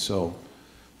good thing. So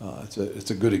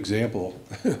it's a good example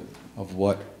of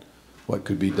what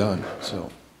could be done.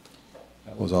 So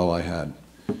that was all I had.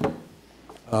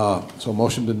 So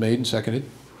motion been made and seconded.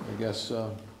 I guess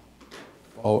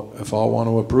if all want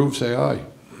to approve, say aye.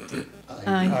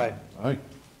 Aye. Aye.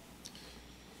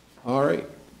 All right.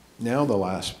 Now the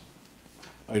last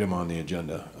item on the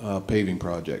agenda, paving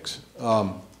projects.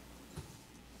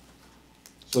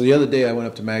 So the other day I went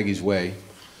up to Maggie's Way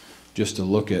just to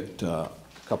look at a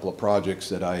couple of projects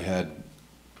that I had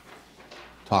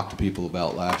talked to people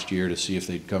about last year to see if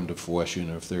they'd come to fruition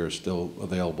or if there are still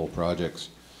available projects.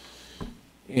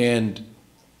 And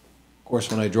of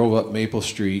course, when I drove up Maple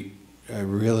Street, I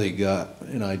really got,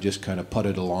 and I just kind of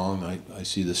putted along. I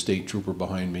see the state trooper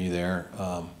behind me there.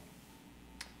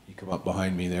 He come up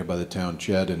behind me there by the town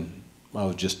shed, and I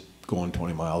was just going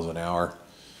 20 miles an hour.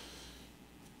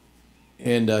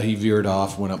 And he veered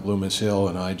off, went up Loomis Hill,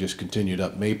 and I just continued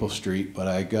up Maple Street, but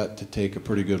I got to take a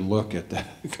pretty good look at the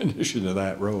condition of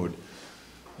that road.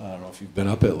 I don't know if you've been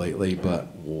up it lately, but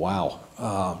wow.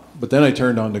 But then I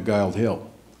turned onto Guild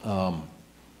Hill.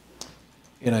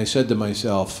 And I said to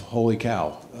myself, holy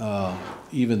cow,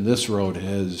 even this road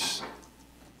has,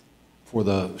 for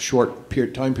the short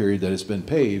time period that it's been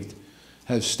paved,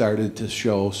 has started to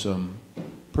show some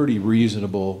pretty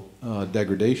reasonable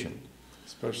degradation.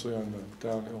 Especially on the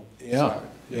downhill Yeah, side.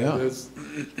 yeah. There's,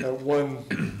 that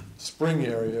one spring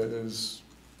area is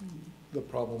the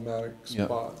problematic Yeah.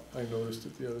 spot. I noticed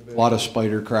it the other day. A lot of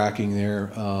spider cracking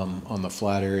there on the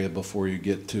flat area before you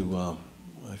get to,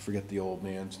 I forget the old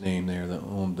man's name there that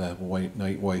owned that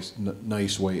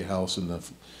nice white house in the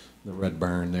red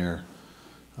barn there.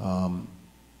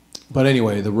 But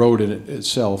anyway, the road in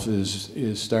itself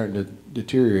is starting to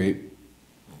deteriorate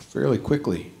fairly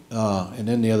quickly. And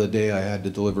then the other day I had to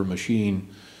deliver a machine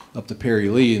up to Perry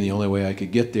Lee, and the only way I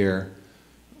could get there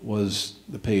was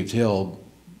the paved hill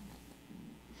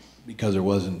because there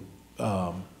wasn't,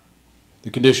 the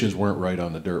conditions weren't right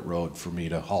on the dirt road for me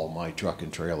to haul my truck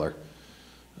and trailer.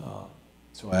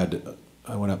 So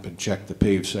I went up and checked the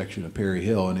paved section of Perry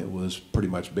Hill, and it was pretty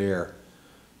much bare.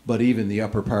 But even the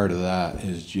upper part of that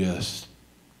is just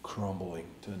crumbling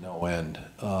to no end.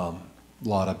 A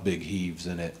lot of big heaves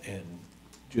in it and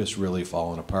just really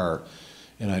falling apart.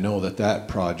 And I know that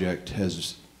project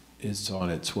is on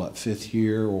its, what, 5th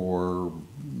year or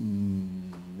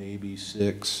maybe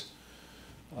 6.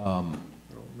 I don't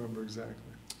remember exactly.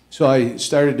 So I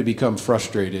started to become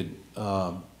frustrated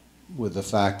with the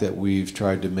fact that we've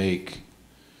tried to make,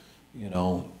 you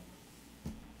know,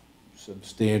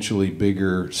 substantially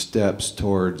bigger steps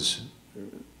towards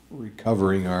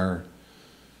recovering our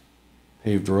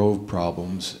paved road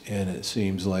problems, and it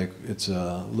seems like it's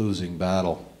a losing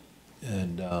battle.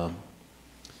 And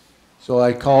so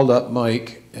I called up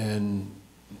Mike and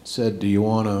said, do you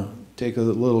want to take a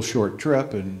little short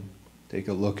trip and take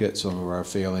a look at some of our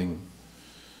failing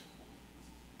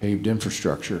paved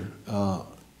infrastructure?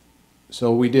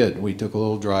 So we did. We took a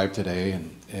little drive today,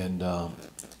 and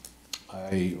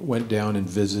I went down and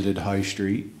visited High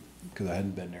Street because I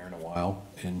hadn't been there in a while,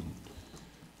 and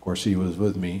of course he was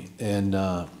with me. And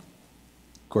of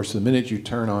course, the minute you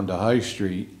turn onto High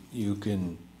Street, you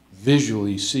can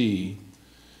visually see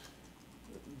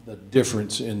the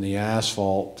difference in the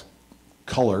asphalt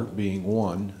color being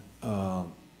one,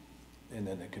 And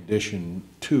then the condition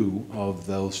 2 of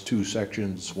those 2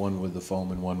 sections, one with the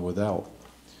foam and one without.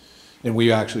 And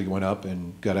we actually went up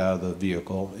and got out of the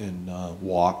vehicle and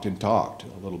walked and talked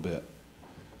a little bit.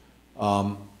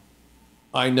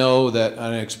 I know that, and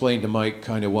I explained to Mike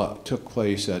kind of what took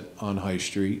place on High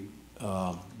Street,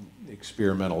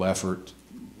 experimental effort,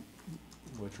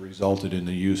 which resulted in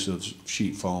the use of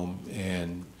sheet foam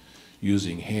and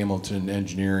using Hamilton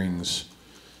Engineering's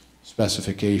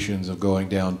specifications of going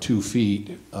down 2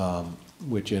 feet,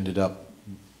 which ended up,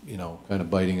 you know, kind of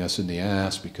biting us in the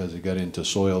ass because it got into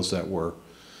soils that were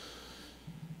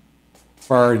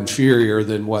far inferior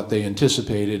than what they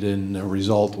anticipated, and the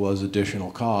result was additional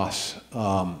costs.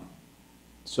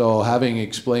 So having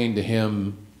explained to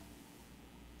him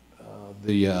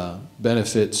the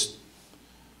benefits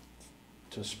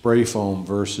to spray foam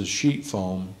versus sheet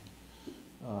foam,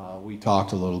 we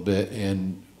talked a little bit,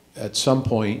 and at some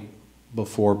point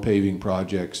before paving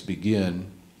projects begin,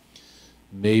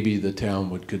 maybe the town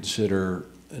would consider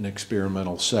an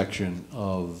experimental section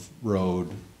of road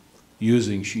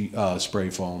using spray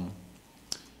foam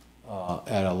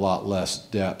at a lot less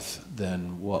depth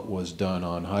than what was done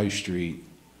on High Street,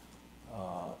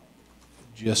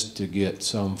 just to get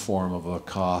some form of a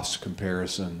cost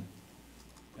comparison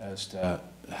as to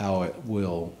how it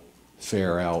will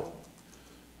fare out.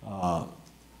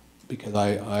 Because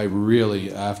I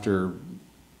really, after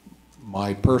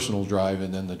my personal drive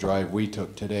and then the drive we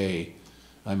took today,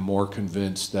 I'm more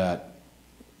convinced that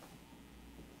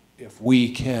if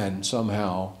we can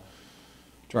somehow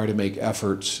try to make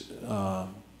efforts to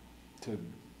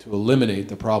eliminate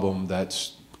the problem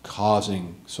that's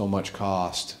causing so much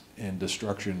cost and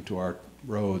destruction to our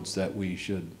roads, that we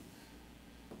should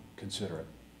consider it.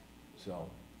 So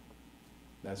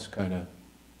that's kind of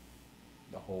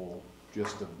the whole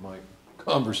gist of my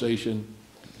conversation.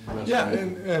 Yeah,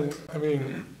 and I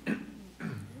mean,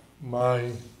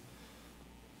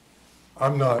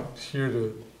 I'm not here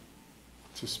to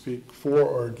speak for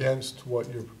or against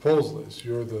what your proposal is.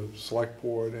 You're the select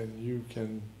board and you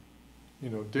can,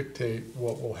 you know, dictate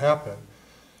what will happen.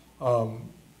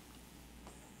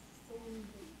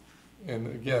 And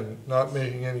again, not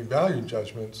making any value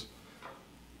judgments,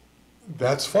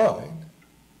 that's fine.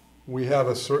 We have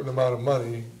a certain amount of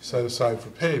money set aside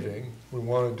for paving. We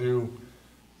want to do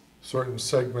certain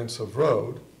segments of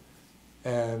road,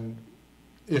 and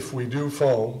if we do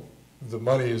foam, the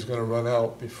money is going to run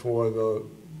out before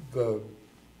the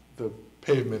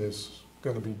pavement is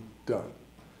going to be done.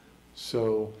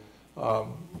 So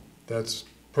that's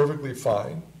perfectly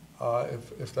fine.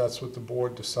 If that's what the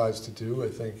board decides to do, I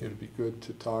think it'd be good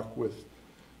to talk with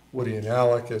Woody and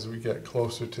Alec as we get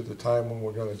closer to the time when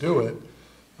we're going to do it,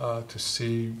 to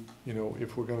see, you know,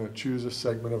 if we're going to choose a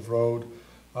segment of road,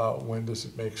 when does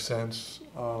it make sense?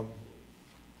 You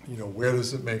know, where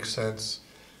does it make sense?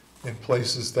 In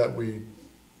places that we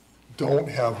don't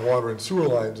have water and sewer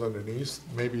lines underneath,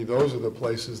 maybe those are the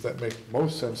places that make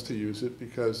most sense to use it,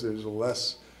 because there's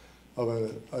less of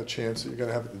a chance that you're going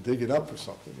to have to dig it up for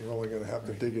something. You're only going to have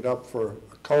to dig it up for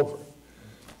a culvert.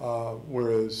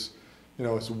 Whereas, you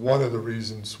know, it's one of the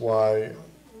reasons why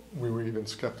we were even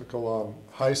skeptical on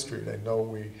High Street. I know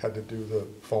we had to do the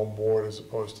foam board as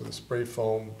opposed to the spray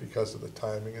foam because of the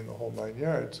timing and the whole 9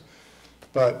 yards.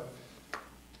 But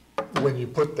when you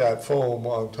put that foam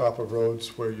on top of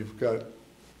roads where you've got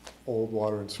old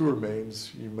water and sewer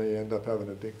mains, you may end up having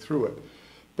to dig through it.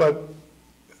 But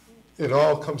it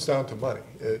all comes down to money.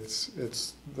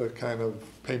 It's the kind of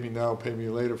pay me now, pay me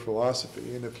later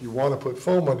philosophy. And if you want to put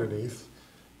foam underneath,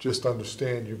 just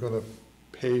understand you're going to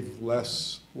pave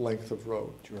less length of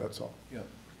road. Sure. That's all. Yeah,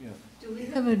 yeah. Do we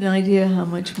have an idea how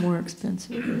much more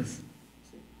expensive it is?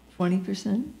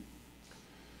 20%?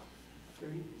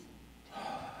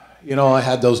 You know, I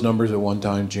had those numbers at one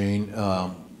time, Jane,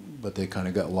 but they kind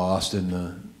of got lost in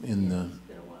the. It's been a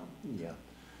while.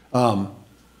 Yeah.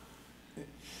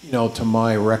 You know, to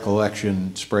my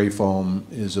recollection, spray foam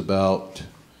is about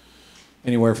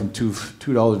anywhere from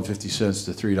 $2.50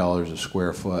 to $3 a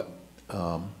square foot.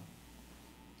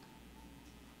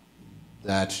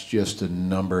 That's just a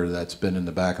number that's been in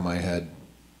the back of my head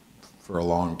for a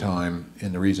long time,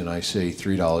 and the reason I say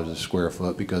 $3 a square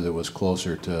foot because it was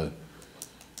closer to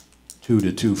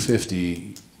 $2 to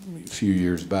 $2.50 a few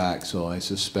years back. So I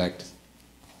suspect,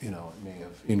 you know, it may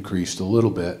have increased a little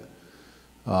bit.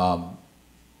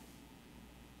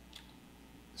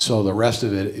 So the rest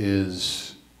of it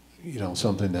is, you know,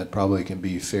 something that probably can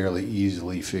be fairly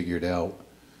easily figured out.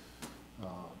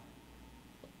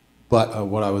 But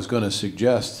what I was going to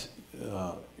suggest,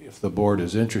 if the board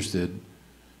is interested,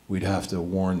 we'd have to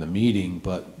warn the meeting,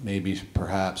 but maybe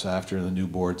perhaps after the new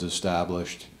board's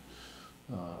established,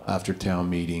 after town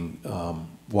meeting,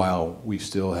 while we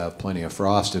still have plenty of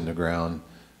frost in the ground,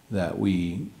 that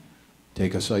we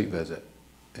take a site visit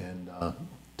and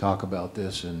talk about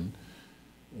this and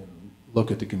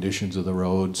look at the conditions of the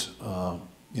roads.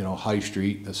 You know, High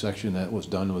Street, the section that was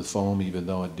done with foam, even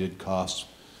though it did cost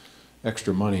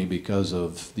extra money because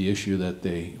of the issue that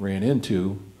they ran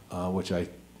into, which I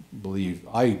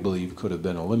believe could have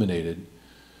been eliminated.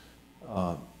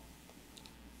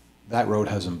 That road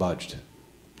hasn't budged.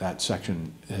 That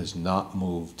section has not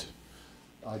moved.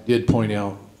 I did point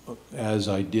out, as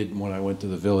I did when I went to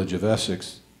the Village of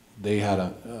Essex, they had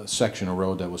a section of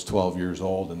road that was 12 years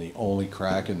old, and the only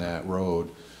crack in that road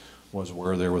was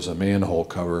where there was a manhole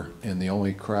cover, and the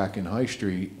only crack in High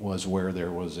Street was where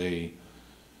there was a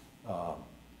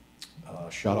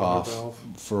shut off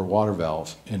for a water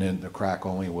valve, and then the crack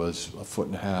only was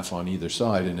 1.5 feet on either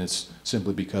side, and it's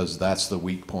simply because that's the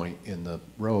weak point in the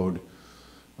road.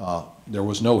 There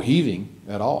was no heaving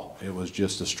at all. It was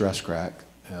just a stress crack,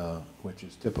 which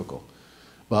is typical.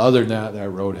 But other than that, that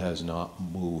road has not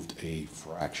moved a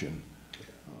fraction.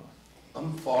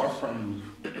 I'm far from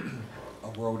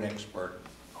a road expert,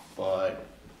 but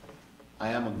I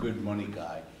am a good money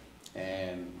guy,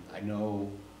 and I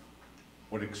know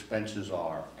what expenses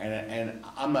are. And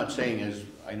I'm not saying, as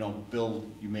I know, Bill,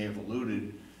 you may have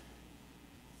alluded,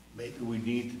 maybe we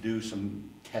need to do some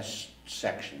test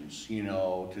sections, you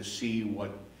know, to see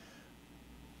what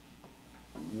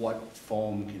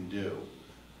foam can do.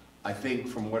 I think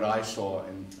from what I saw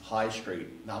in High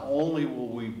Street, not only will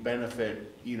we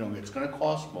benefit, you know, it's gonna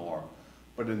cost more,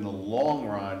 but in the long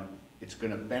run, it's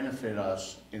gonna benefit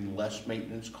us in less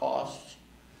maintenance costs.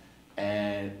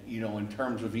 And, you know, in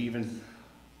terms of even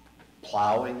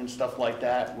plowing and stuff like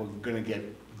that, we're gonna get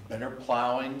better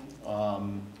plowing.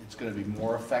 It's gonna be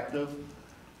more effective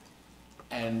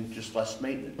and just less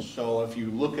maintenance. So if you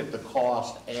look at the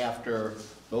cost after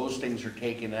those things are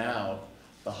taken out,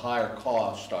 the higher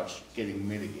cost starts getting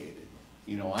mitigated.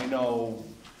 You know, I know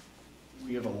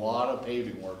we have a lot of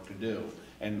paving work to do,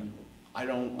 and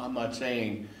I'm not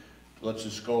saying let's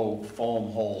just go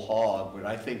foam whole hog, but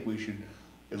I think we should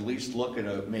at least look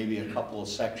at maybe a couple of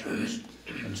sections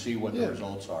and see what the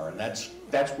results are. And that's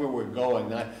where we're going,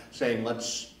 not saying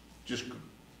let's just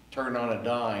turn on a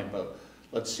dime, but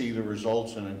let's see the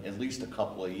results in at least a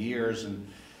couple of years. And,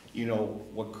 you know,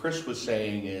 what Chris was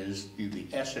saying is the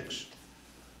Essex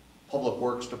Public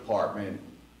Works Department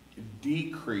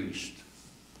decreased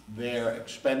their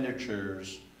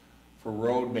expenditures for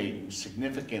road maintenance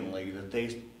significantly, that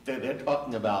they're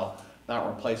talking about not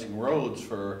replacing roads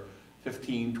for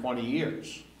 15, 20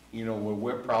 years. You know, where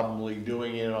we're probably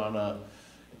doing it on a,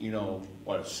 you know,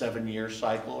 what, a 7-year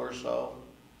cycle or so?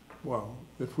 Well,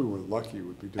 if we were lucky,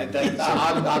 we'd be doing And it.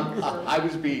 I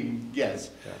was being,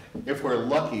 yes, if we're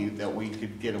lucky that we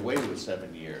could get away with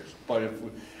 7 years. But if,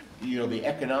 you know, the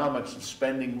economics of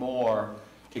spending more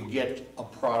to get a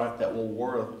product that will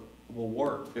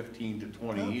work 15 to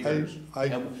 20 years.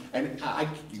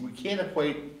 We can't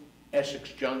equate Essex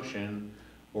Junction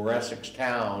or Essex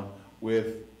Town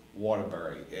with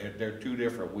Waterbury. They're two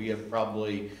different. We have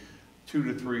probably 2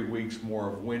 to 3 weeks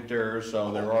more of winter,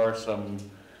 so there are some,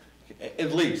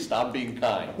 at least, I'm being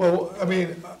kind. Well, I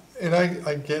mean, and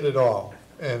I get it all,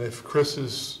 and if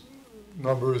Chris's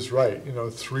number is right, you know,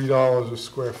 $3 a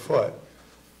square foot.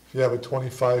 If you have a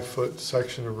 25-foot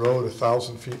section of road,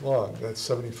 1,000 feet long, that's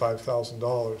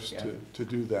 $75,000 to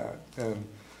do that. And,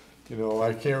 you know,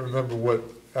 I can't remember what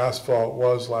asphalt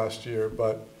was last year,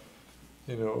 but,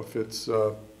 you know, if it's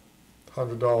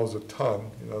 $100 a ton,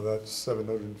 you know, that's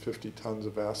 750 tons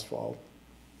of asphalt.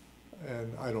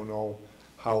 And I don't know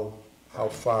how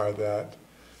far that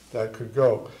could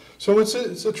go. So it's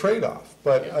a trade-off,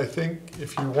 but I think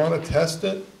if you want to test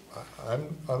it,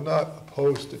 I'm not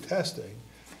opposed to testing.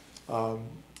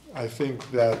 I think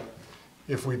that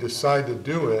if we decide to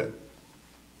do it,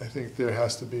 I think there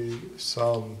has to be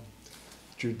some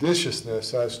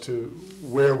judiciousness as to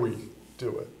where we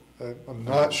do it. I'm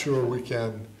not sure we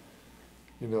can,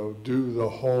 you know, do the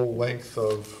whole length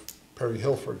of Perry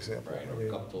Hill, for example. Right, I mean,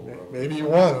 a couple of roads. maybe you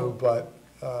want to, but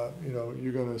you know,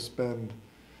 you're going to spend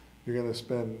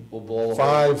We'll blow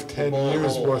 5-10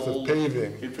 years whole worth of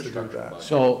paving to do infrastructure that. budget.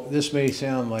 So this may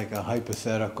sound like a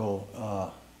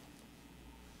hypothetical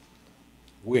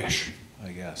wish,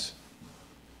 I guess.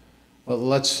 But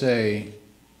let's say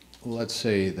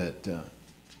that,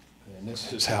 and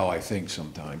this is how I think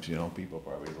sometimes, you know, people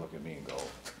probably look at me and go,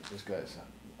 this guy's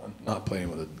not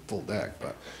playing with a full deck,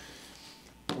 but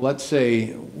let's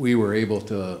say we were able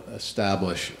to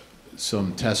establish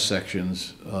some test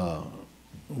sections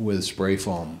with spray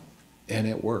foam, and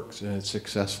it works, and it's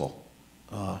successful.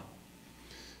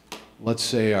 let's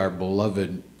say our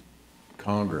beloved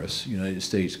Congress, United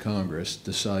States Congress,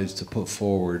 decides to put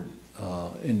forward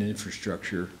an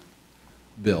infrastructure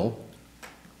bill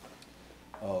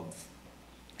of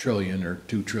trillion or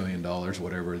 $2 trillion,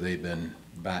 whatever they've been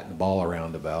batting the ball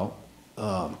around about.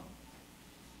 And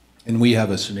we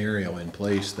have a scenario in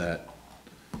place that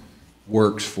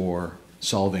works for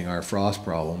solving our frost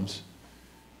problems.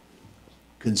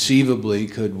 Conceivably,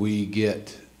 could we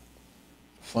get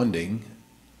funding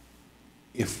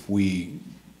if we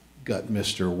got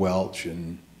Mr. Welch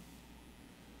and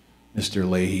Mr.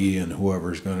 Leahy and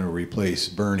whoever's going to replace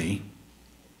Bernie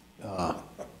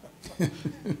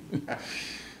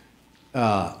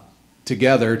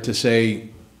together to say,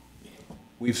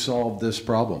 we've solved this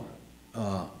problem.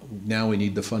 Now we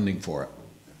need the funding for it.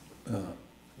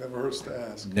 Never hurts to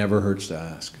ask. Never hurts to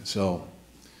ask. So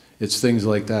it's things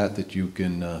like that that you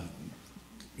can,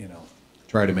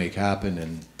 try to make happen,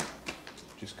 and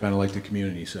just kind of like the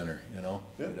community center, Yeah.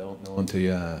 You don't know until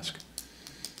you ask.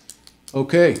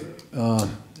 Okay,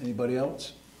 anybody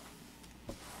else?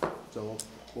 So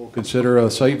we'll consider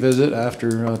a site visit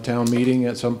after a town meeting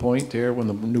at some point there when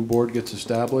the new board gets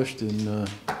established, and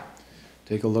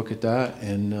take a look at that.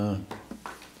 And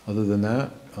other than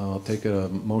that, I'll take a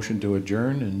motion to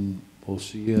adjourn, and we'll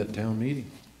see you at town meeting.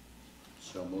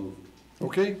 So moved.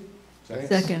 Okay.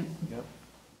 Second. Yep.